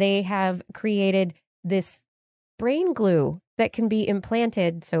 they have created this brain glue that can be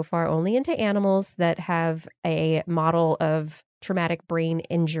implanted so far only into animals that have a model of traumatic brain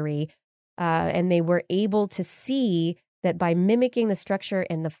injury. And they were able to see that by mimicking the structure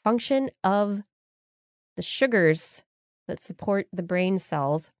and the function of the sugars that support the brain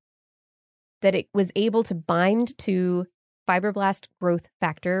cells, that it was able to bind to fibroblast growth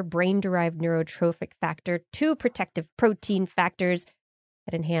factor, brain-derived neurotrophic factor, 2 protective protein factors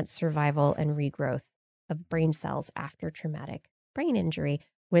that enhance survival and regrowth of brain cells after traumatic brain injury.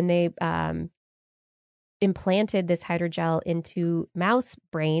 When they implanted this hydrogel into mouse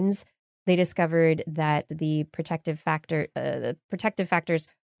brains, they discovered that the protective factors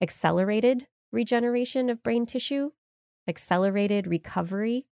accelerated regeneration of brain tissue, accelerated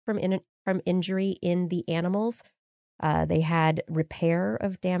recovery from injury in the animals. They had repair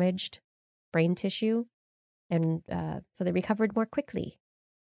of damaged brain tissue, and so they recovered more quickly.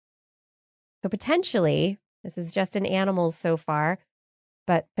 So potentially, this is just in animals so far,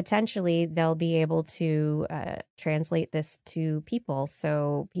 but potentially they'll be able to translate this to people.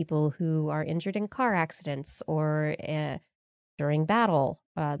 So people who are injured in car accidents or during battle,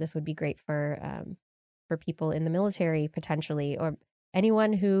 this would be great for people in the military potentially, or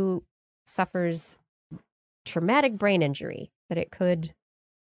anyone who suffers traumatic brain injury, that it could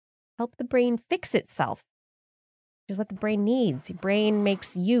help the brain fix itself, which is what the brain needs. The brain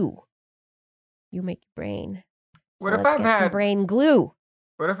makes you. You make your brain. What So if let's I've get some had brain glue?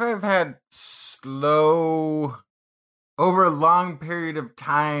 What if I've had slow, over a long period of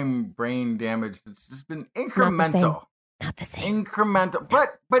time, brain damage that's just been incremental? Not the same. Incremental.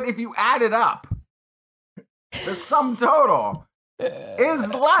 But if you add it up, the sum total is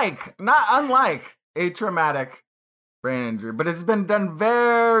not unlike a traumatic brain injury, but it's been done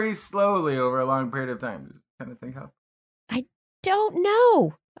very slowly over a long period of time. Does this kind of thing help? I don't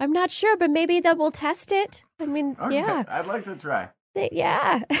know. I'm not sure, but maybe they will test it. I mean, Okay, yeah. I'd like to try.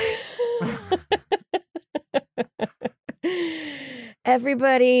 Yeah.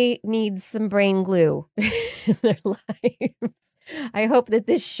 Everybody needs some brain glue in their lives. I hope that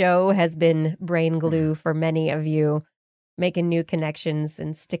this show has been brain glue for many of you, making new connections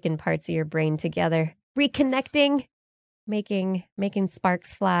and sticking parts of your brain together, reconnecting, making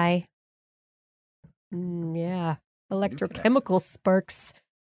sparks fly. Yeah, electrochemical sparks,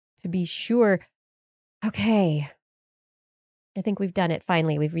 to be sure. Okay. I think we've done it.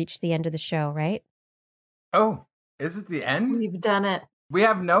 Finally, we've reached the end of the show, right? Oh, is it the end? We've done it. We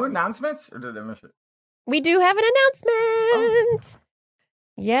have no announcements, or did I miss it? We do have an announcement.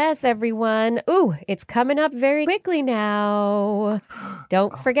 Yes, everyone. Ooh, it's coming up very quickly now.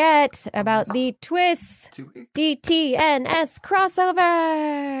 Don't forget about the TWIS DTNS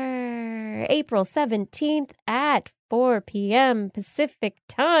crossover. April 17th at 4 p.m. Pacific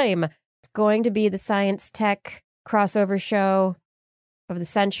time. It's going to be the science tech crossover show of the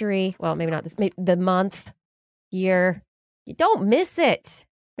century. Well, maybe not this, maybe the month, year. You don't miss it.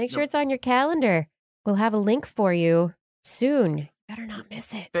 Make sure it's on your calendar. We'll have a link for you soon. You better not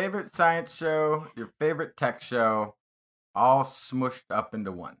miss it. Favorite science show, your favorite tech show, all smushed up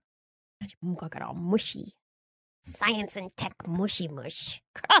into one. Got all mushy. Science and tech mushy mush.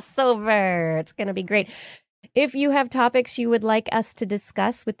 Crossover. It's going to be great. If you have topics you would like us to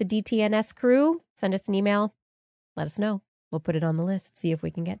discuss with the DTNS crew, send us an email. Let us know. We'll put it on the list, see if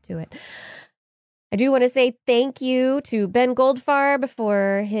we can get to it. I do want to say thank you to Ben Goldfarb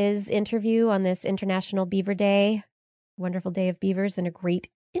for his interview on this International Beaver Day. Wonderful day of beavers and a great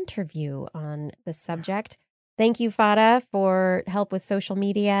interview on the subject. Thank you, Fada, for help with social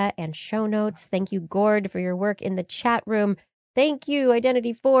media and show notes. Thank you, Gord, for your work in the chat room. Thank you,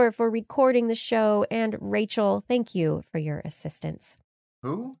 Identity4, for recording the show. And Rachel, thank you for your assistance.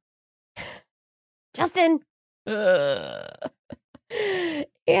 Who? Justin!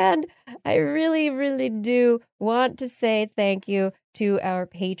 And I really, really do want to say thank you to our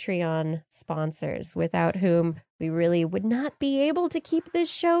Patreon sponsors, without whom we really would not be able to keep this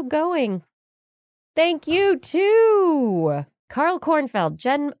show going. Thank you to Carl Kornfeld,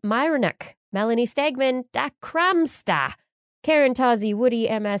 Jen Myronuk, Melanie Stegman, Dak Kramsta, Karen Tozzi, Woody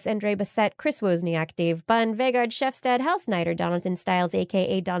MS, Andre Bassett, Chris Wozniak, Dave Bunn, Vegard Shefstad, Hal Snyder, Jonathan Stiles,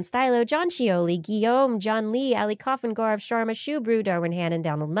 a.k.a. Don Stylo, John Scioli, Guillaume, John Lee, Ali Coffin, Gaurav Sharma, Shubru, Darwin Hannon,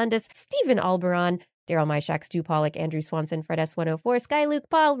 Donald Mundus, Stephen Alberon, Daryl Myshak, Stu Pollock, Andrew Swanson, Fred S104, Sky Luke,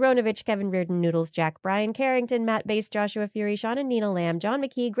 Paul Ronovich, Kevin Reardon, Noodles, Jack, Brian Carrington, Matt Bass, Joshua Fury, Sean and Nina Lamb, John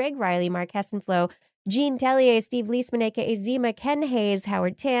McKee, Greg Riley, Mark Hessenflow, Gene Tellier, Steve Leisman, a.k.a. Zima, Ken Hayes,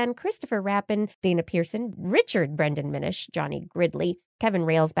 Howard Tan, Christopher Rappin, Dana Pearson, Richard Brendan Minish, Johnny Gridley, Kevin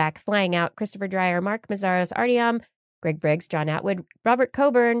Railsback, Flying Out, Christopher Dreyer, Mark Mazzaros, Artyom, Greg Briggs, John Atwood, Robert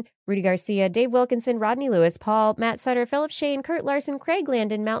Coburn, Rudy Garcia, Dave Wilkinson, Rodney Lewis, Paul, Matt Sutter, Philip Shane, Kurt Larson, Craig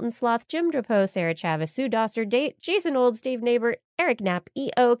Landon, Mountain Sloth, Jim Drapeau, Sarah Chavez, Sue Doster, Jason Olds, Dave Neighbor, Eric Knapp,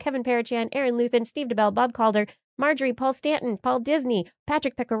 E.O., Kevin Parachan, Aaron Luthen, Steve DeBell, Bob Calder, Marjorie, Paul Stanton, Paul Disney,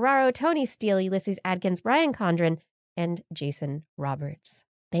 Patrick Pecoraro, Tony Steele, Ulysses Adkins, Brian Condren, and Jason Roberts.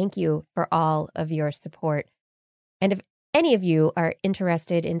 Thank you for all of your support. And if any of you are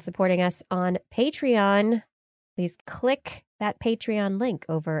interested in supporting us on Patreon, please click that Patreon link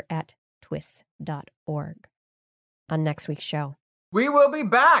over at TWIS.org. On next week's show, we will be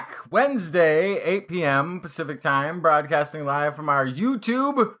back Wednesday, 8 p.m. Pacific Time, broadcasting live from our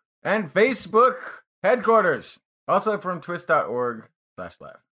YouTube and Facebook headquarters. Also from TWIS.org/live.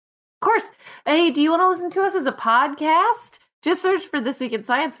 Of course. Hey, do you want to listen to us as a podcast? Just search for This Week in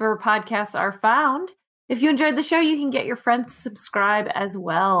Science where podcasts are found. If you enjoyed the show, you can get your friends to subscribe as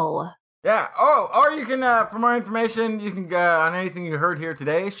well. Yeah. Oh, or you can, for more information, you can go on anything you heard here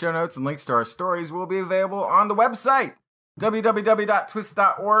today. Show notes and links to our stories will be available on the website,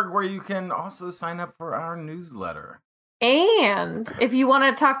 www.twis.org, where you can also sign up for our newsletter. And if you want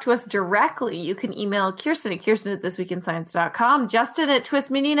to talk to us directly, you can email Kirsten at kirsten@thisweekinscience.com, Justin at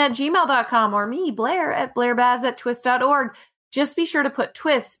twistminion@gmail.com, or me, Blair, at blairbaz@twist.org. Just be sure to put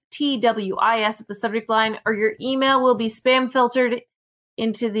TWIS, TWIS, at the subject line, or your email will be spam filtered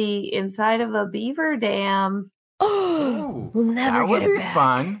into the inside of a beaver dam. Oh, we'll never get it back. That would be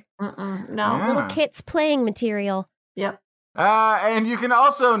fun. No. Yeah. Little Kit's playing material. Yep. And you can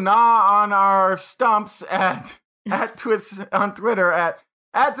also gnaw on our stumps at TWIS on Twitter at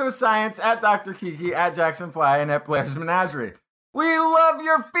TWIS Science, at Dr. Kiki, at Jackson Fly, and at Blair's Menagerie. We love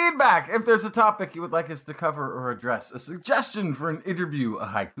your feedback. If there's a topic you would like us to cover or address, a suggestion for an interview, a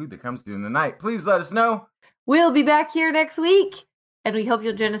haiku that comes through in the night, please let us know. We'll be back here next week, and we hope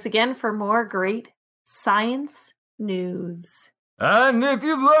you'll join us again for more great science news. And if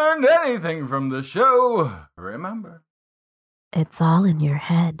you've learned anything from the show, remember, it's all in your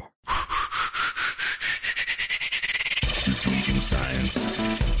head. This Week in Science.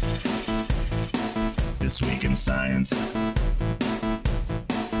 This Week in Science.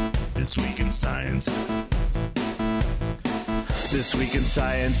 This Week in Science. This Week in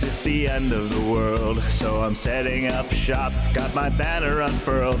Science, it's the end of the world. So I'm setting up shop, got my banner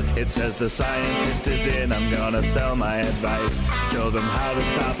unfurled. It says the scientist is in, I'm gonna sell my advice. Show them how to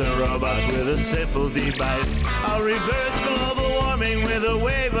stop the robots with a simple device. I'll reverse global warming with a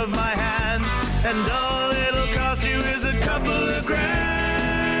wave of my hand. And all it'll cost you is a couple of grand.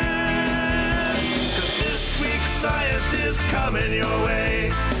 'Cause this week's science is coming your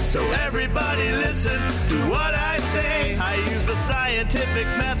way. So everybody listen to what I say. I use the scientific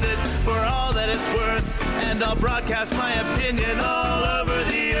method for all that it's worth. And I'll broadcast my opinion all over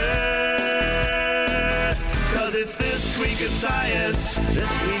the earth. 'Cause it's This Week in Science. This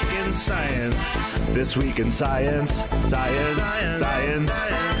Week in Science. This Week in Science. Science. Science.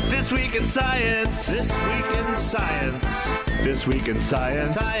 This Week in Science. This Week in Science. This Week in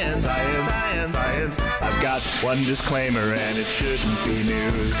Science. Science. Science. Science. Science. I've got one disclaimer and it shouldn't be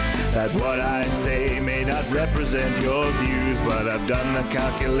news. That what I say may not represent your views. But I've done the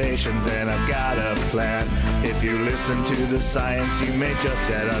calculations and I've got a plan. If you listen to the science, you may just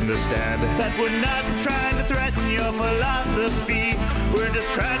yet understand that we're not trying to threaten your philosophy. We're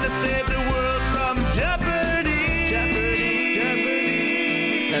just trying to save the world from jeopardy. Jeopardy.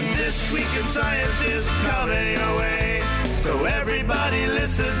 Jeopardy. And This Week in Science is coming your way. So everybody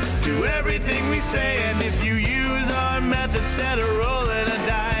listen to everything we say. And if you use our method instead of rolling a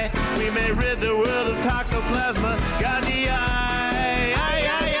die, we may rid the world of toxoplasma gondii.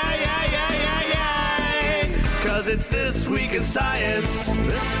 'Cause it's This Week in Science.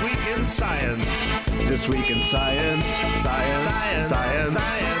 This Week in Science. This Week in Science. Science. Science. Science.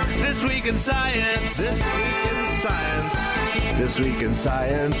 Science. This Week in Science. This Week in Science. This Week in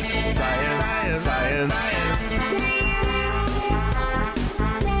Science. Science. Science. Science. Science.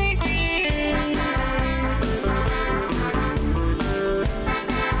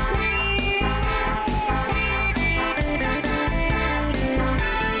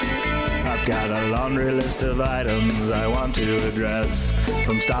 Got a laundry list of items I want to address.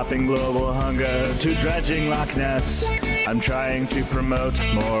 From stopping global hunger to dredging Loch Ness. I'm trying to promote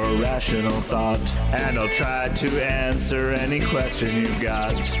more rational thought. And I'll try to answer any question you've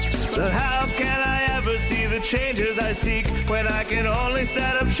got. But how can I ever see the changes I seek when I can only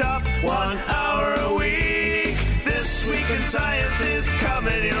set up shop 1 hour a week? This Week in Science is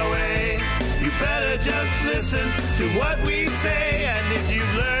coming your way. You better just listen to what we say. And if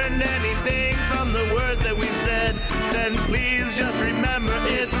you've learned anything from the words that we said, then please just remember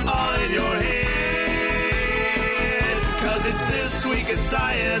it's all in your head. 'Cause it's This Week in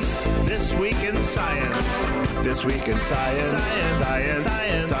Science. This Week in Science. This Week in Science. Science. Science.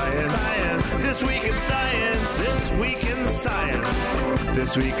 Science. Science. Science. This Week in Science. This Week in Science.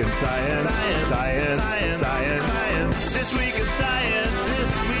 This Week in Science. Science. Science. Science. Science. This Week in Science.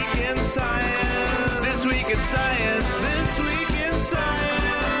 This Week in Science. This Week in Science. This Week in Science.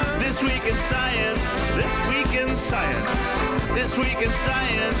 This Week in Science. This Week in Science. This week in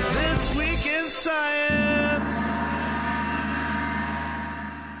science. This week in science.